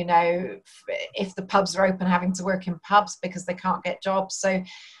facing, if the pubs are open, having to work in pubs because they can't get jobs. So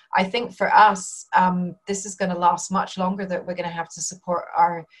I think for us, this is going to last much longer, that we're going to have to support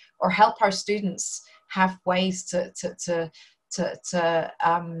or help our students have ways to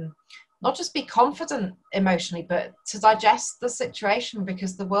not just be confident emotionally, but to digest the situation,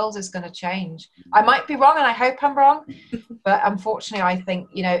 because the world is going to change. I might be wrong, and I hope I'm wrong, but unfortunately I think,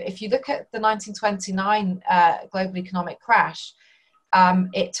 if you look at the 1929 global economic crash,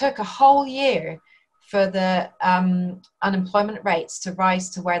 it took a whole year for the unemployment rates to rise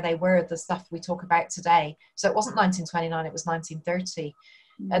to where they were, the stuff we talk about today. So it wasn't 1929, it was 1930.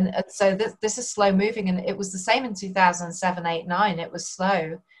 And so this is slow moving, and it was the same in 2007, 8, 9. It was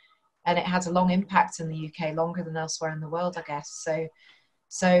slow, and it had a long impact in the UK, longer than elsewhere in the world, I guess.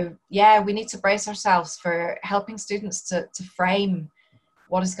 So yeah, we need to brace ourselves for helping students to frame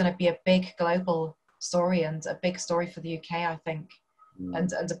what is going to be a big global story, and a big story for the UK, I think,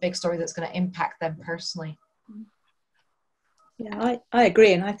 and a big story that's going to impact them personally. Yeah, I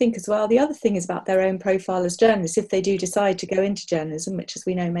agree. And I think as well, the other thing is about their own profile as journalists. If they do decide to go into journalism, which, as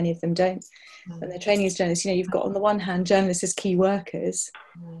we know, many of them don't, when they're training as journalists, you've got on the one hand journalists as key workers,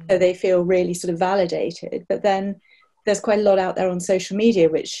 so they feel really sort of validated. But then there's quite a lot out there on social media,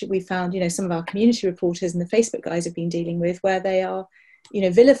 which we found, some of our community reporters and the Facebook guys have been dealing with, where they are,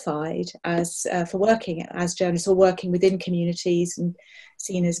 vilified as for working as journalists or working within communities and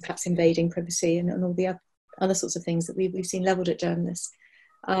seen as perhaps invading privacy and all the other sorts of things that we've seen levelled at journalists.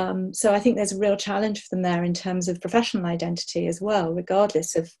 So I think there's a real challenge for them there in terms of professional identity as well,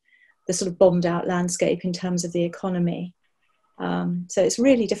 regardless of the sort of bombed out landscape in terms of the economy. So it's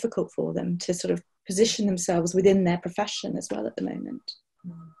really difficult for them to sort of position themselves within their profession as well at the moment,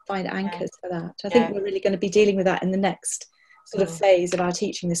 find anchors for that. I think we're really going to be dealing with that in the next sort of phase of our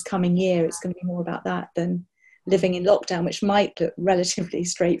teaching this coming year. It's going to be more about that than living in lockdown, which might look relatively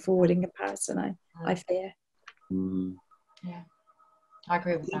straightforward in comparison, I fear. Yeah, I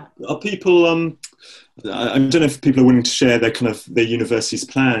agree with that. Are people, I don't know if people are willing to share their university's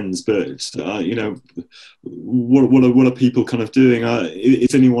plans, but what are people kind of doing?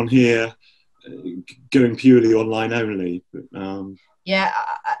 Is anyone here going purely online only? Yeah,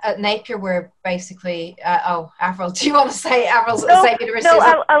 at Napier we're basically, Avril, do you want to say Avril's at No, the same university?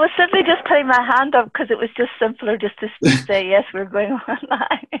 no, I was simply just putting my hand up because it was just simpler just to say, yes, we're going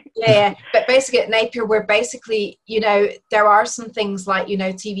online. Yeah, but basically at Napier we're basically, there are some things like,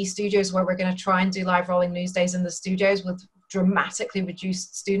 TV studios where we're going to try and do live rolling news days in the studios with dramatically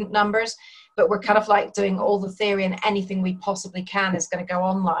reduced student numbers, but we're kind of like doing all the theory, and anything we possibly can is going to go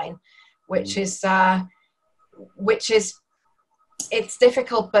online, which is it's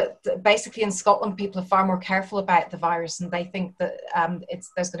difficult, but basically in Scotland people are far more careful about the virus, and they think that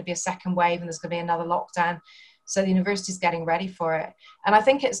there's going to be a second wave and there's going to be another lockdown. So the university is getting ready for it. And I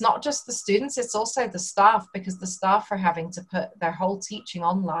think it's not just the students, it's also the staff, because the staff are having to put their whole teaching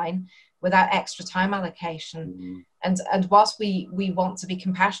online without extra time allocation. And whilst we want to be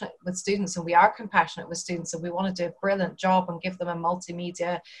compassionate with students, and we are compassionate with students, and we want to do a brilliant job and give them a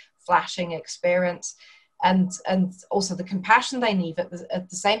multimedia flashing experience, and also the compassion they need, at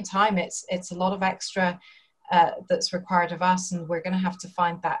the same time, it's a lot of extra that's required of us, and we're going to have to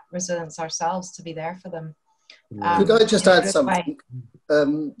find that resilience ourselves to be there for them. Could I just add something?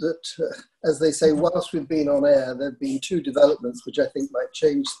 As they say, whilst we've been on air, there have been two developments which I think might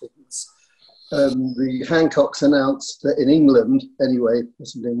change things. The Hancocks announced that in England, anyway,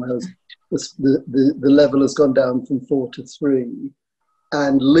 possibly in Wales, the level has gone down from 4 to 3.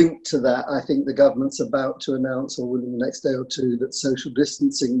 And linked to that, I think the government's about to announce, or within the next day or two, that social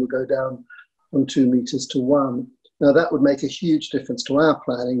distancing will go down from 2 meters to 1. Now that would make a huge difference to our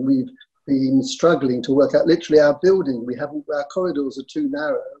planning. We've been struggling to work out literally our building. Our corridors are too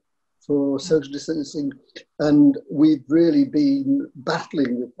narrow for social distancing, and we've really been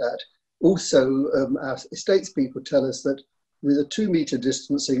battling with that. Also, our estates people tell us that with a 2 meter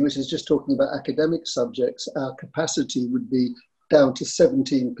distancing, which is just talking about academic subjects, our capacity would be down to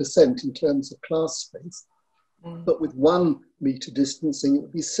 17% in terms of class space. But with 1 meter distancing, it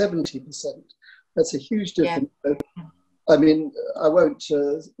would be 70%. That's a huge difference. Yeah. I mean, I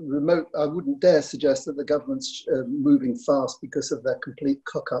wouldn't dare suggest that the government's moving fast because of their complete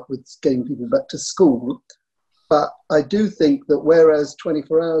cock-up with getting people back to school. But I do think that whereas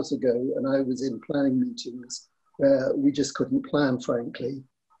 24 hours ago, and I was in planning meetings where we just couldn't plan, frankly,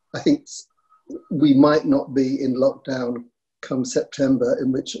 I think we might not be in lockdown come September,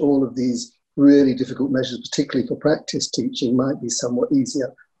 in which all of these really difficult measures, particularly for practice teaching, might be somewhat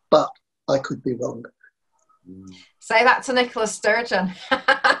easier. But I could be wrong. Say that to Nicola Sturgeon.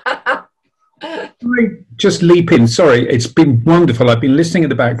 I just leap in. Sorry, it's been wonderful. I've been listening in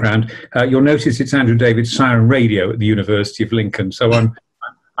the background. You'll notice it's Andrew David's Siren Radio at the University of Lincoln. So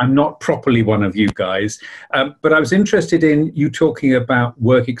I'm not properly one of you guys. But I was interested in you talking about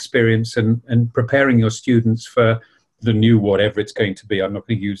work experience and preparing your students for the new whatever it's going to be. I'm not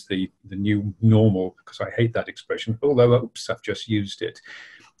going to use the new normal because I hate that expression, although, oops, I've just used it.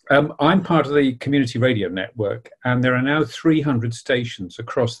 I'm part of the community radio network, and there are now 300 stations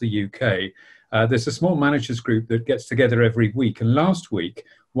across the UK. There's a small managers group that gets together every week, and last week,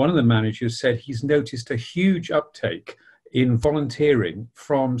 one of the managers said he's noticed a huge uptake in volunteering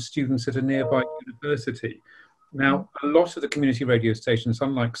from students at a nearby university. Now, a lot of the community radio stations,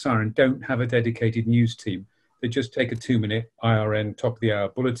 unlike Siren, don't have a dedicated news team. They just take a 2-minute IRN top of the hour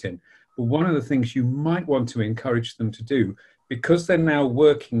bulletin. But one of the things you might want to encourage them to do, because they're now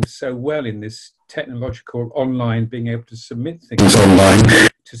working so well in this technological online, being able to submit things online,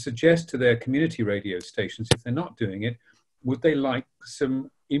 to suggest to their community radio stations, if they're not doing it, would they like some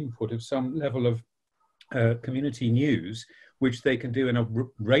input of some level of community news, which they can do in a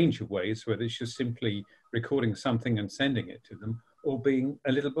range of ways, whether it's just simply recording something and sending it to them, or being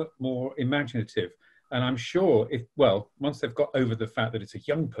a little bit more imaginative. And I'm sure once they've got over the fact that it's a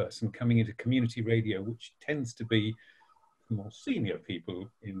young person coming into community radio, which tends to be more senior people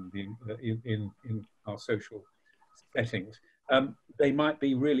in our social settings, they might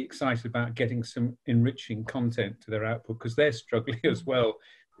be really excited about getting some enriching content to their output, because they're struggling as well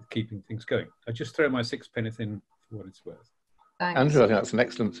with keeping things going. I just throw my sixpence in for what it's worth. Thanks. Andrew, I think that's an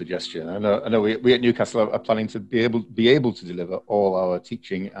excellent suggestion. I know we at Newcastle are planning to be able to deliver all our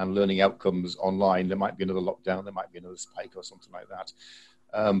teaching and learning outcomes online. There might be another lockdown, there might be another spike or something like that.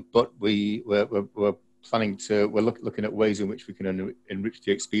 But we're planning to, we're looking at ways in which we can enrich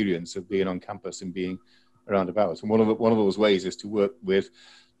the experience of being on campus and being around about. And one of those ways is to work with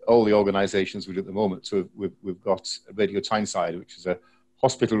all the organisations we do at the moment. So we've got Radio Tyneside, which is a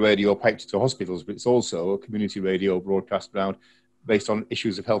hospital radio piped to hospitals, but it's also a community radio broadcast around based on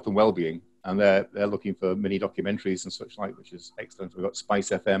issues of health and well-being. And they're looking for mini documentaries and such like, which is excellent. We've got Spice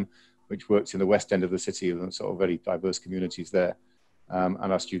FM, which works in the west end of the city and sort of very diverse communities there. And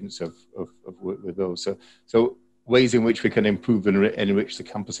our students have worked with those. So ways in which we can improve and enrich the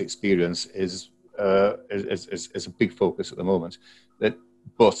campus experience is a big focus at the moment.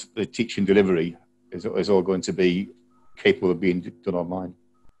 But the teaching delivery is all going to be capable of being done online.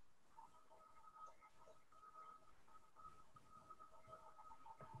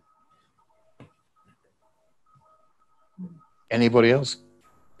 Anybody else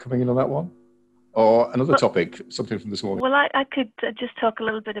coming in on that one? Or another topic, something from this morning? Well, I could just talk a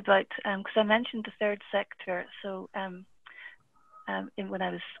little bit about, because I mentioned the third sector. So when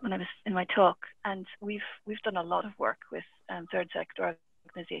I was in my talk, and we've done a lot of work with third sector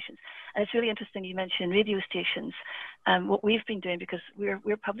organisations. And it's really interesting you mentioned radio stations. What we've been doing, because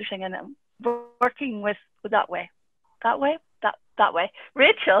we're publishing and working with that way,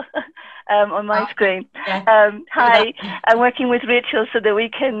 Rachel on my screen. Hi, I'm working with Rachel so that we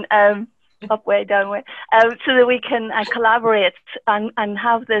can up way, down way, so that we can collaborate and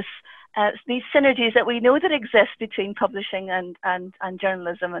have this. These synergies that we know that exist between publishing and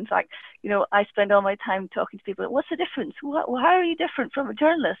journalism. In fact, you know, I spend all my time talking to people. What's the difference? How are you different from a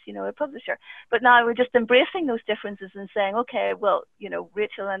journalist? You know, a publisher. But now we're just embracing those differences and saying, okay, well, you know,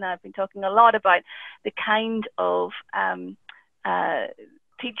 Rachel and I have been talking a lot about the kind of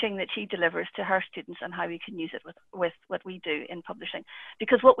teaching that she delivers to her students and how we can use it with what we do in publishing.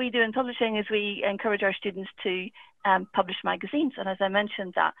 Because what we do in publishing is we encourage our students to publish magazines. And as I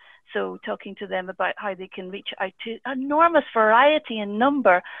mentioned that, so talking to them about how they can reach out to an enormous variety and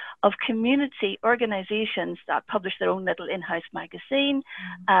number of community organizations that publish their own little in-house magazine,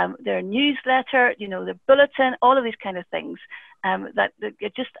 their newsletter, you know, their bulletin, all of these kind of things, that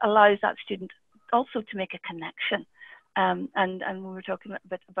it just allows that student also to make a connection. And when we're talking a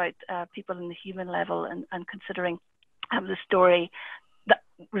bit about people in the human level and considering the story that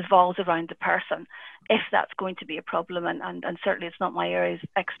revolves around the person, if that's going to be a problem, and certainly it's not my area of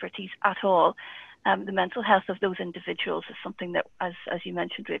expertise at all, the mental health of those individuals is something that, as you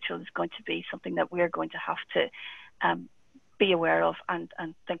mentioned, Rachel, is going to be something that we're going to have to be aware of and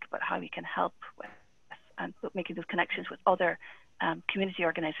think about how we can help with, and making those connections with other community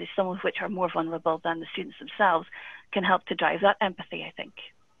organisations, some of which are more vulnerable than the students themselves, can help to drive that empathy, I think.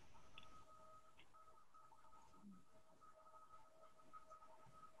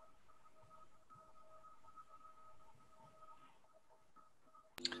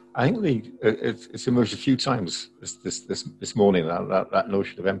 I think it's emerged a few times this morning, that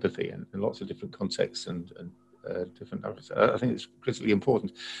notion of empathy in lots of different contexts and different areas. I think it's critically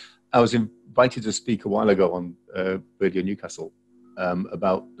important. I was invited to speak a while ago on Radio Newcastle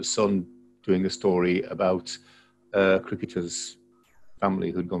about the Sun doing a story about a cricketer's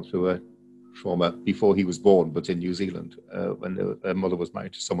family who'd gone through a trauma before he was born, but in New Zealand when their mother was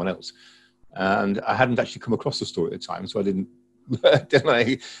married to someone else. And I hadn't actually come across the story at the time, so I didn't.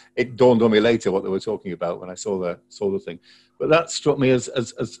 It dawned on me later what they were talking about when I saw the thing. But that struck me as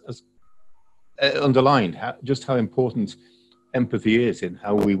underlined just how important empathy is in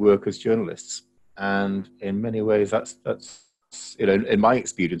how we work as journalists. And in many ways, that's you know, in my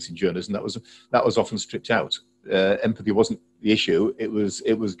experience in journalism, that was often stripped out. Empathy wasn't the issue. It was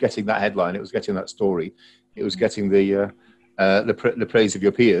getting that headline. It was getting that story. It was getting the praise of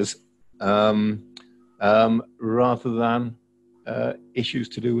your peers, rather than issues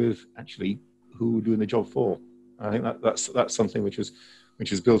to do with actually who we're doing the job for. I think that's something which is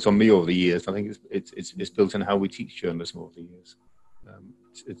built on me over the years. I think it's built in how we teach journalism over the years.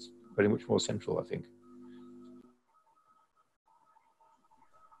 It's very much more central, I think.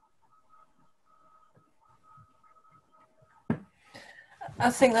 I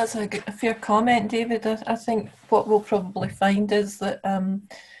think that's a fair comment, David. I think what we'll probably find is that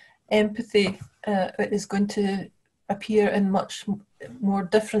empathy is going to appear in much more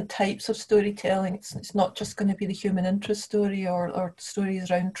different types of storytelling. It's not just going to be the human interest story or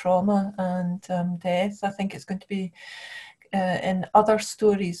stories around trauma and death. I think it's going to be in other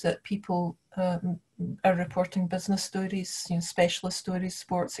stories that people are reporting, business stories, you know, specialist stories,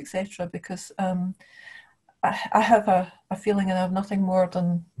 sports, etc. Because I have a feeling, and I have nothing more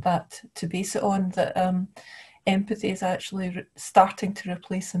than that to base it on, that empathy is actually starting to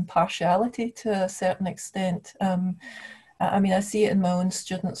replace impartiality to a certain extent. I mean, I see it in my own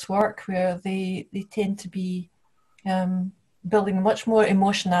students' work where they tend to be building much more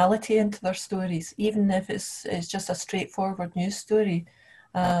emotionality into their stories, even if it's just a straightforward news story,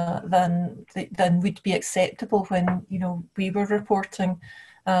 than would be acceptable when, you know, we were reporting,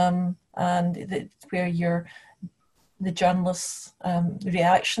 and where the journalist's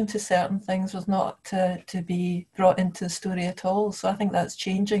reaction to certain things was not to be brought into the story at all. So I think that's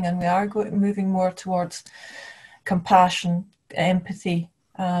changing, and we are moving more towards compassion, empathy,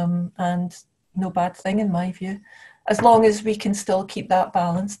 and no bad thing in my view, as long as we can still keep that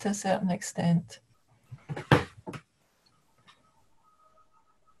balance to a certain extent.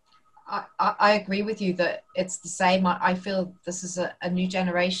 I agree with you that it's the same. I feel this is a new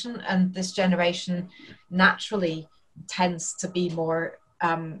generation, and this generation naturally tends to be more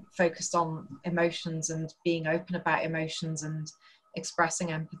focused on emotions and being open about emotions and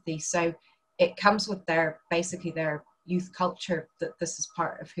expressing empathy. So it comes with basically their youth culture that this is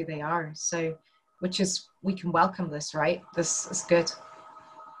part of who they are. So, we can welcome this, right? This is good.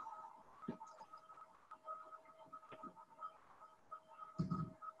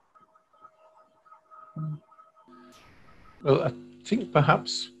 Well, I think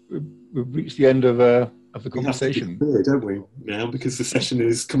perhaps we've reached the end of the conversation. We have to be clear, don't we, now, because the session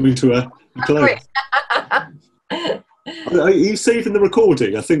is coming to a close. Are you saving the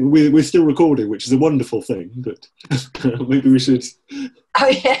recording? I think we're still recording, which is a wonderful thing, but maybe we should... Oh,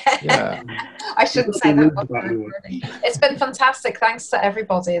 yeah. Yeah. I shouldn't say that. It's been fantastic. Thanks to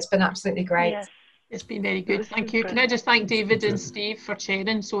everybody. It's been absolutely great. Yes. It's been very good. Thank you. Can I just thank David and Steve for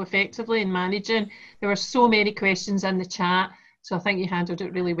chairing so effectively and managing? There were so many questions in the chat, so I think you handled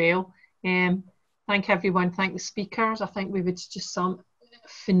it really well. Thank everyone. Thank the speakers. I think we would just some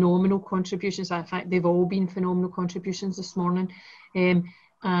phenomenal contributions. In fact, they've all been phenomenal contributions this morning.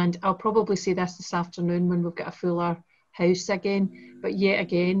 And I'll probably say this afternoon when we've got a fuller house again. But yet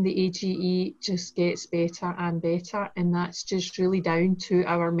again, the AJE just gets better and better, and that's just really down to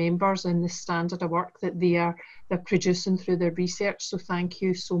our members and the standard of work that they're producing through their research. So thank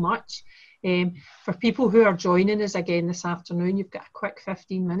you so much. For people who are joining us again this afternoon, you've got a quick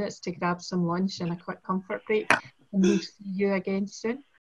 15 minutes to grab some lunch and a quick comfort break, and we'll see you again soon.